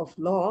court of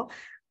law,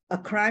 a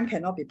crime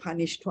cannot be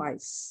punished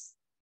twice.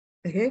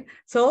 Okay,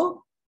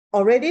 so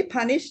already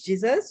punished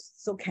Jesus,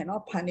 so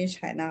cannot punish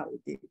Hannah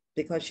with it,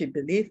 because she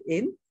believed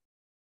in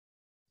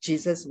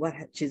Jesus, what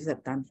Jesus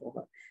had done for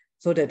her.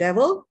 So the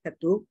devil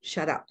had to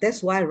shut up.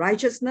 That's why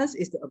righteousness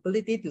is the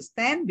ability to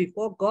stand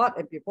before God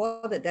and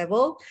before the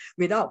devil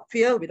without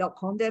fear, without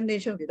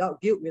condemnation,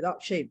 without guilt,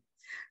 without shame.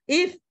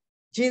 If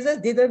Jesus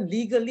didn't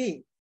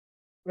legally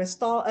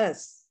restore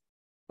us,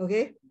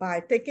 okay, by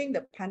taking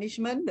the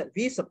punishment that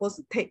we're supposed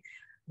to take,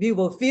 we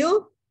will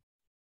feel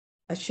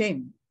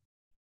ashamed,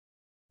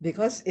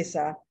 because it's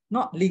a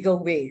not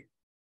legal way.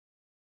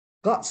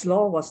 God's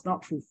law was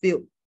not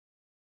fulfilled.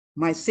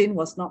 My sin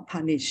was not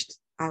punished.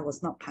 I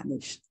was not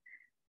punished.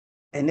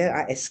 And then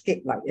I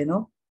escaped, like,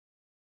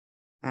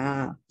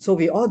 so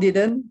we all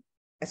didn't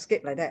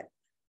escape like that.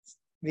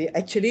 We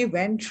actually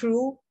went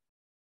through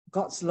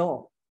God's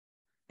law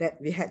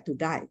that we had to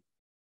die.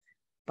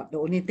 But the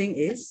only thing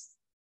is,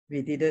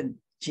 we didn't.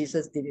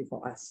 Jesus did it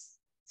for us.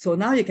 So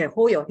now you can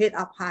hold your head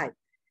up high.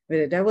 When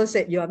the devil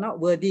said, you are not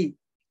worthy.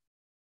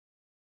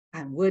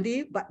 I'm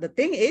worthy. But the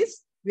thing is,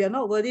 we are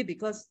not worthy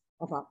because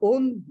of our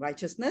own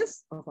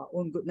righteousness, of our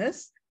own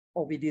goodness,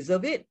 or we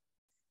deserve it,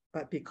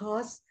 but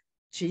because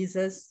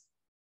Jesus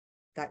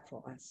died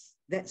for us.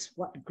 That's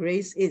what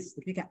grace is.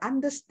 If you can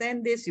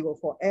understand this, you will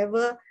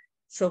forever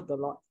serve the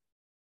Lord.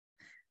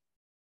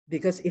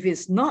 Because if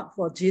it's not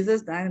for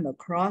Jesus dying on the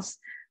cross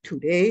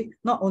today,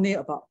 not only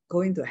about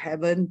going to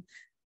heaven,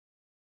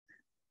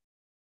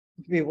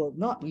 we will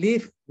not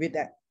live with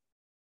that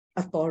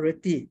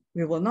authority.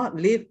 We will not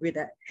live with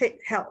that head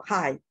held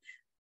high.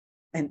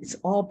 And it's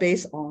all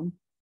based on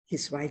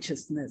his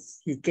righteousness.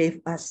 He gave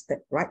us that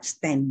right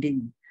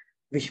standing,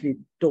 which we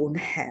don't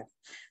have.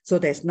 So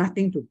there's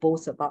nothing to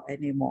boast about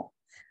anymore,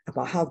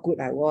 about how good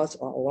I was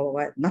or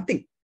what,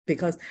 nothing.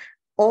 Because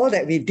all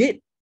that we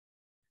did,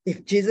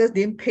 if Jesus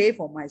didn't pay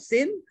for my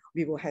sin,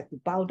 we will have to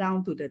bow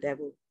down to the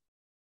devil.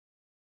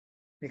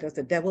 Because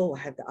the devil will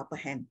have the upper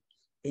hand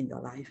in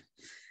your life.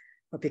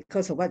 But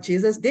because of what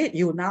Jesus did,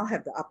 you now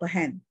have the upper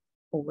hand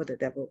over the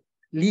devil.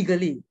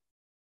 Legally,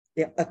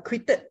 they're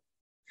acquitted.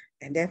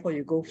 And therefore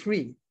you go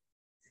free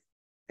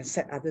and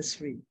set others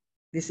free.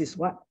 This is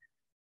what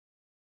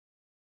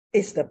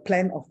is the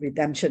plan of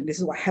redemption. This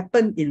is what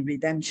happened in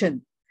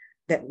redemption.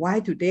 That why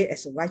today,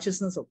 as the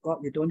righteousness of God,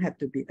 you don't have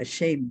to be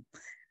ashamed.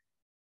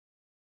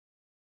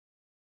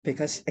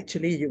 Because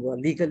actually you were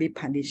legally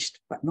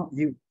punished, but not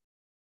you.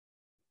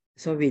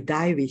 So we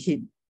die with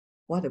him.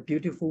 What a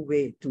beautiful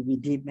way to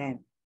redeem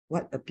man.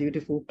 What a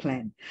beautiful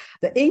plan.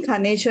 The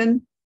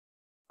incarnation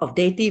of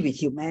deity with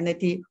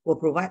humanity will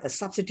provide a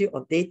substitute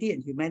of deity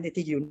and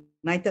humanity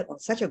united on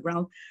such a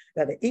ground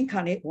that the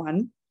incarnate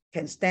one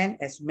can stand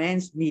as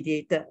man's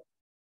mediator.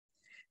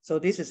 So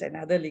this is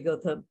another legal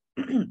term.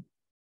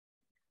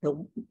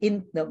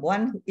 the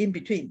one in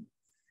between.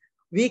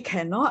 We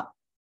cannot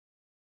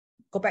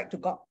go back to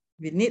God.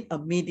 We need a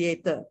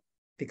mediator.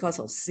 Because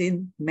of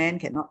sin, man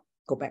cannot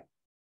go back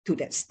to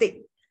that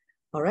state,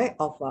 all right,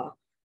 of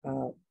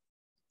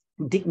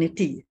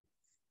dignity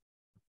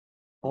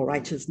or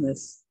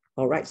righteousness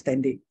or right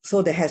standing.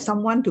 So they have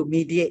someone to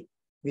mediate,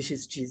 which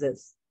is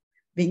Jesus.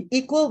 Being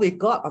equal with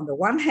God on the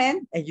one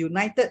hand and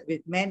united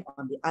with man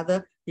on the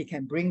other, he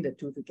can bring the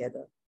two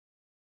together.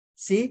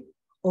 See,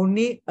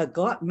 only a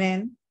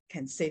God-man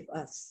can save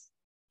us.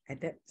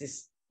 And that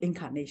is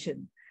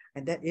incarnation.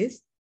 And that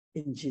is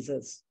in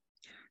Jesus.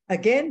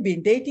 Again,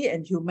 being deity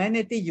and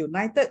humanity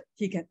united,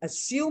 he can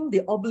assume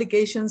the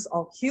obligations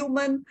of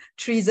human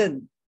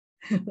treason.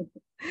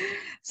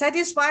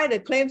 Satisfy the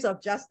claims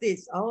of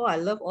justice. Oh, I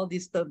love all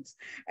these terms.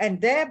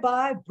 And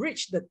thereby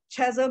bridge the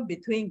chasm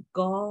between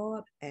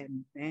God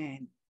and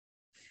man.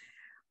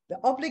 The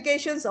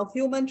obligations of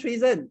human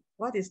treason.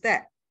 What is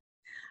that?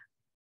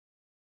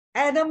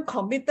 Adam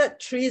committed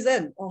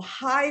treason or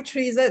high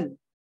treason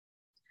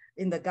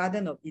in the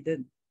Garden of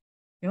Eden.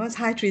 You know what's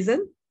high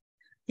treason?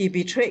 He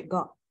betrayed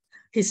God.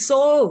 He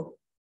sold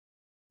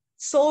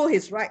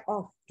his right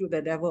off to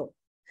the devil.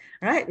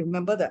 Right?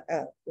 Remember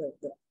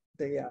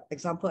the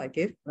example I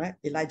gave, right?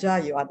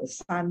 Elijah, you are the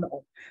son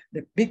of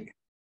the big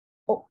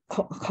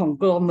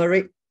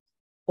conglomerate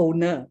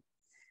owner.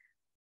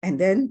 And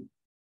then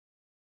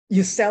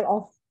you sell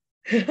off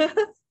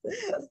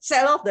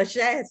the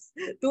shares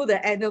to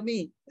the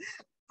enemy,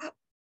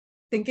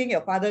 thinking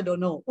your father don't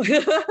know.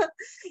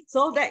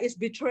 So that is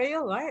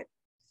betrayal, right?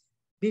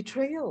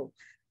 Betrayal.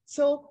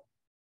 So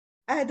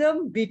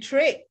Adam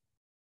betrayed,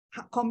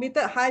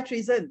 committed high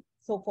treason.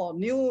 So for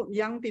new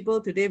young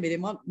people today, they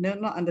may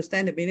not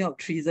understand the meaning of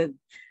treason.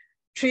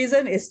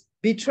 Treason is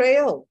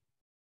betrayal.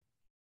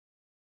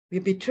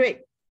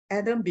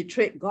 Adam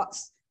betrayed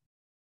God's,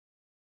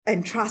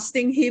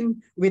 entrusting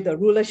him with the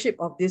rulership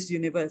of this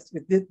universe,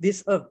 with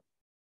this earth.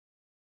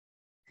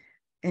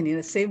 And in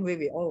the same way,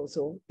 we all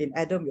also, in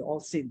Adam, we all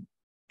sin.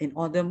 In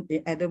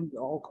Adam, we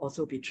all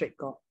also betrayed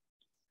God.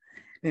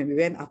 When we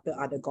went after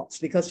other gods,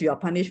 because you are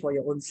punished for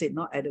your own sin,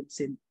 not Adam's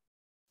sin.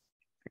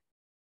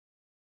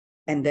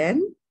 And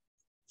then,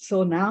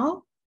 so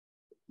now,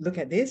 look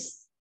at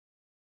this.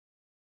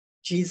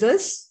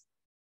 Jesus,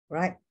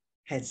 right,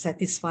 has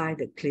satisfied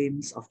the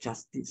claims of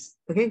justice.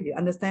 Okay, you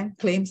understand?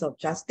 Claims of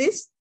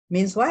justice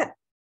means what?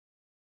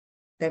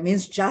 That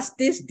means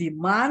justice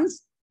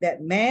demands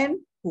that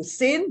man who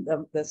sinned,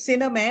 the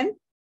sinner man,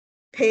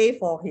 pay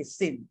for his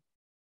sin.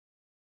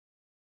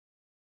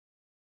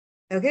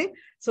 Okay,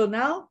 so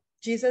now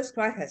Jesus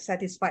Christ has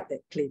satisfied that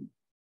claim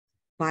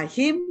by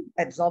him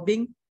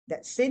absorbing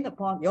that sin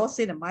upon your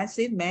sin and my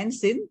sin,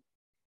 man's sin,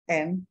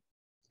 and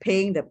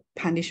paying the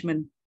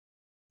punishment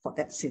for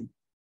that sin.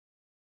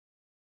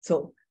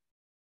 So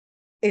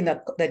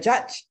the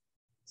judge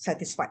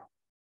satisfied,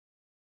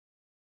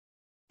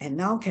 and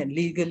now can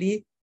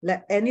legally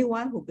let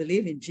anyone who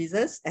believes in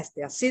Jesus as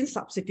their sin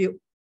substitute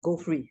go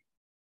free,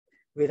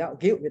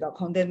 without guilt, without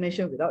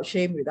condemnation, without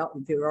shame, without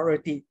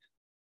inferiority.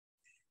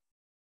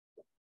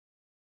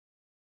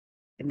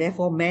 And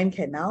therefore, man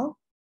can now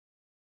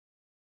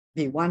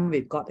be one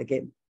with God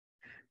again.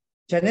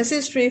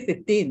 Genesis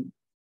 3:15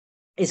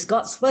 is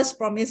God's first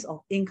promise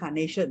of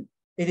incarnation.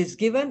 It is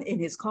given in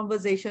his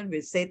conversation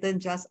with Satan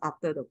just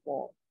after the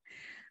fall.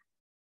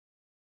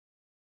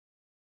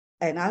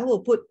 And I will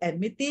put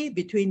enmity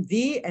between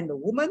thee and the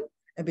woman,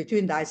 and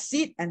between thy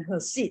seed and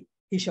her seed.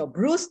 He shall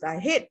bruise thy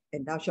head,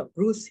 and thou shalt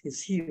bruise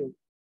his heel.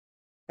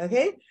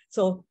 Okay,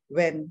 so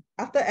when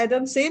after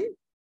Adam sinned,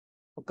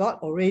 God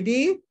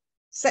already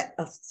set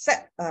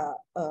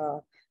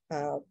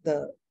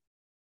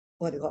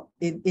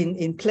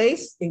in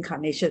place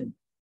incarnation,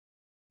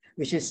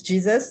 which is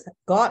Jesus.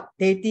 God,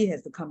 deity,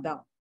 has to come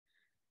down.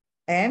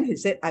 And he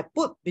said, I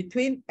put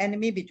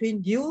enemy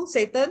between you,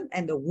 Satan,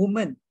 and the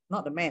woman,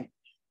 not the man,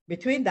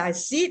 between thy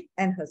seed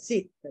and her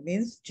seed. That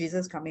means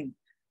Jesus coming.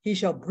 He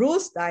shall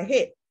bruise thy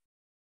head,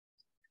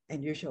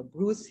 and you shall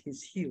bruise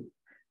his heel.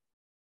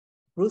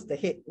 Bruise the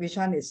head. Which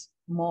one is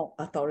more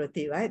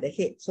authority, right? The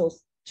head. So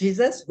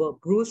Jesus will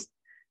bruise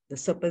the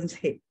serpent's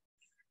head.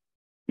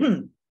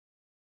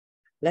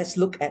 Let's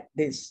look at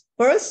this.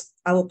 First,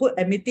 I will put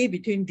enmity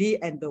between thee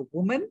and the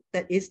woman.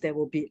 That is, there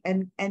will be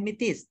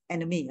enmity, is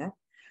enemy,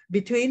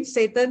 between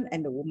Satan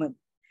and the woman.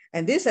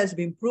 And this has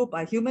been proved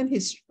by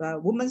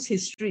woman's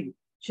history.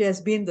 She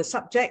has been the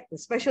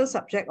special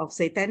subject of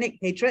satanic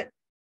hatred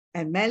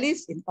and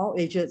malice in all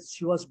ages.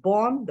 She has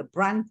borne the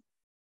brunt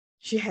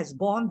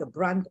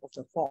of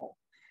the fall.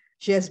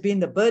 She has been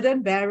the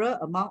burden bearer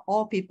among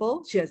all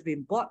people. She has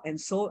been bought and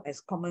sold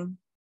as common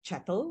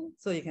chattel.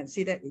 So you can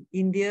see that in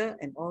India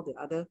and all the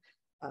other,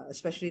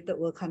 especially third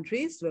world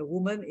countries, where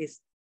woman is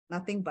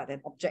nothing but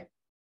an object.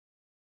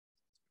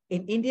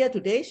 In India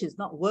today, she's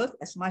not worth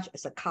as much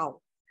as a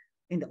cow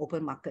in the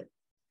open market.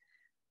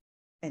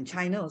 And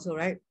China also,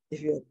 right?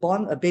 If you're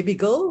born a baby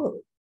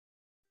girl,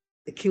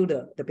 they kill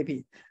the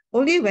baby.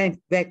 Only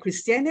where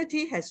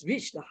Christianity has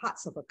reached the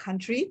hearts of a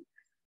country,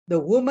 the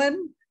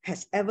woman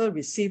has ever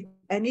received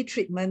any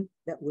treatment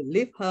that will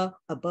lift her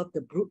above the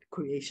brute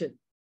creation.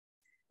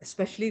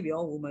 Especially we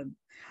all women.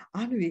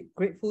 Aren't we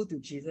grateful to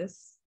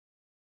Jesus?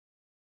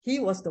 He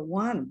was the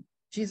one,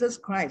 Jesus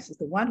Christ is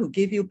the one who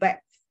gave you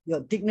back your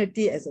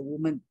dignity as a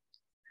woman.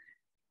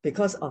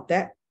 Because of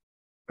that,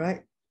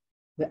 right?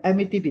 The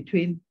enmity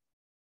between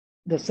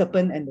the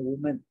serpent and the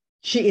woman.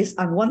 She is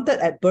unwanted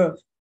at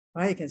birth,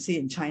 right? You can see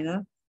in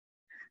China.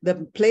 The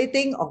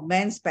plating of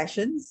man's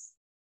passions,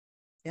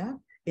 yeah,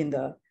 in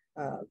the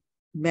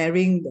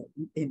marrying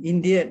in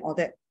India and all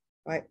that,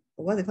 right?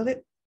 What do they call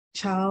it?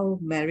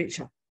 Child marriage.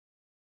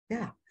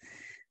 Yeah.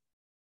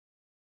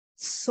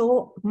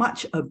 so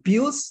much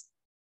abuse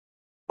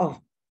of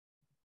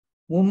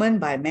woman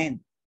by men.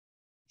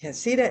 You can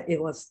see that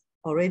it was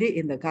already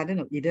in the Garden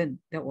of Eden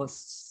that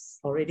was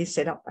already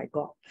set up by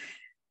God.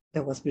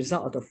 That was the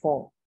result of the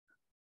fall.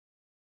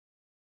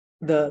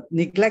 The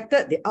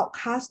neglected, the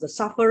outcast, the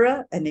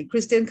sufferer, and in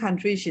Christian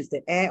countries, she's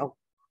the heir of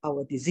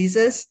our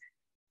diseases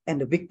and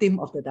the victim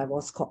of the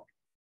divorce court.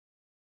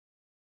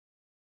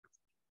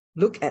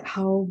 Look at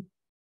how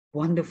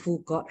wonderful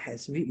God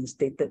has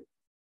reinstated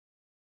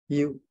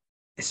you,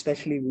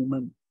 especially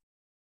women.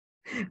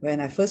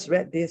 When I first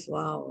read this,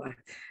 wow,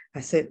 I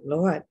said,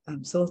 Lord,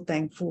 I'm so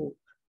thankful,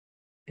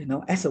 you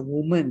know, as a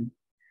woman,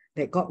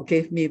 that God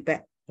gave me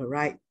back the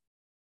right,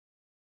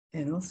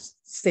 you know,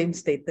 same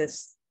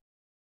status.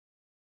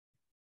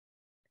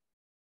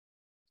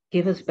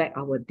 Give us back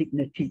our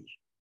dignity.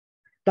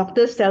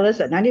 Doctors tell us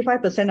that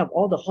 95% of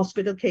all the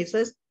hospital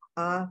cases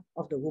are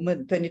of the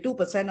woman.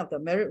 22% of the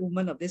married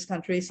women of this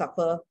country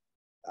suffer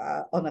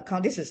on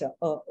account, this is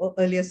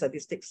earlier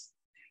statistics,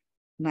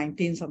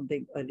 19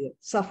 something earlier,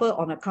 suffer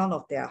on account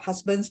of their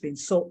husbands being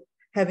sold,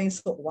 having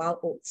sold wild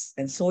oats.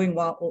 And sowing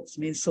wild oats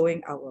means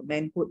sowing our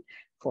manhood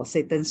for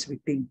Satan's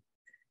reaping,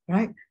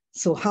 right?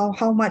 So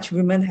how much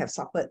women have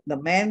suffered? The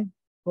men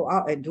go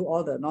out and do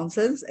all the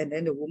nonsense, and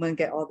then the woman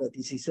get all the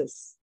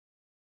diseases.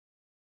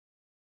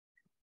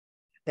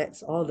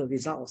 That's all the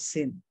result of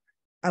sin.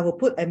 I will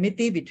put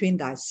enmity between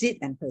thy seed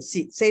and her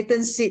seed.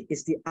 Satan's seed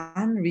is the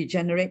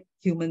unregenerate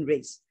human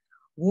race.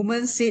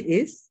 Woman's seed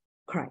is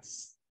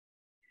Christ.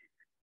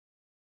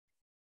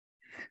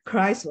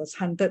 Christ was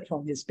hunted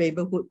from his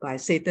babyhood by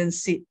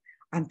Satan's seed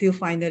until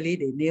finally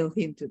they nailed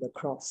him to the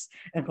cross.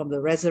 And from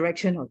the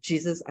resurrection of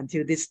Jesus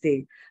until this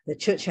day, the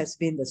church has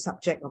been the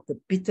subject of the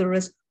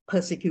bitterest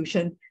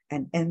persecution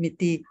and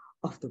enmity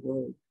of the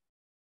world.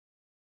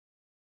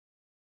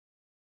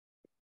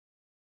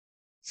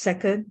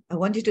 Second, I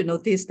want you to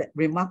notice that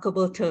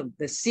remarkable term,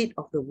 the seed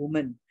of the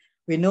woman.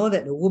 We know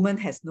that the woman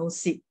has no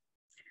seed.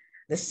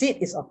 The seed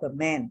is of the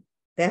man.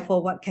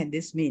 Therefore, what can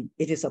this mean?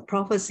 It is a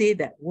prophecy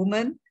that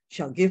woman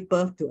shall give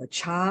birth to a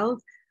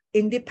child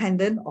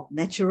independent of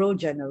natural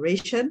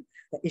generation,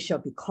 that it shall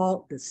be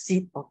called the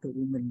seed of the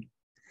woman.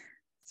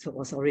 So it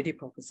was already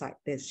prophesied.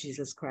 There's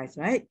Jesus Christ,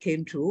 right?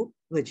 Came through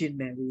Virgin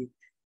Mary.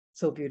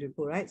 So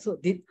beautiful, right? So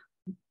Jesus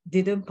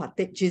didn't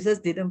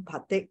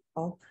partake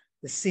of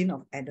the sin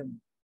of Adam,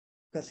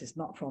 because it's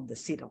not from the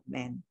seed of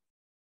man.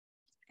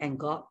 And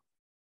God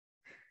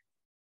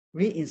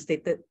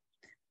reinstated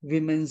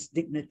women's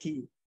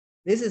dignity.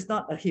 This is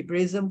not a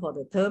Hebraism for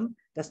the term,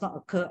 does not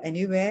occur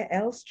anywhere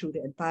else through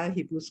the entire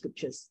Hebrew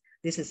scriptures.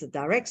 This is a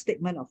direct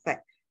statement of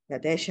fact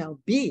that there shall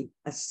be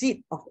a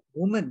seed of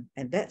woman,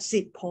 and that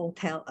seed, Paul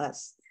tells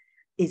us,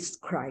 is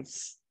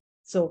Christ.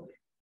 So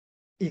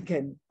you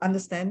can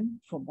understand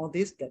from all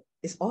this that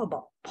it's all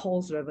about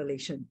Paul's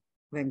revelation.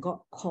 When God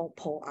called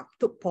Paul up,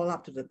 took Paul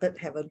up to the third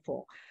heaven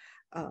for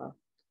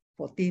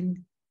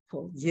 14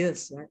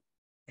 years, right?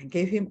 And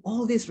gave him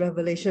all this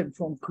revelation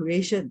from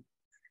creation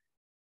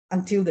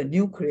until the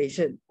new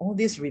creation, all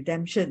this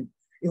redemption.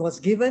 It was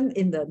given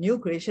in the new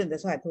creation.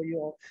 That's why I told you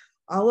all,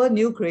 our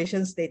new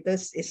creation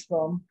status is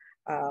from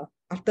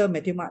after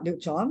Matthew, Mark,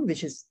 Luke, John,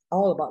 which is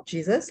all about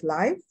Jesus'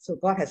 life. So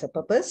God has a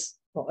purpose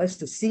for us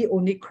to see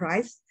only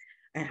Christ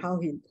and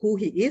who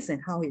he is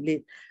and how he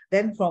lived.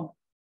 Then from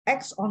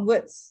Acts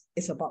onwards,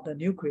 it's about the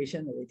new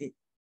creation already,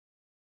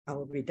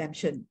 our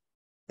redemption.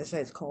 That's why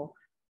it's called,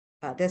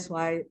 that's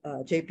why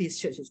JP's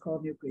church is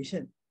called New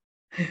Creation.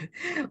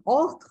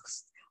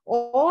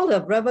 all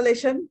the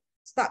revelation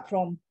start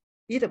from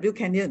E.W.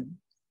 Kenyon.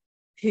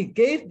 He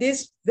gave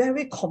this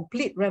very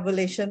complete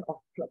revelation of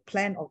the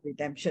plan of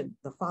redemption,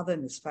 the Father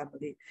and his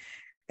family,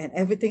 and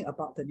everything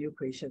about the new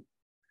creation.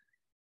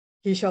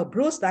 He shall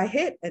bruise thy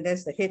head, and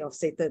that's the head of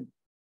Satan.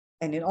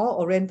 And in all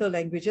Oriental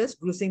languages,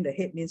 bruising the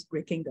head means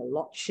breaking the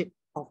lordship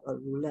of a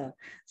ruler.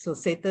 So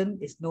Satan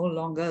is no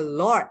longer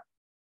Lord.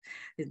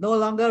 He's no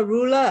longer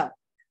ruler.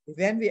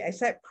 When we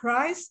accept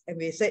Christ and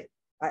we say,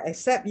 I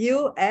accept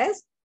you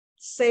as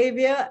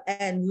Savior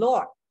and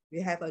Lord,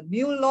 we have a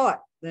new Lord,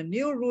 the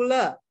new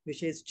ruler,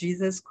 which is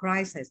Jesus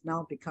Christ, has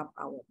now become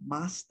our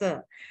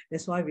master.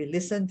 That's why we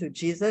listen to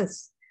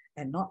Jesus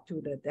and not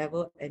to the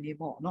devil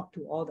anymore, not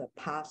to all the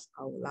past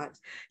our lives.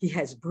 He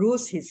has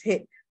bruised his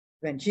head.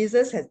 When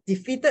Jesus has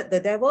defeated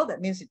the devil,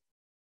 that means he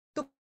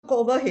took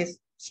over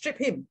stripped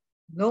him.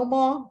 No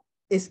more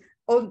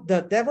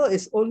the devil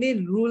is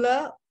only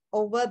ruler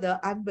over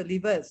the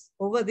unbelievers,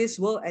 over this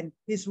world, and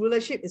his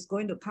rulership is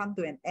going to come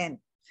to an end.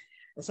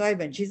 That's why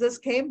when Jesus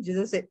came,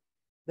 Jesus said,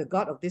 the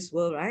God of this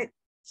world, right?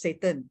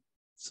 Satan,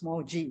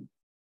 small g.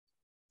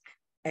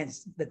 And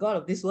the God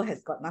of this world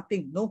has got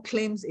nothing, no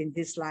claims in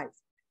this life.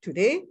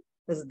 Today,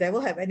 does the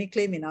devil have any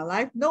claim in our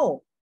life?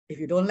 No, if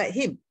you don't let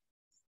him.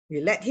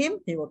 You let him,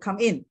 he will come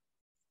in.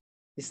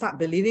 You start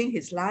believing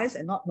his lies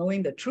and not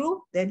knowing the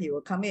truth, then he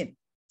will come in,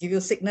 give you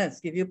sickness,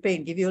 give you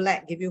pain, give you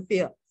lack, give you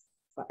fear.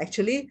 But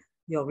actually,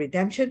 your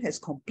redemption has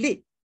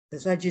complete.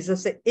 That's why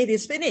Jesus said, it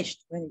is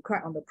finished when he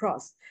cried on the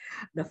cross.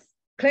 The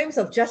claims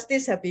of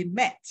justice have been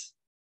met.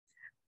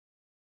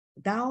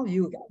 now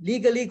you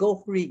legally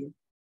go free.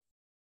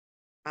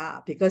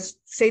 Because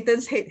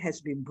Satan's head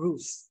has been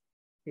bruised.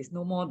 He's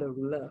no more the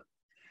ruler.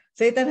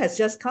 Satan has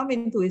just come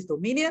into his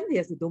dominion. He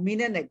has the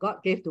dominion that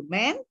God gave to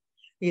man.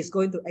 He is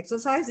going to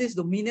exercise this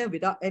dominion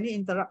without any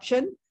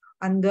interruption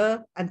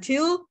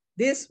until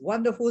this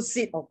wonderful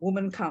seed of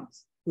woman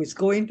comes, who is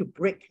going to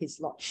break his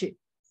lordship.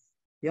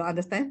 You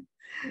understand?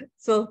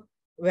 So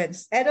when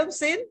Adam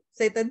sinned,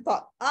 Satan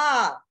thought,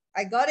 I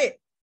got it.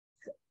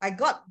 I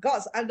got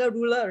God's under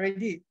ruler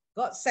already.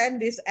 God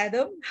sent this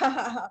Adam.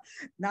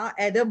 Now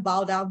Adam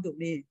bow down to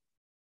me.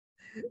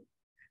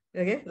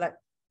 Okay, like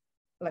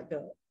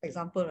the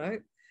example,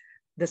 right?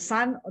 The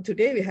son,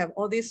 today we have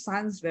all these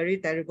sons, very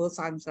terrible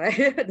sons,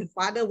 right? The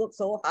father worked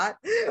so hard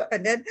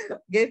and then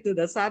gave to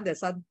the son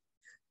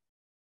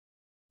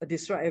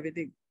destroyed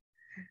everything.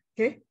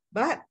 Okay,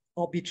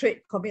 or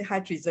betrayed, commit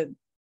high treason.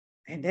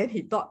 And then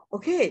he thought,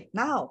 okay,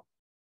 now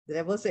the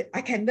devil said,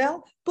 I can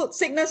now put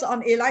sickness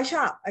on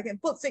Elisha. I can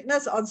put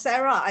sickness on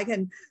Sarah. I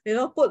can,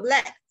 put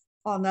lack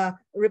on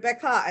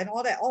Rebecca and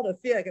all that, all the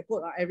fear I can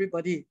put on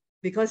everybody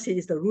because he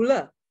is the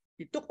ruler.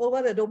 He took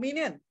over the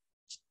dominion.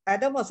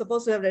 Adam was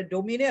supposed to have the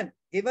dominion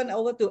given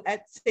over to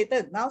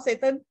Satan. Now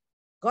Satan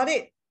got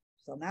it.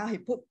 So now he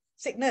put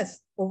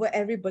sickness over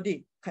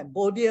everybody.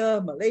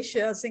 Cambodia,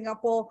 Malaysia,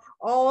 Singapore,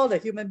 all the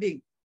human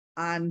beings.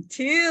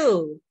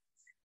 Until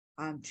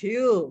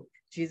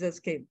Jesus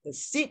came. The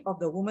seed of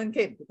the woman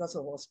came because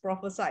it was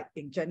prophesied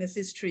in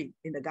Genesis 3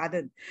 in the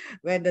garden.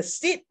 When the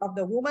seed of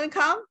the woman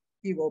comes,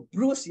 he will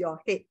bruise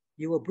your head.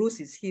 You will bruise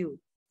his heel.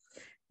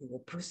 He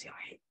will bruise your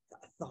head.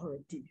 The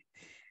authority.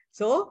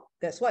 So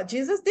that's what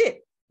Jesus did.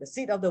 The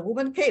seed of the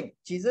woman came.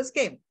 Jesus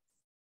came.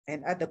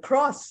 And at the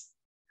cross,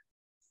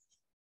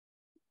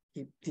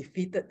 he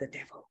defeated the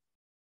devil.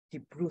 He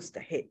bruised the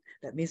head.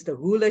 That means the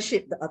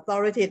rulership, the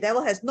authority. The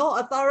devil has no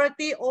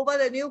authority over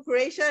the new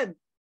creation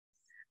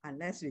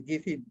unless we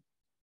give him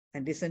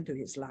and listen to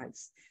his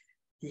lies.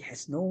 He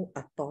has no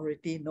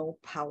authority, no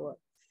power.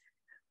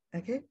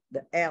 Okay,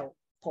 the L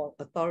for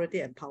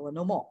authority and power,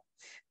 no more.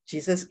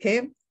 Jesus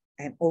came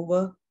and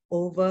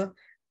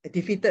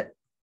defeated,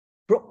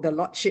 broke the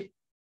lordship.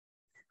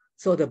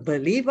 So the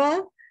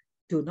believer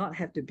do not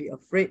have to be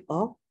afraid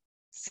of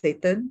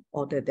Satan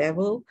or the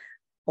devil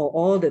or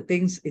all the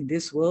things in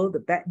this world, the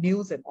bad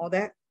news and all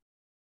that.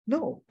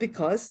 No,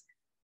 because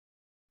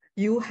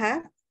you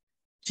have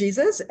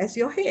Jesus as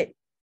your head.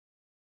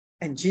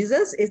 And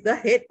Jesus is the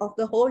head of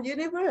the whole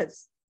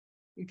universe.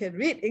 You can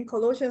read in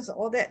Colossians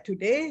all that.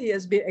 Today, he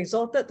has been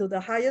exalted to the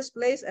highest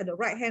place at the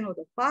right hand of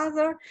the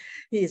Father.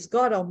 He is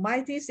God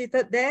Almighty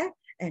seated there,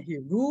 and he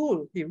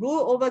ruled. He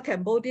ruled over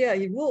Cambodia.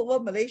 He ruled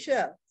over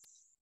Malaysia.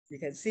 You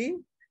can see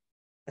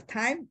a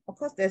time. Of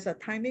course, there's a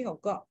timing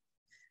of God.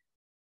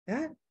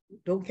 Yeah?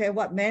 Don't care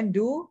what men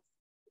do.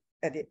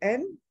 At the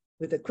end,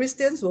 with the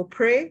Christians will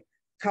pray,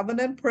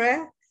 covenant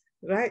prayer,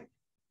 right?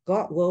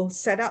 God will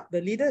set up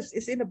the leaders.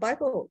 It's in the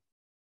Bible.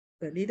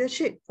 The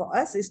leadership for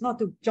us is not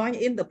to join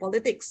in the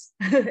politics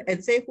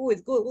and say who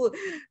is good, who.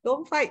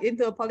 Don't fight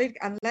into a politics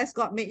unless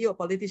God made you a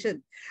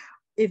politician.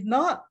 If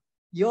not,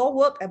 your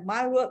work and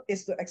my work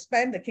is to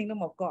expand the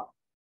kingdom of God.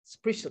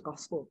 Preach the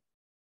gospel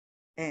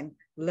and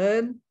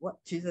learn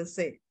what Jesus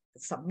said.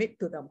 Submit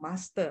to the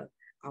Master,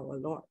 our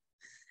Lord.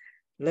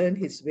 Learn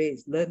his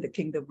ways, learn the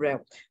kingdom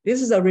realm.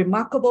 This is a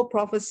remarkable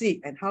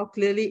prophecy and how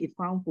clearly it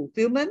found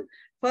fulfillment.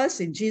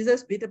 First, in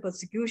Jesus' bitter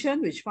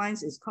persecution, which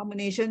finds its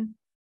culmination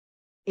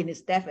in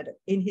his death at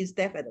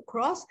the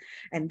cross,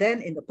 and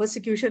then in the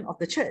persecution of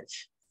the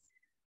church,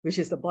 which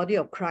is the body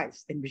of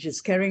Christ and which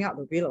is carrying out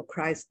the will of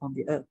Christ on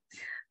the earth.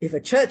 If a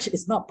church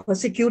is not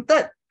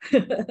persecuted,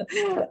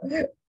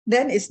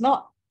 then it's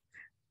not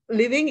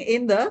living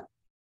in the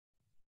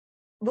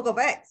book of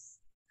Acts,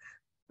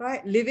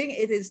 right? Living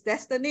in its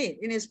destiny,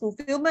 in its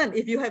fulfillment.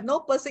 If you have no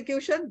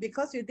persecution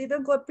because you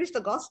didn't go and preach the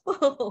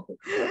gospel.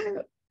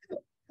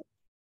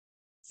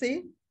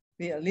 See,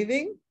 we are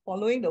living,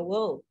 following the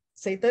world.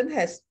 Satan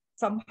has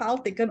somehow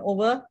taken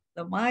over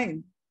the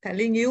mind,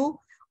 telling you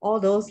all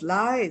those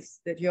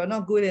lies that you're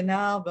not good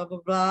enough, blah,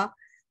 blah, blah.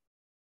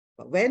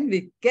 But when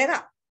we get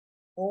up,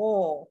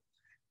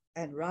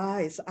 and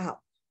rise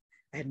up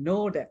and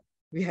know that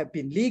we have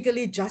been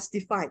legally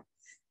justified.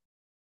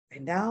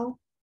 And now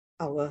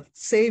our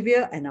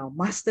Savior and our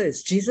Master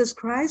is Jesus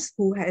Christ,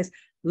 who has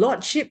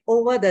lordship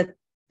over the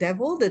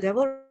devil. The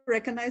devil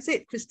recognizes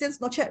it. Christians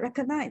not yet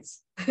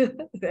recognize.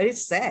 Very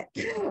sad,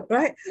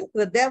 right?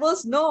 The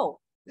devils know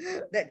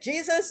that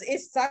Jesus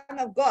is Son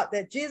of God,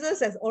 that Jesus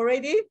has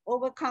already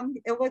overcame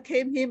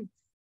him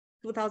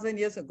 2,000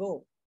 years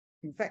ago.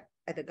 In fact,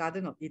 at the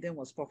Garden of Eden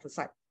was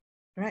prophesied,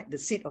 right? The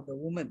seed of the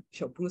woman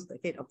shall bruise the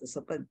head of the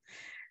serpent.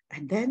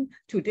 And then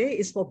today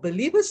is for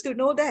believers to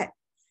know that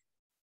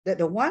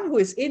the one who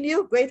is in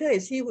you, greater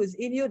is he who is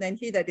in you than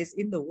he that is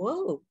in the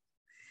world.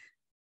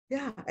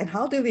 Yeah, and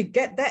how do we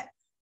get that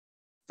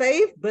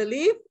faith,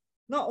 belief,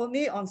 not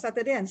only on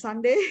Saturday and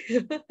Sunday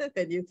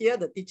when you hear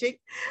the teaching,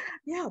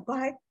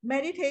 by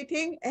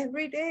meditating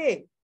every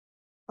day.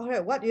 All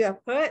right, what you have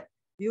heard,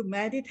 you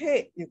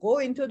meditate, you go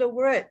into the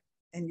word,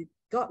 and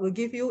God will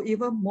give you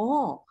even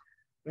more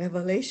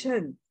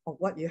revelation of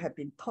what you have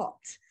been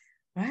taught,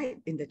 right,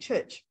 in the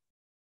church.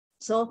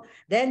 So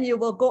then you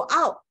will go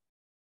out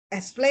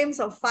as flames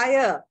of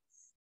fire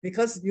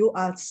because you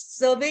are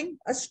serving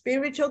a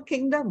spiritual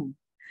kingdom,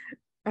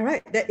 all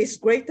right, that is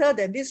greater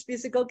than this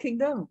physical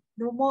kingdom.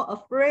 No more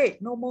afraid,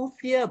 no more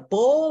fear,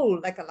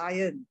 bold like a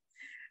lion,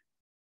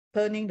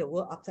 turning the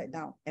world upside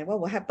down. And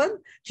what will happen?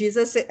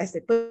 Jesus said, as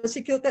they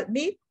persecuted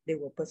me, they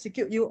will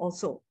persecute you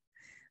also.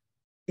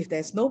 If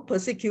there's no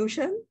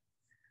persecution,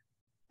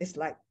 it's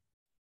like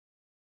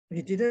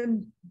we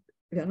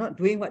are not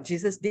doing what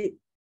Jesus did.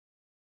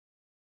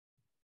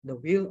 The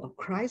will of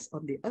Christ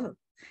on the earth.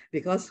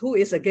 Because who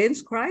is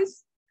against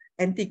Christ?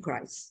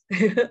 Antichrist.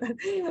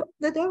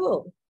 The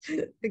devil.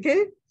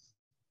 Okay?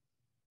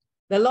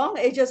 The long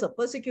ages of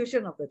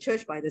persecution of the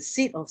church by the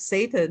seed of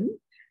Satan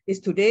is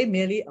today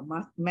merely a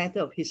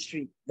matter of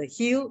history. The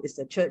heel is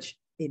the church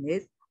in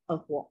its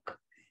earth walk.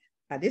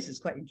 This is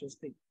quite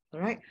interesting. All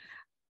right.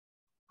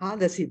 How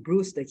does he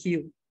bruise the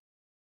heel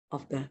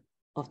of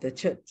the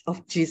church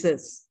of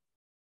Jesus?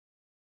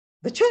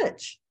 The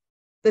church.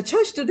 The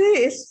church today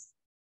is,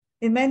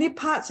 in many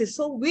parts, is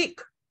so weak.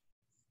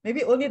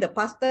 Maybe only the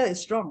pastor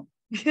is strong.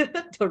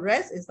 The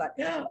rest is like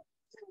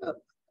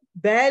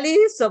barely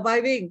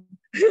surviving.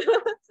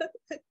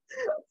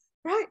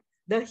 Right?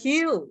 The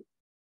heel.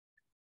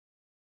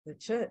 The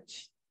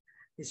church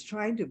is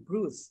trying to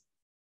bruise,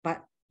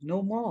 but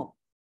no more.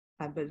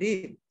 I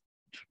believe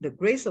the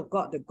grace of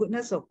God, the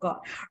goodness of God,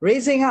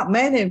 raising up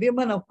men and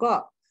women of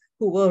God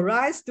who will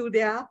rise to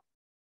their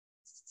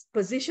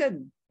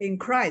position in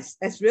Christ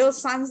as real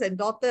sons and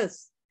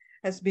daughters,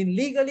 has been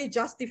legally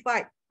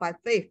justified by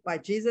faith, by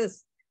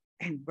Jesus,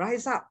 and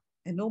rise up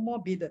and no more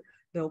be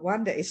the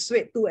one that is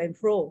swayed to and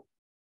fro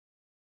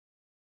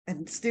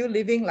and still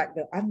living like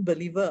the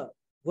unbeliever,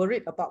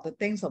 worried about the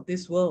things of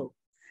this world.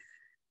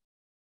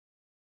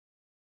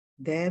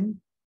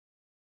 Then,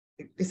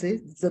 you see,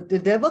 the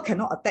devil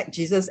cannot attack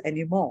Jesus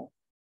anymore.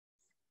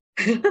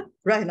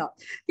 Right now.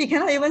 He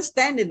cannot even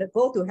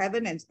go to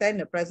heaven and stand in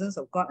the presence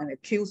of God and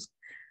accuse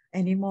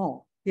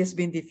anymore. He has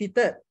been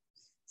defeated.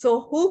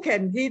 So who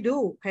can he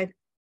do?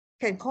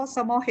 Can cause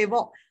some more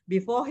havoc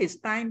before his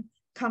time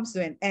comes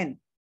to an end,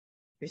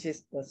 which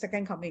is the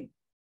second coming.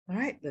 All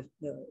right, the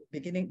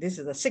beginning, this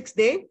is the 6th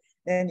day.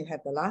 Then you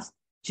have the last.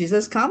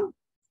 Jesus come,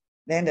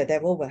 then the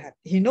devil will have,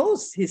 he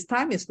knows his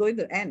time is going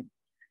to end.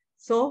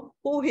 So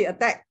who he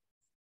attacked?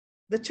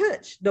 The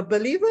church, the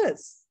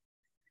believers.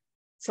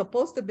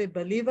 Supposed to be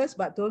believers,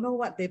 but don't know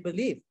what they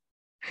believe.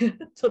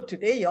 So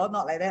today you're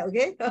not like that,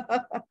 okay?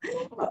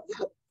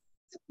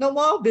 No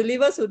more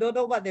believers who don't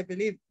know what they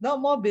believe. No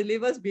more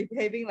believers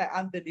behaving like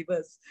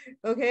unbelievers,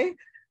 okay?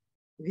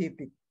 We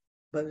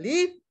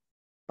believe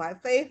by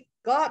faith.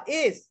 God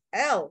is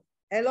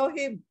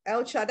Elohim,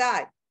 El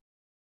Shaddai,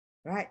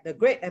 right? The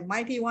great and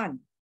mighty one.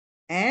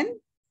 And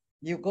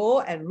you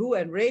go and rule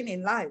and reign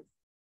in life.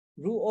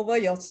 Rule over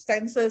your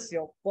senses,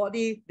 your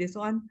body, this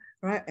one,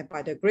 right? And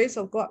by the grace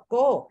of God,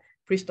 go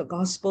preach the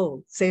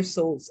gospel, save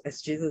souls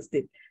as Jesus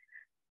did.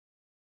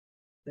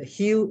 The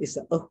heel is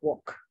the earth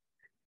walk.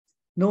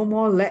 No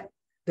more let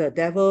the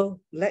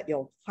devil, let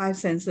your 5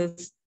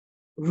 senses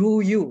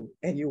rule you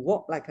and you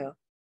walk like a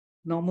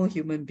normal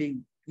human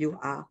being. You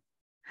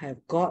have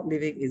God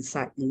living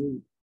inside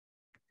you.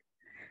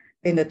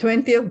 In the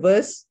 20th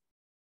verse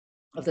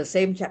of the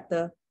same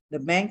chapter, the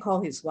man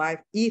called his wife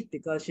Eve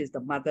because she's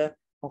the mother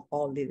of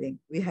all living.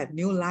 We have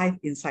new life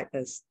inside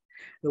us.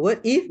 The word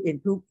Eve in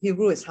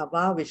Hebrew is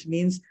Hava, which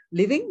means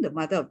living, the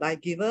mother of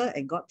life giver,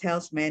 and God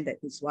tells man that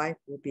his wife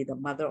will be the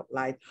mother of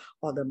life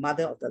or the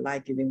mother of the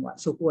life-giving one.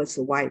 So who is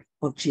the wife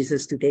of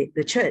Jesus today?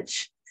 The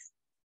church.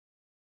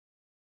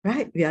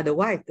 Right? We are the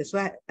wife. That's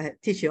why I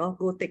teach you all,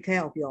 go take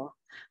care of your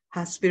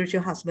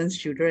spiritual husband's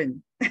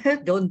children.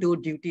 Don't do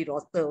duty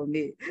roster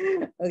only.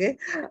 Okay?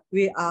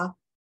 We are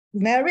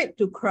married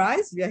to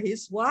Christ. We are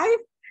his wife,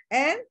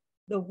 and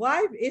the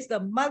wife is the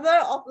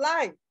mother of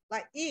life,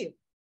 like Eve.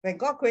 When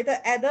God created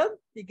Adam,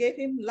 he gave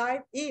him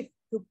life, Eve,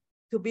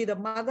 to be the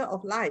mother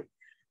of life.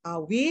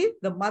 Are we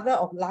the mother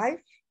of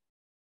life?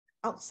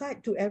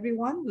 Outside to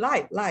everyone?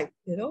 Life,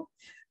 you know?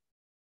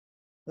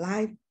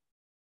 Life,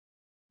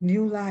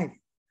 new life,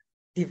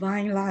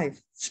 divine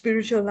life,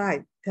 spiritual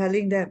life,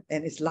 telling them,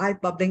 and it's life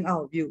bubbling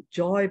out of you,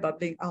 joy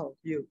bubbling out of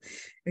you.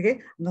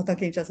 Okay? I'm not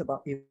talking just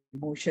about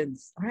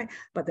emotions, all right?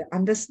 But the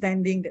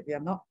understanding that we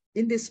are not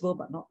in this world,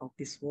 but not of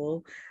this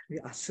world. We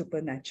are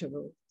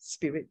supernatural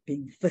spirit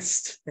being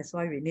first. That's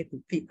why we need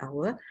to feed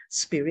our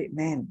spirit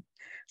man,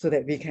 so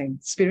that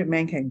spirit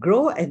man can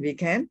grow and we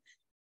can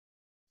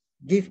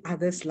give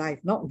others life.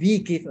 Not we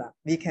give,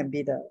 we can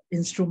be the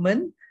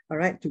instrument, all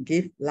right, to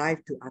give life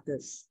to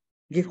others,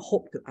 give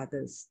hope to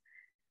others.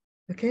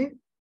 Okay?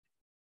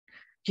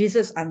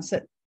 Jesus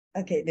answered.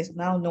 Okay, there's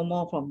now no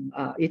more from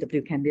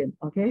E.W. Kenyon.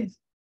 Okay?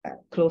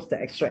 Close the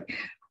extract.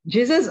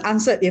 Jesus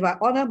answered, if I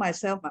honor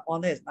myself, my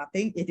honor is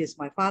nothing. It is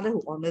my Father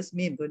who honors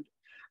me.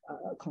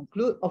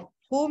 conclude, of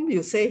whom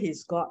you say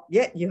he's God,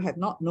 yet you have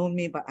not known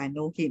me, but I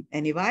know him.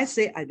 And if I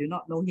say I do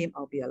not know him,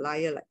 I'll be a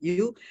liar like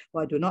you,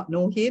 for I do not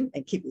know him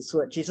and keep his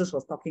word. Jesus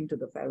was talking to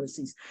the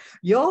Pharisees.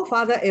 Your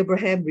father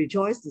Abraham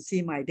rejoiced to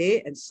see my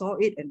day and saw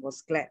it and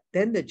was glad.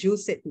 Then the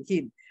Jews said to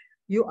him,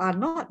 you are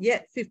not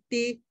yet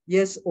 50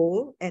 years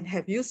old, and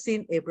have you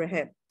seen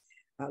Abraham?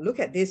 Look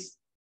at this.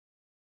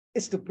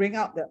 It's to bring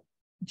out that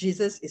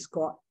Jesus is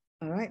God.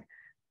 All right.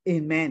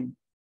 Amen.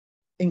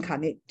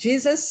 Incarnate.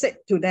 Jesus said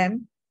to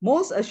them,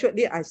 most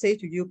assuredly I say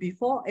to you,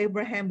 before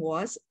Abraham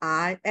was,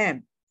 I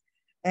am.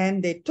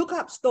 And they took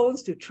up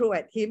stones to throw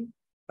at him,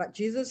 but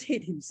Jesus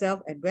hid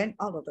himself and went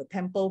out of the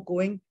temple,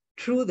 going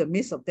through the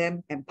midst of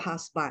them and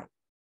passed by.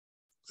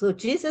 So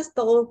Jesus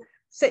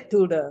said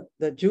to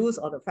the Jews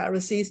or the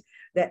Pharisees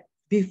that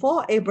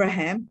before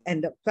Abraham,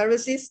 and the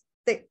Pharisees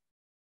take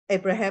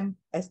Abraham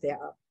as their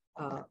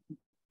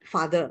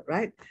father,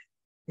 right?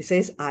 He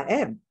says, I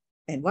am.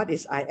 And what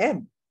is I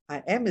am?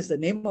 I am is the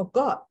name of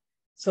God.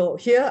 So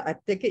here I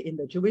take it in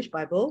the Jewish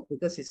Bible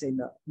because it's in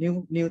the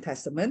New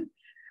Testament.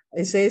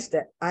 It says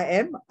that I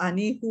am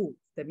Anihu.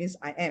 That means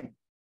I am.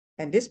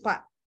 And this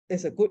part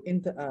is a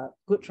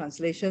good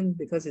translation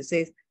because it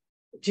says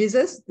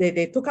Jesus,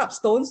 they took up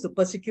stones to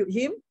persecute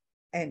him,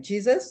 and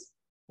Jesus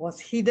was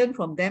hidden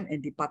from them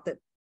and departed.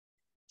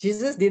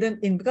 Jesus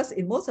didn't, because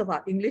in most of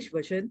our English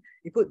version,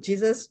 you put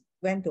Jesus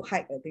went to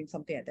hide, I think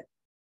something like that.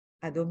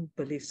 I don't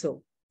believe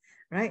so,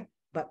 right?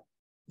 But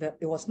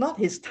it was not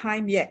his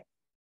time yet,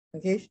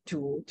 okay,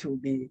 to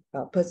be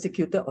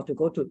persecuted or to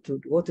go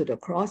to the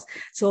cross.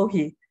 So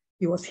he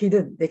was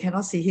hidden. They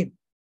cannot see him.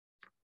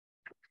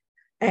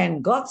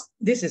 And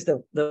this is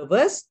the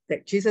verse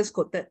that Jesus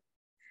quoted,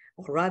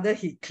 or rather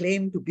he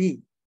claimed to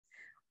be.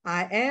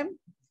 I am,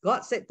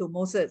 God said to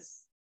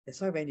Moses.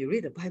 That's why when you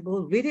read the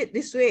Bible, read it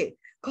this way.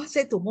 God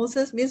said to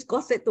Moses means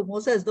God said to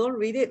Moses. Don't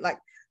read it like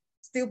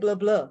still blah,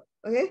 blah.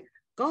 Okay?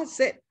 God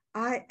said,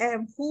 I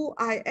am who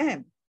I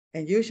am.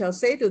 And you shall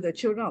say to the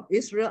children of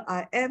Israel,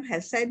 I am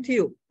has sent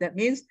you. That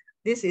means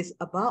this is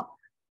about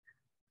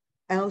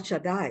El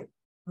Shaddai,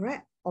 all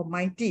right?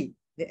 Almighty,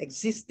 the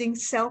existing,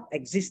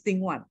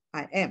 self-existing one.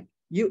 I am.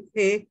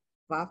 Yud-He,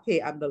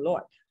 Vav-He, I'm the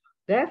Lord.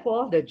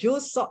 Therefore, the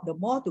Jews sought the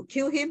more to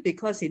kill him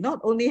because he not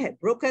only had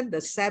broken the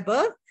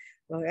Sabbath,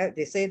 well,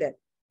 they say that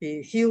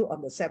he healed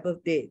on the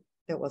Sabbath day.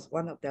 That was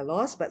one of their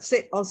laws, but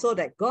said also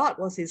that God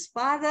was his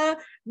father,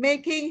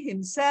 making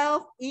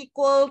himself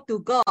equal to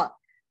God.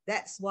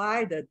 That's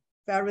why the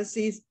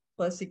Pharisees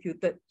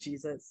persecuted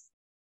Jesus.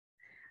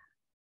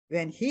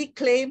 When he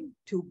claimed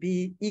to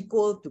be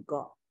equal to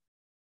God.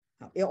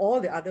 Now, in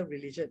all the other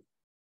religions,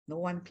 no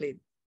one claimed.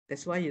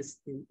 That's why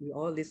you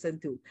all listen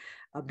to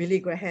Billy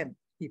Graham.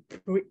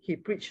 He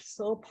preached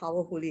so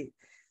powerfully,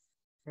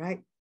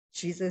 right?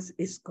 Jesus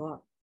is God.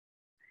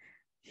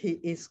 He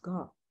is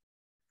God,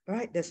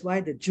 right? That's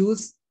why the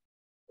Jews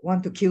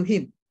want to kill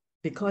him,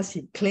 because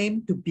he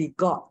claimed to be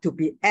God, to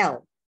be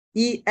El,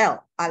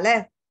 E-L,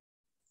 Aleph.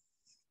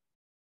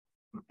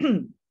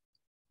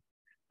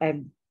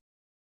 And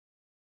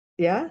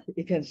yeah,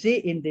 you can see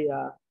in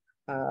the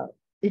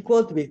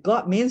equal with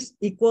God means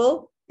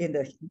equal in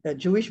the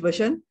Jewish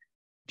version,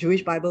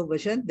 Jewish Bible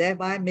version,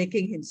 thereby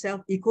making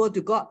himself equal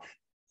to God.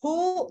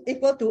 Who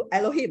equal to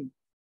Elohim?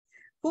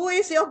 Who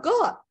is your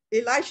God?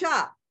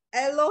 Elisha,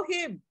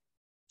 Elohim,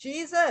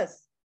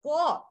 Jesus,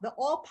 God, the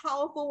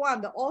all-powerful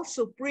one, the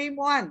all-supreme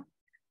one.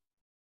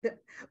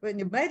 When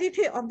you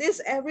meditate on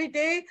this every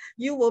day,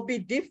 you will be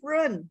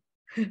different.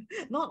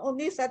 Not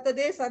only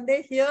Saturday,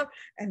 Sunday here,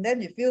 and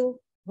then you feel,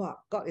 wow,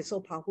 God is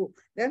so powerful.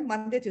 Then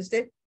Monday,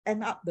 Tuesday,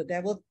 end up the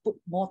devil put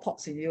more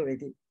thoughts in you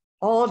already.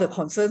 All the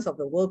concerns of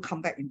the world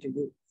come back into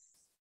you.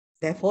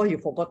 Therefore,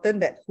 you've forgotten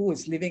that who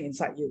is living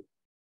inside you.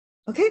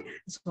 Okay,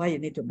 that's why you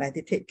need to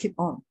meditate, keep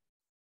on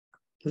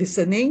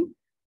listening,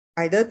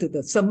 either to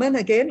the sermon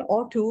again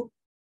or to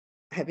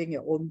having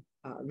your own,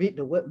 read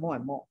the word more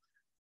and more.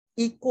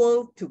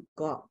 Equal to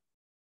God.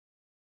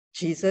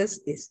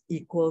 Jesus is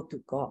equal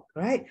to God,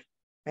 right?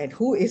 And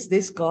who is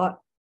this God?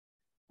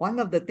 One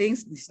of the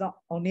things is not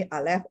only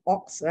Aleph,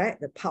 Ox, right?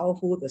 The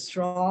powerful, the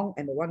strong,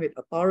 and the one with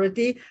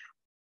authority.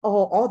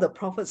 All the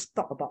prophets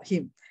talk about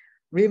him.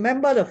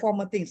 Remember the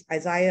former things.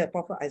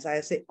 Prophet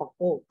Isaiah said,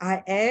 oh,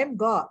 I am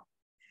God.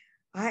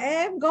 I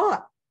am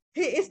God.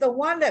 He is the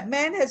one that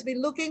man has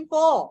been looking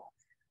for.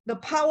 The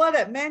power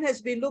that man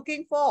has been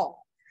looking for.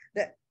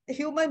 That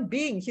human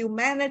being,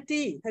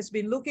 humanity has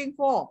been looking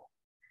for.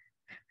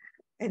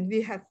 And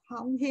we have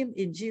found him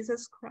in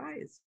Jesus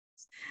Christ.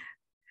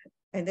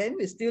 And then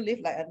we still live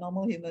like a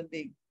normal human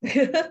being.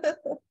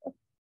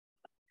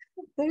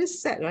 Very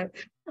sad, right?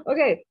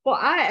 Okay, for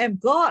I am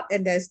God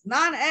and there's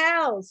none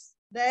else.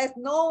 There's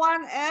no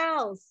one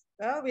else.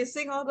 Well, we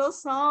sing all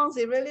those songs.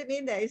 It really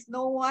means there is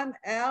no one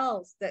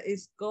else. That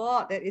is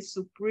God, that is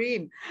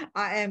supreme.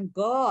 I am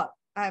God.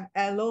 I'm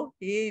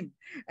Elohim,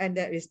 and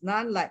there is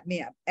none like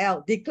me. I'm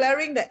El,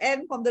 declaring the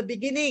end from the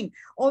beginning.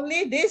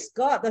 Only this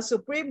God, the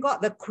supreme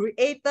God, the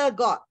creator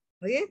God.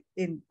 Okay,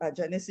 in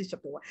Genesis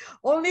chapter 1.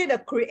 Only the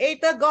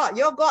creator God,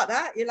 your God,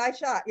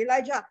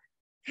 Elijah,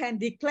 can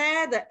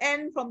declare the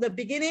end from the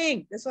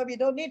beginning. That's why we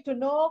don't need to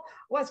know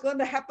what's going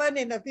to happen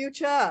in the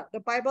future. The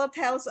Bible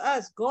tells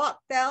us, God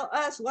tells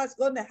us what's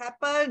going to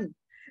happen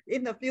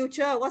in the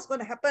future, what's going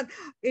to happen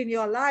in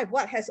your life,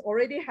 what has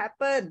already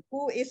happened,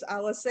 who is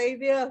our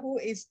Savior, who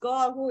is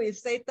God, who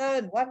is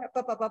Satan, what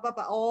happened,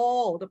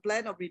 oh, the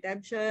plan of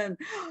redemption.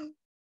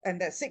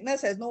 And that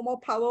sickness has no more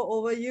power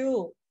over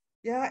you.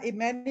 Yeah, it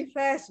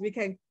manifests. We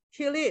can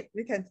kill it.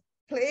 We can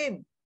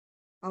claim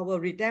our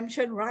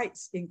redemption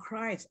rights in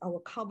Christ, our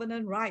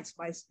covenant rights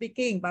by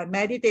speaking, by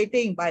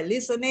meditating, by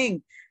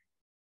listening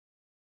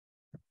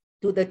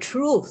to the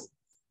truth.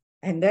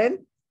 And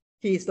then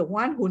he is the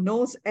one who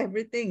knows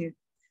everything.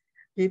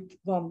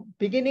 From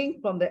beginning,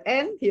 from the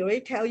end, he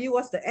already tell you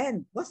what's the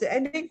end. What's the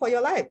ending for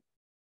your life?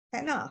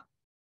 Hannah,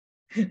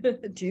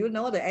 do you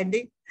know the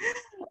ending?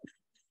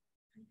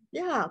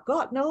 Yeah,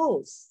 God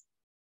knows.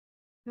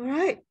 All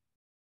right.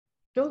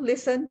 Don't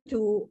listen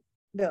to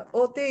the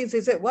old things.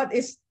 He said, what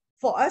is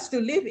for us to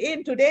live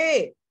in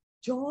today?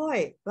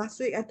 Joy. Last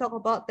week I talked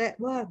about that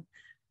one.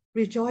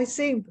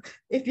 Rejoicing.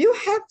 If you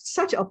have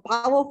such a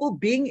powerful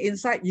being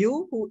inside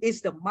you who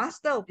is the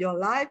master of your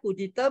life, who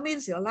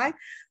determines your life,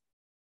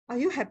 are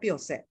you happy or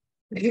sad?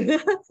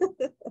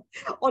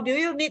 Or do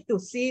you need to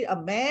see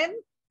a man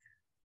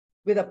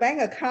with a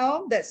bank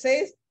account that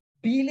says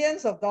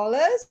billions of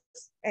dollars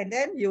and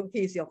then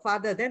he's your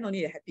father, then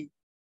only you're happy?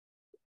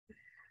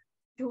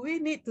 Do we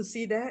need to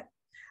see that?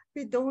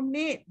 We don't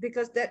need,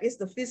 because that is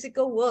the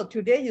physical world.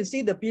 Today you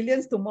see the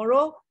billions,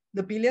 tomorrow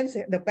the billions,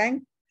 the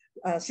bank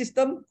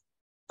system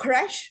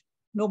crash,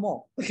 no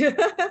more.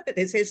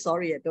 They say,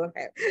 sorry, I don't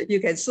have. You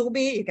can sue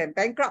me, you can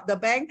bankrupt the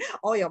bank,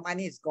 all your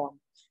money is gone.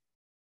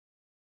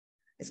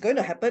 It's going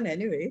to happen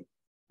anyway,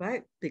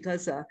 right?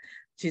 Because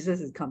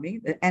Jesus is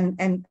coming, the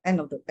end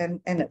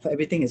of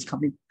everything is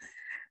coming.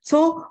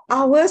 So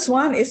ours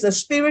one is the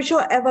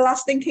spiritual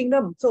everlasting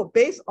kingdom. So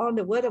based on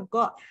the word of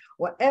God,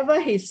 whatever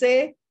he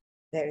say,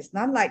 there is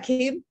none like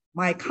him.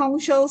 My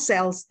counsel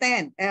shall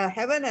stand.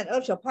 Heaven and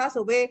earth shall pass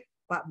away,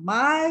 but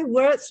my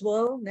words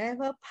will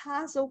never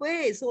pass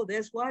away. So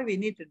that's why we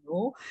need to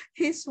know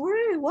his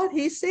word, what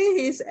he says.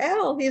 He's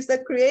El, he's the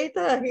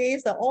creator, he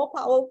is the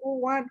all-powerful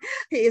one.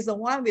 He is the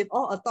one with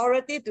all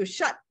authority to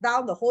shut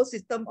down the whole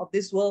system of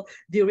this world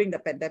during the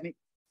pandemic.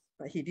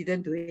 But he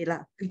didn't do it.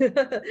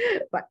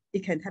 But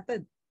it can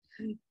happen.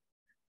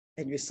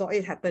 And you saw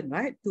it happen,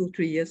 right?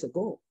 2-3 years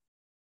ago.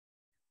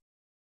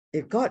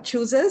 If God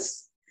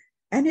chooses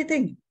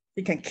anything,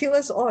 he can kill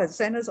us all and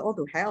send us all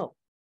to hell.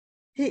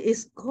 He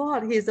is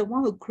God. He is the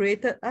one who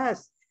created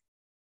us.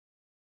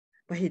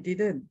 But he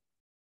didn't.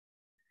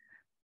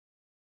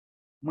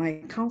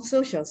 My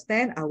counsel shall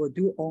stand. I will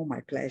do all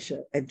my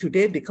pleasure. And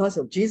today, because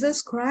of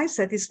Jesus Christ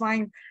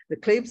satisfying the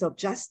claims of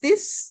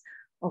justice,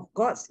 of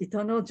God's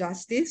eternal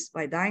justice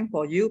by dying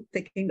for you,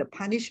 taking the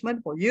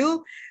punishment for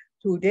you,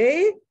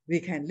 today we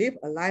can live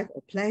a life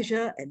of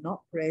pleasure and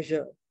not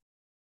pressure.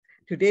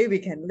 Today we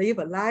can live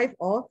a life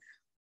of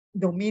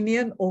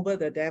dominion over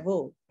the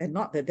devil and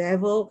not the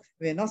devil.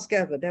 We're not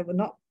scared of the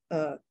devil,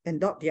 and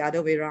not the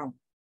other way around.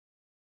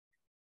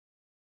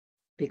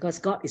 Because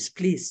God is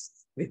pleased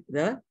with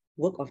the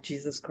work of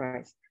Jesus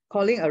Christ.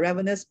 Calling a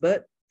ravenous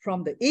bird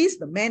from the east,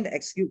 the man that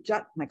executes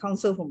my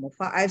counsel from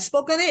afar. I've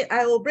spoken it,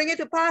 I will bring it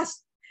to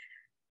pass.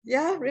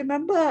 Yeah,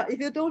 remember, if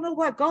you don't know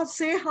what God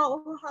say,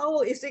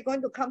 how is it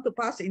going to come to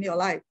pass in your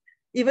life?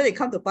 Even it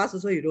come to pass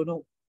also, you don't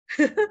know.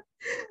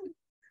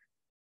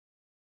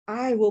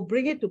 I will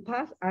bring it to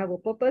pass. I will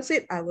purpose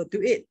it. I will do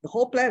it. The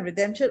whole plan of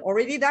redemption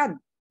already done.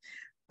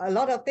 A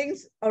lot of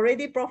things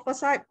already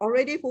prophesied,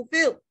 already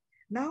fulfilled.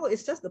 Now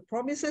it's just the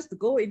promises to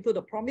go into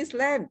the promised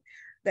land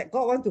that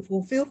God wants to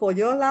fulfill for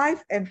your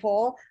life and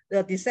for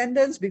the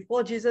descendants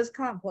before Jesus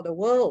comes, for the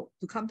world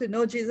to come to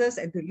know Jesus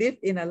and to live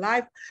in a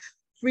life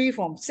free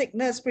from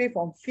sickness, free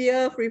from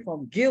fear, free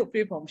from guilt,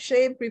 free from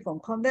shame, free from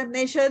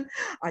condemnation.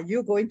 Are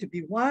you going to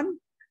be one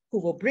who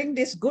will bring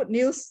this good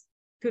news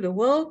to the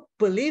world?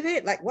 Believe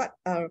it, like what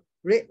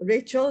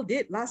Rachel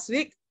did last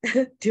week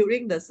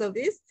during the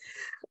service.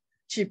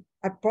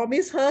 I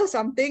promised her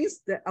some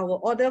things that I will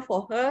order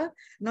for her.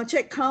 Now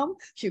check come,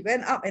 she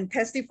went up and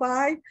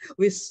testified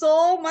with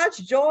so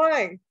much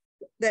joy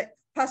that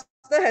Pastor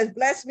has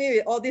blessed me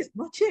with all this.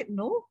 Not yet,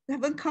 no,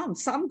 haven't come.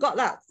 Some got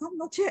that, some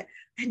not yet.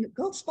 And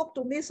God spoke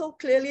to me so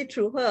clearly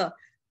through her.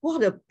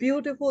 What a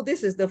beautiful,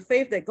 this is the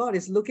faith that God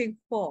is looking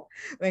for.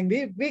 When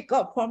we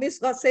got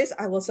promised, God says,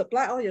 I will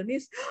supply all your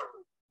needs.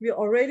 We're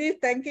already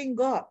thanking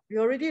God. We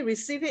already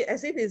receive it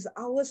as if it's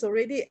ours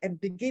already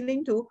and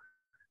beginning to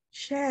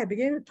share,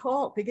 begin to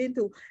talk, begin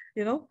to,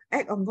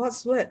 act on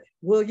God's word.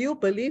 Will you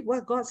believe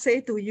what God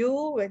said to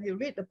you when you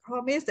read the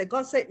promise that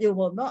God said you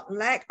will not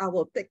lack, I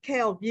will take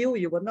care of you,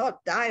 you will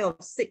not die of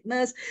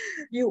sickness,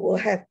 you will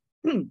have,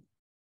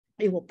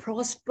 it will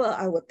prosper,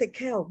 I will take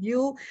care of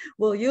you.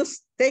 Will you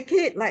take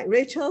it like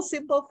Rachel,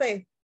 simple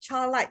faith?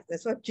 Childlike,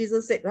 that's what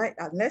Jesus said, right?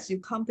 Unless you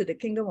come to the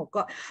kingdom of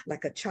God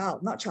like a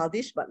child, not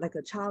childish, but like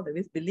a child that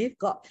will believe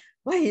God.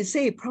 Why he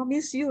say he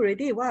promised you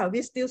already? Why are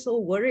we still so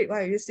worried?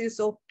 Why are we still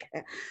so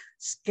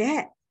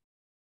scared?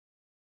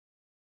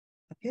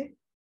 Okay?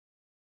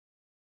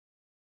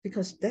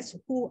 Because that's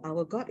who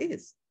our God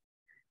is.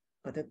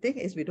 But the thing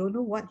is, we don't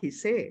know what he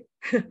said,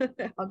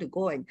 how to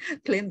go and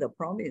claim the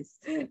promise.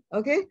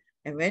 Okay?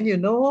 And when you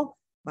know,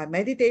 by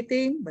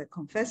meditating, by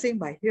confessing,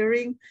 by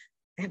hearing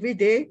every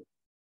day,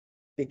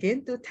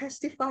 begin to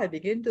testify,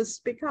 begin to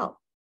speak out.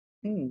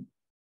 The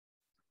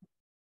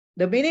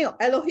meaning of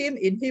Elohim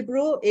in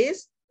Hebrew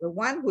is the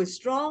one who is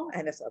strong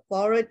and has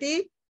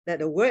authority. That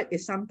the word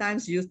is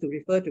sometimes used to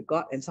refer to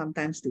God and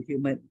sometimes to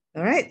human.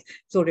 All right.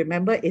 So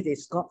remember, it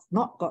is God,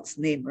 not God's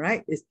name,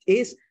 right? It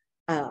is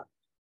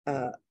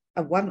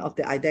one of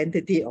the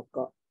identity of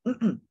God.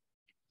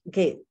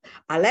 Okay.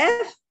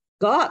 Aleph,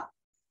 God.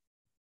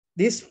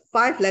 These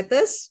 5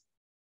 letters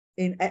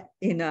in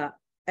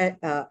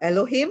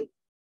Elohim.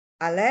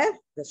 Aleph,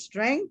 the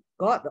strength.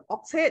 God, the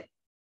ox head.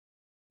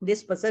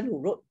 This person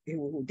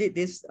who did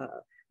this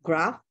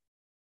graph,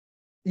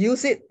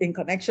 use it in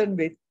connection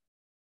with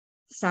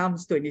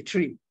Psalms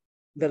 23,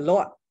 the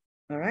Lord.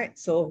 All right,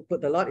 so put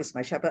the Lord is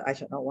my shepherd, I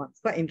shall not want. It's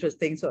quite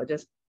interesting, so I'll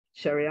just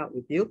share it out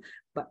with you.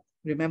 But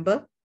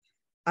remember,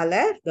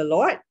 Aleph, the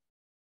Lord,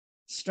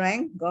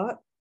 strength, God.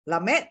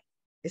 Lamed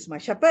is my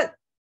shepherd,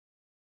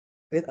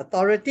 with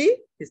authority,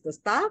 is the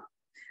staff.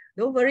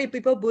 Don't worry,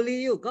 people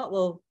bully you. God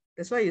will,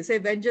 that's why you say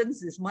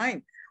vengeance is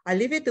mine. I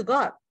leave it to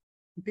God.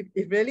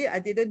 If really I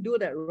didn't do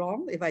that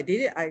wrong, if I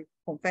did it, I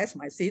confess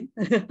my sin.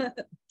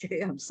 Okay,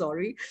 I'm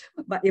sorry.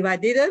 But if I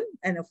didn't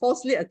and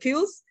falsely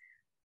accused,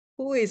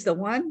 who is the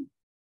one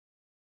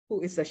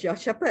who is your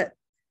shepherd?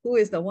 Who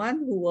is the one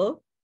who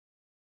will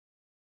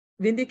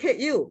vindicate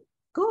you?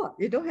 God.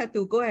 You don't have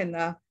to go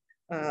and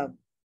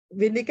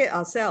vindicate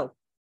ourselves.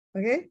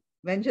 Okay?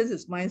 Vengeance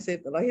is mine,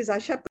 said the Lord. He's our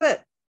shepherd.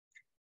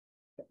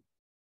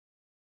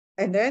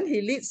 And then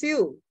he leads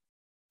you.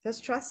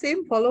 Just trust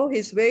him, follow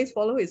his ways,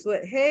 follow his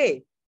word.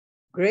 Hey,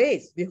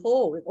 grace,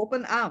 behold, with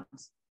open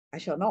arms, I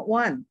shall not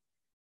want.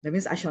 That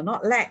means I shall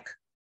not lack.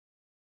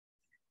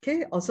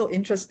 Okay, also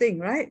interesting,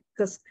 right?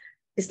 Because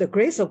it's the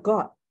grace of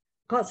God.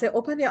 God said,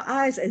 open your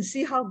eyes and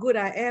see how good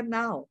I am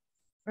now,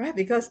 right?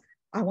 Because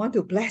I want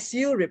to bless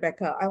you,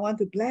 Rebecca. I want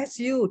to bless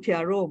you,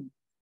 Tiarom.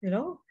 You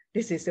know,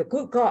 this is a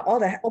good God, all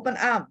the open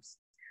arms,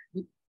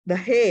 the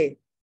hey,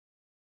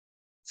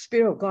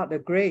 Spirit of God, the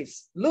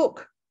grace.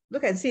 Look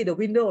and see the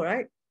window,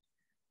 right?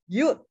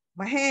 Yud,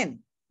 my hand,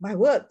 my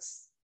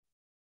words.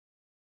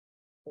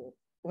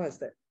 What is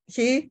that?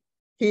 He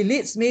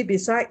leads me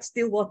beside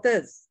still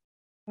waters.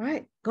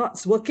 Right?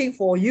 God's working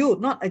for you,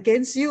 not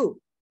against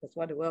you. That's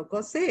what the word of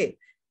God say.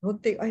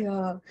 Don't think,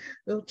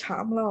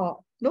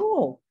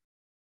 no.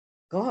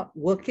 God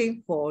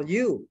working for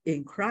you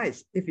in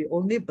Christ. If you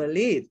only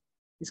believe,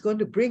 He's going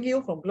to bring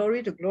you from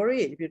glory to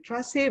glory. If you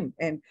trust Him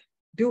and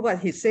do what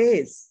He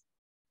says.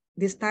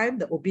 This time,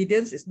 the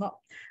obedience is not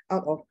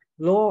out of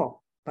law,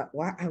 but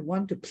why I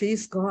want to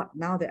please God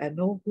now that I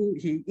know who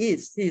He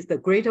is. He is the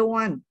greater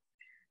one.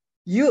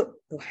 You,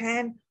 the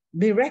hand,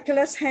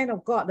 miraculous hand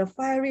of God, the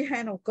fiery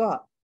hand of God.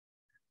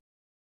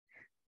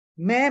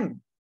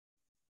 Mem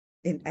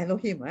in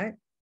Elohim, right?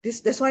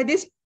 That's why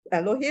this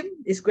Elohim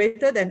is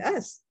greater than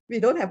us. We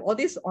don't have all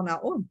this on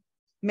our own.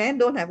 Men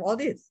don't have all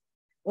this.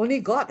 Only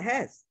God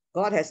has.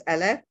 God has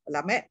Aleph,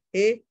 Lamed,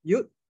 He,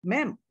 Yud,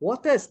 Mem,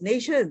 waters,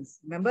 nations.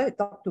 Remember,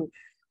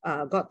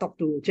 God talked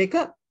to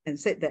Jacob and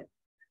said that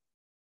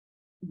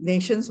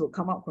nations will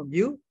come out from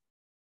you.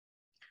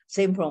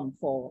 Same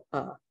for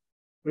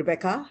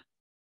Rebecca.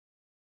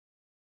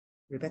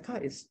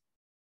 Rebecca is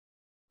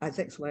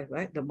Isaac's wife,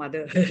 right? The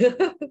mother.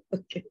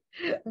 Okay.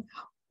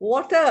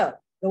 Water,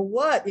 the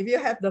word, if you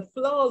have the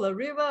flow, the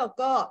river of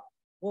God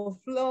will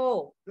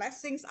flow.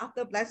 Blessings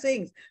after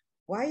blessings.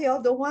 Why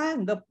you're the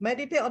one?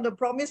 Meditate on the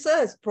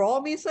promises.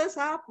 Promises.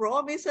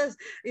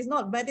 It's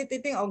not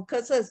meditating on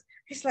curses.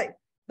 It's like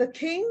the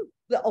king,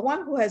 the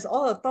one who has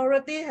all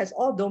authority, has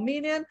all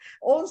dominion,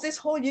 owns this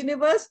whole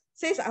universe,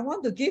 says, I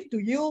want to give to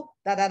you,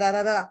 da da da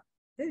da da.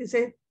 Then you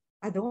say,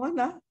 I don't want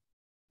that.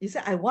 You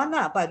say, I want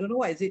that, but I don't know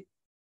what is it.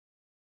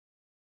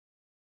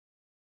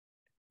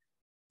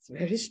 It's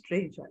very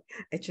strange, right?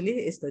 Actually,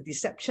 it's the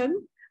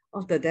deception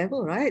of the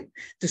devil, right?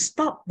 To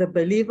stop the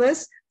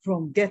believers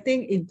from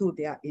getting into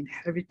their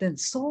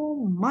inheritance. So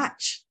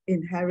much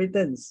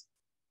inheritance.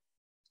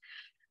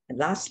 And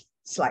last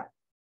slide.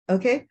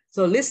 Okay,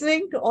 so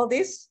listening to all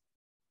this,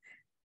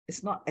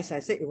 it's not, as I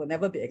said, it will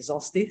never be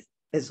exhaustive.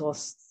 It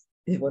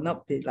will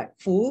not be like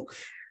full.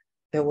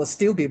 There will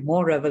still be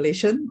more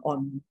revelation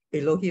on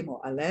Elohim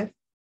or Aleph.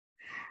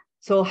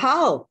 So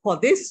how, for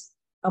this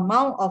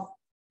amount of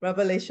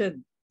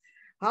revelation,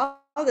 how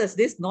does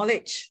this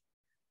knowledge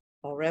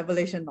or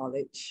revelation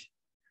knowledge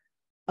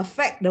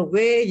affect the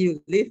way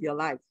you live your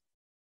life?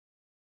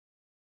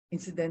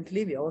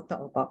 Incidentally, we all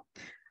talk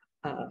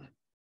about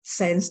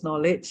sense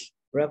knowledge,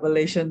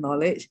 revelation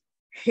knowledge,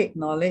 head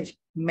knowledge,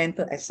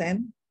 mental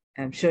assent.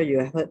 I'm sure you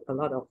have heard a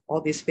lot of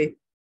all these faith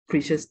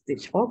preachers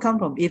teach. All come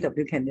from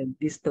E.W. Kenyon,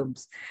 these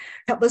terms.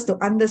 Help us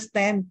to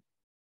understand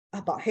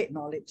about head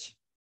knowledge.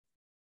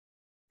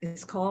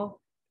 It's called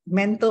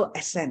mental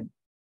assent.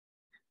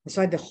 That's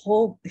why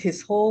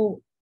his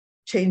whole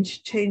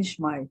changed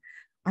my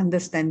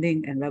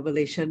understanding and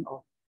revelation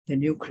of the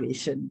new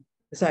creation.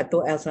 So I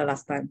told Elsa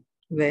last time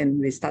when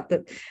we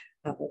started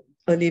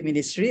early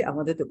ministry, I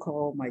wanted to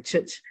call my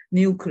church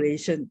New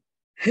Creation,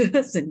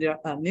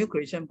 New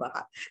Creation,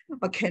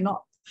 but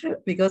cannot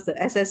because the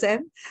SSM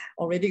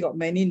already got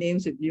many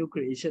names with New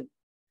Creation.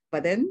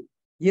 But then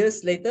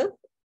years later,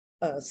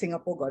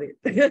 Singapore got it,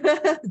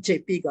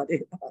 JP got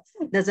it.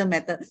 Doesn't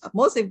matter.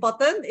 Most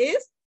important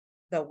is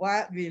the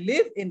what we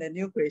live in the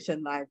new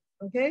creation life.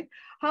 Okay,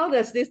 how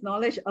does this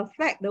knowledge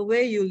affect the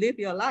way you live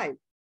your life?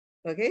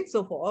 Okay,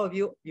 so for all of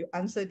you, you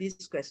answer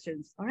these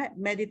questions. All right,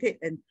 meditate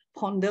and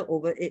ponder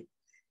over it.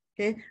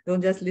 Okay,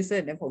 don't just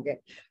listen and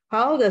forget.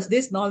 How does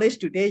this knowledge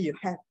today you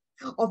have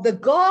of the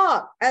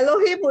God,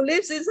 Elohim, who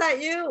lives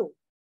inside you,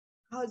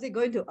 how is it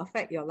going to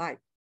affect your life?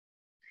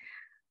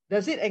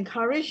 Does it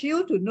encourage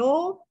you to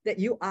know that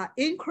you are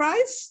in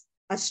Christ,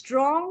 a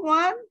strong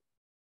one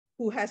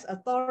who has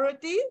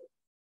authority?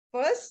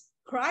 First,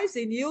 Christ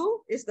in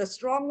you is the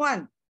strong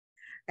one,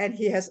 and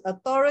he has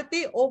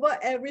authority over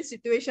every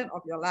situation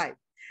of your life.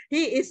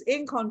 He is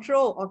in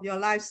control of your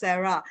life,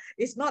 Sarah.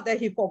 It's not that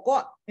he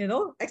forgot,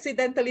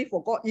 accidentally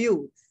forgot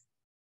you,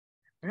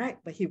 right?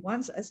 But he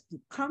wants us to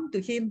come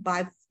to him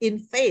in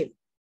faith,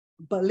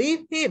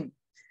 believe him,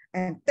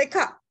 and take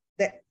up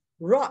that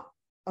rod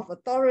of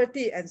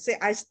authority and say,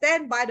 I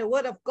stand by the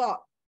word of God.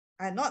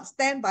 I not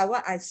stand by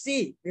what I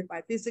see with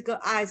my physical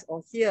eyes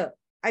or hear.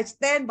 I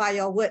stand by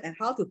your word. And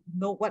how to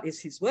know what is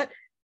his word?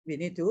 We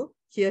need to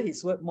hear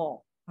his word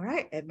more, all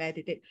right, and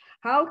meditate.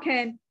 How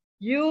can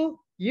you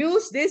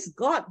use this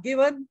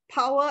God-given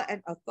power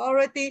and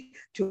authority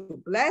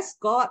to bless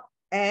God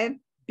and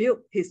build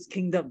his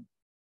kingdom?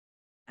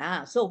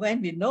 So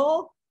when we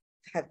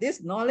have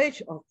this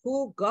knowledge of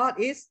who God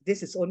is,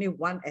 this is only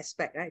one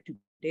aspect, right?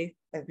 Today,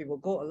 as we will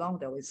go along,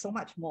 there is so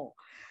much more.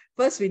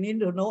 First, we need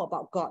to know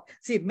about God.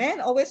 See,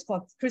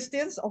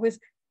 Christians always,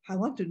 I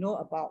want to know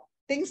about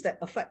things that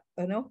affect,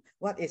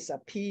 what is a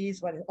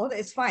peace, all that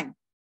is fine.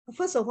 But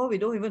first of all, we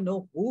don't even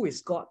know who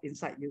is God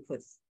inside you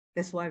first.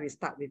 That's why we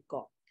start with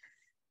God.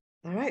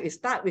 All right, we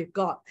start with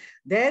God.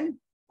 Then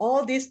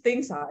all these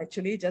things are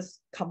actually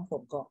just come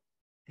from God.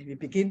 And we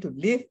begin to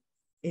live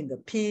in the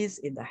peace,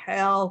 in the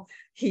health,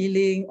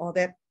 healing, all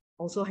that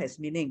also has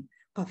meaning.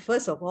 But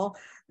first of all,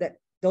 that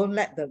don't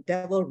let the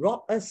devil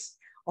rob us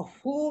of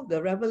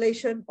the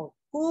revelation of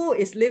who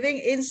is living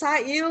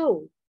inside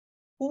you.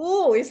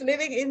 Who is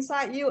living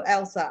inside you,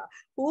 Elsa?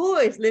 Who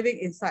is living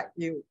inside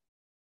you?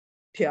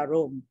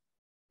 Piarom.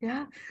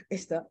 Yeah,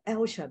 it's the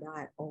El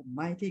Shaddai,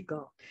 Almighty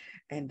God.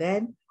 And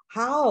then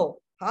how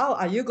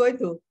are you going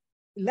to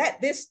let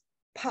this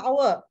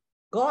power,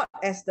 God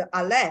as the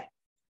Aleph,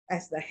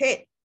 as the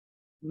head,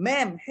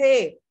 Mem,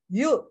 Hey,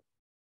 Yud.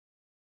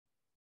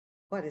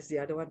 What is the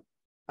other one?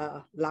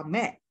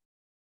 Lamed.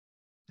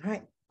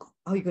 Right?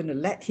 How are you going to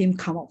let him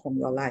come out from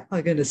your life? How are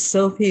you going to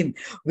serve him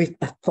with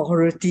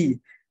authority,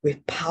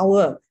 with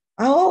power?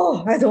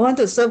 Oh, I don't want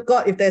to serve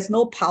God if there's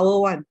no power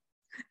one.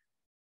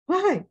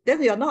 Why?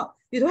 Then you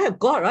don't have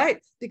God,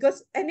 right?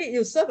 Because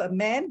you serve a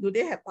man, do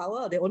they have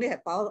power? They only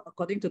have power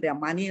according to their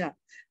money.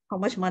 How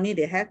much money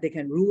they have, they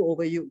can rule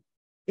over you.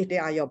 If they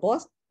are your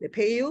boss, they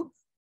pay you,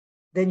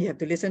 then you have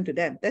to listen to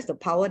them. That's the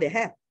power they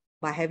have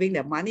by having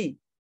their money.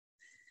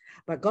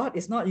 But God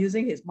is not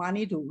using his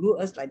money to rule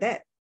us like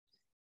that.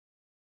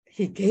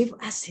 He gave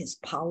us his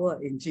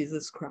power in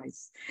Jesus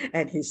Christ.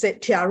 And he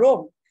said,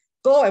 Tiarom,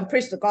 go and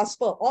preach the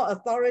gospel. All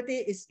authority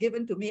is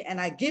given to me,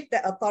 and I give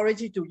that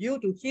authority to you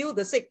to heal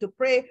the sick, to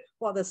pray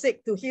for the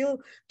sick, to heal,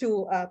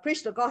 to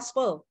preach the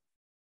gospel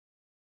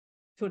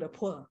to the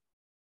poor,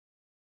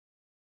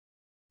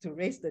 to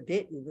raise the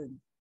dead even.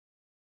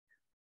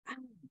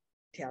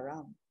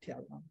 Tiaram.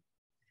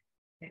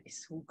 That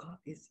is who God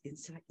is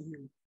inside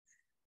you.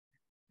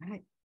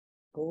 Right?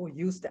 Go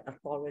use the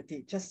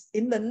authority just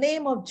in the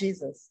name of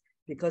Jesus,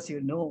 because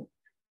you know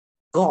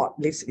God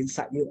lives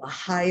inside you, a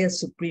higher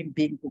supreme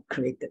being who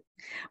created.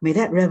 May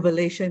that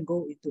revelation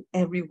go into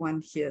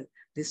everyone here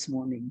this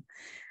morning,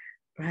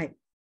 right?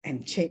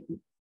 And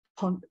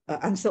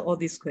answer all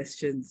these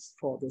questions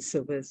for the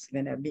service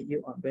when I meet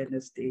you on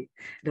Wednesday.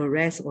 The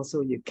rest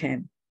also you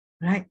can,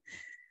 right?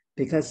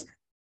 Because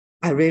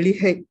I really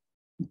hate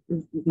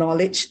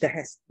knowledge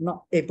that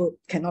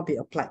cannot be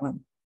applied one.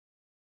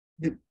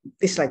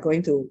 It's like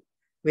going to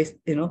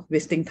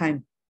wasting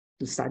time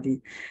to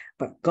study.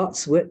 But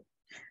God's word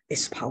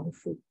is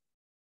powerful.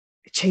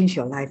 It changes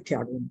your life,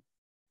 Tiarum.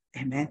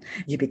 Amen.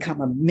 You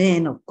become a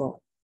man of God.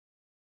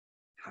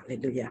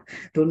 Hallelujah.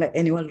 Don't let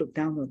anyone look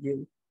down on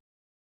you.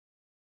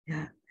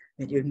 Yeah.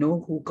 And you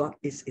know who God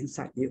is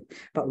inside you.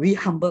 But we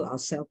humble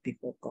ourselves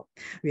before God.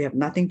 We have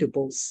nothing to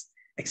boast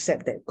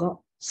except that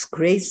God's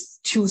grace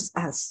chooses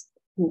us,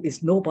 who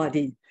is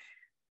nobody,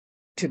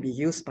 to be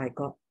used by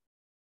God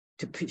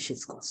to preach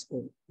his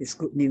gospel, his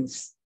good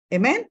news.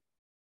 Amen?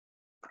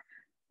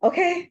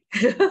 Okay.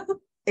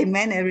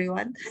 Amen,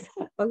 everyone.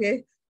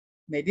 Okay.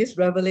 May this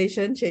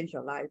revelation change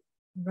your life,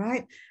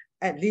 right?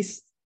 At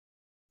least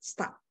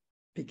start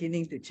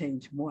beginning to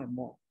change more and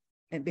more.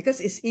 And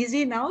because it's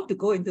easy now to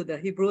go into the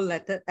Hebrew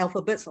letter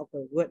alphabets of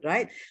the word,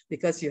 right?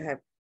 Because you have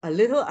a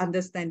little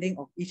understanding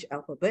of each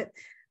alphabet,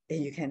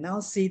 and you can now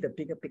see the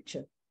bigger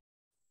picture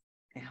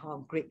and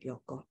how great your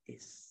God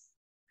is.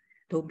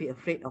 Don't be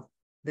afraid of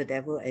the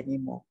devil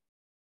anymore.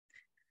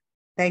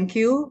 Thank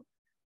you,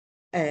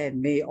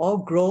 and may you all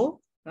grow,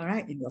 all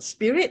right, in your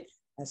spirit.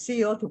 I'll see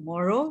you all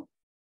tomorrow.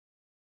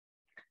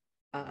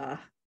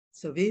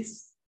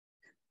 Service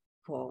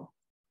for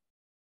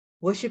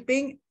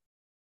worshiping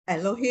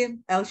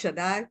Elohim, El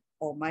Shaddai,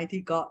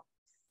 Almighty God,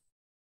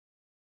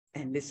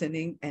 and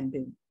listening and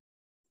being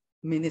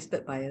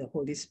ministered by the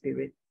Holy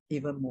Spirit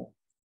even more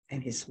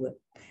and His word.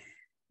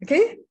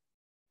 Okay,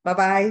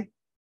 bye-bye.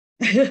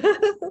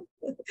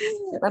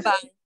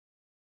 Bye-bye.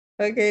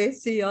 Okay,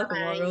 see you all Bye.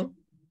 tomorrow.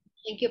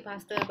 Thank you,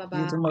 Pastor. See you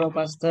Bye-bye. tomorrow,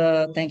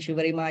 Pastor. Thank you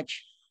very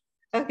much.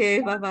 Okay,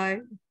 bye-bye.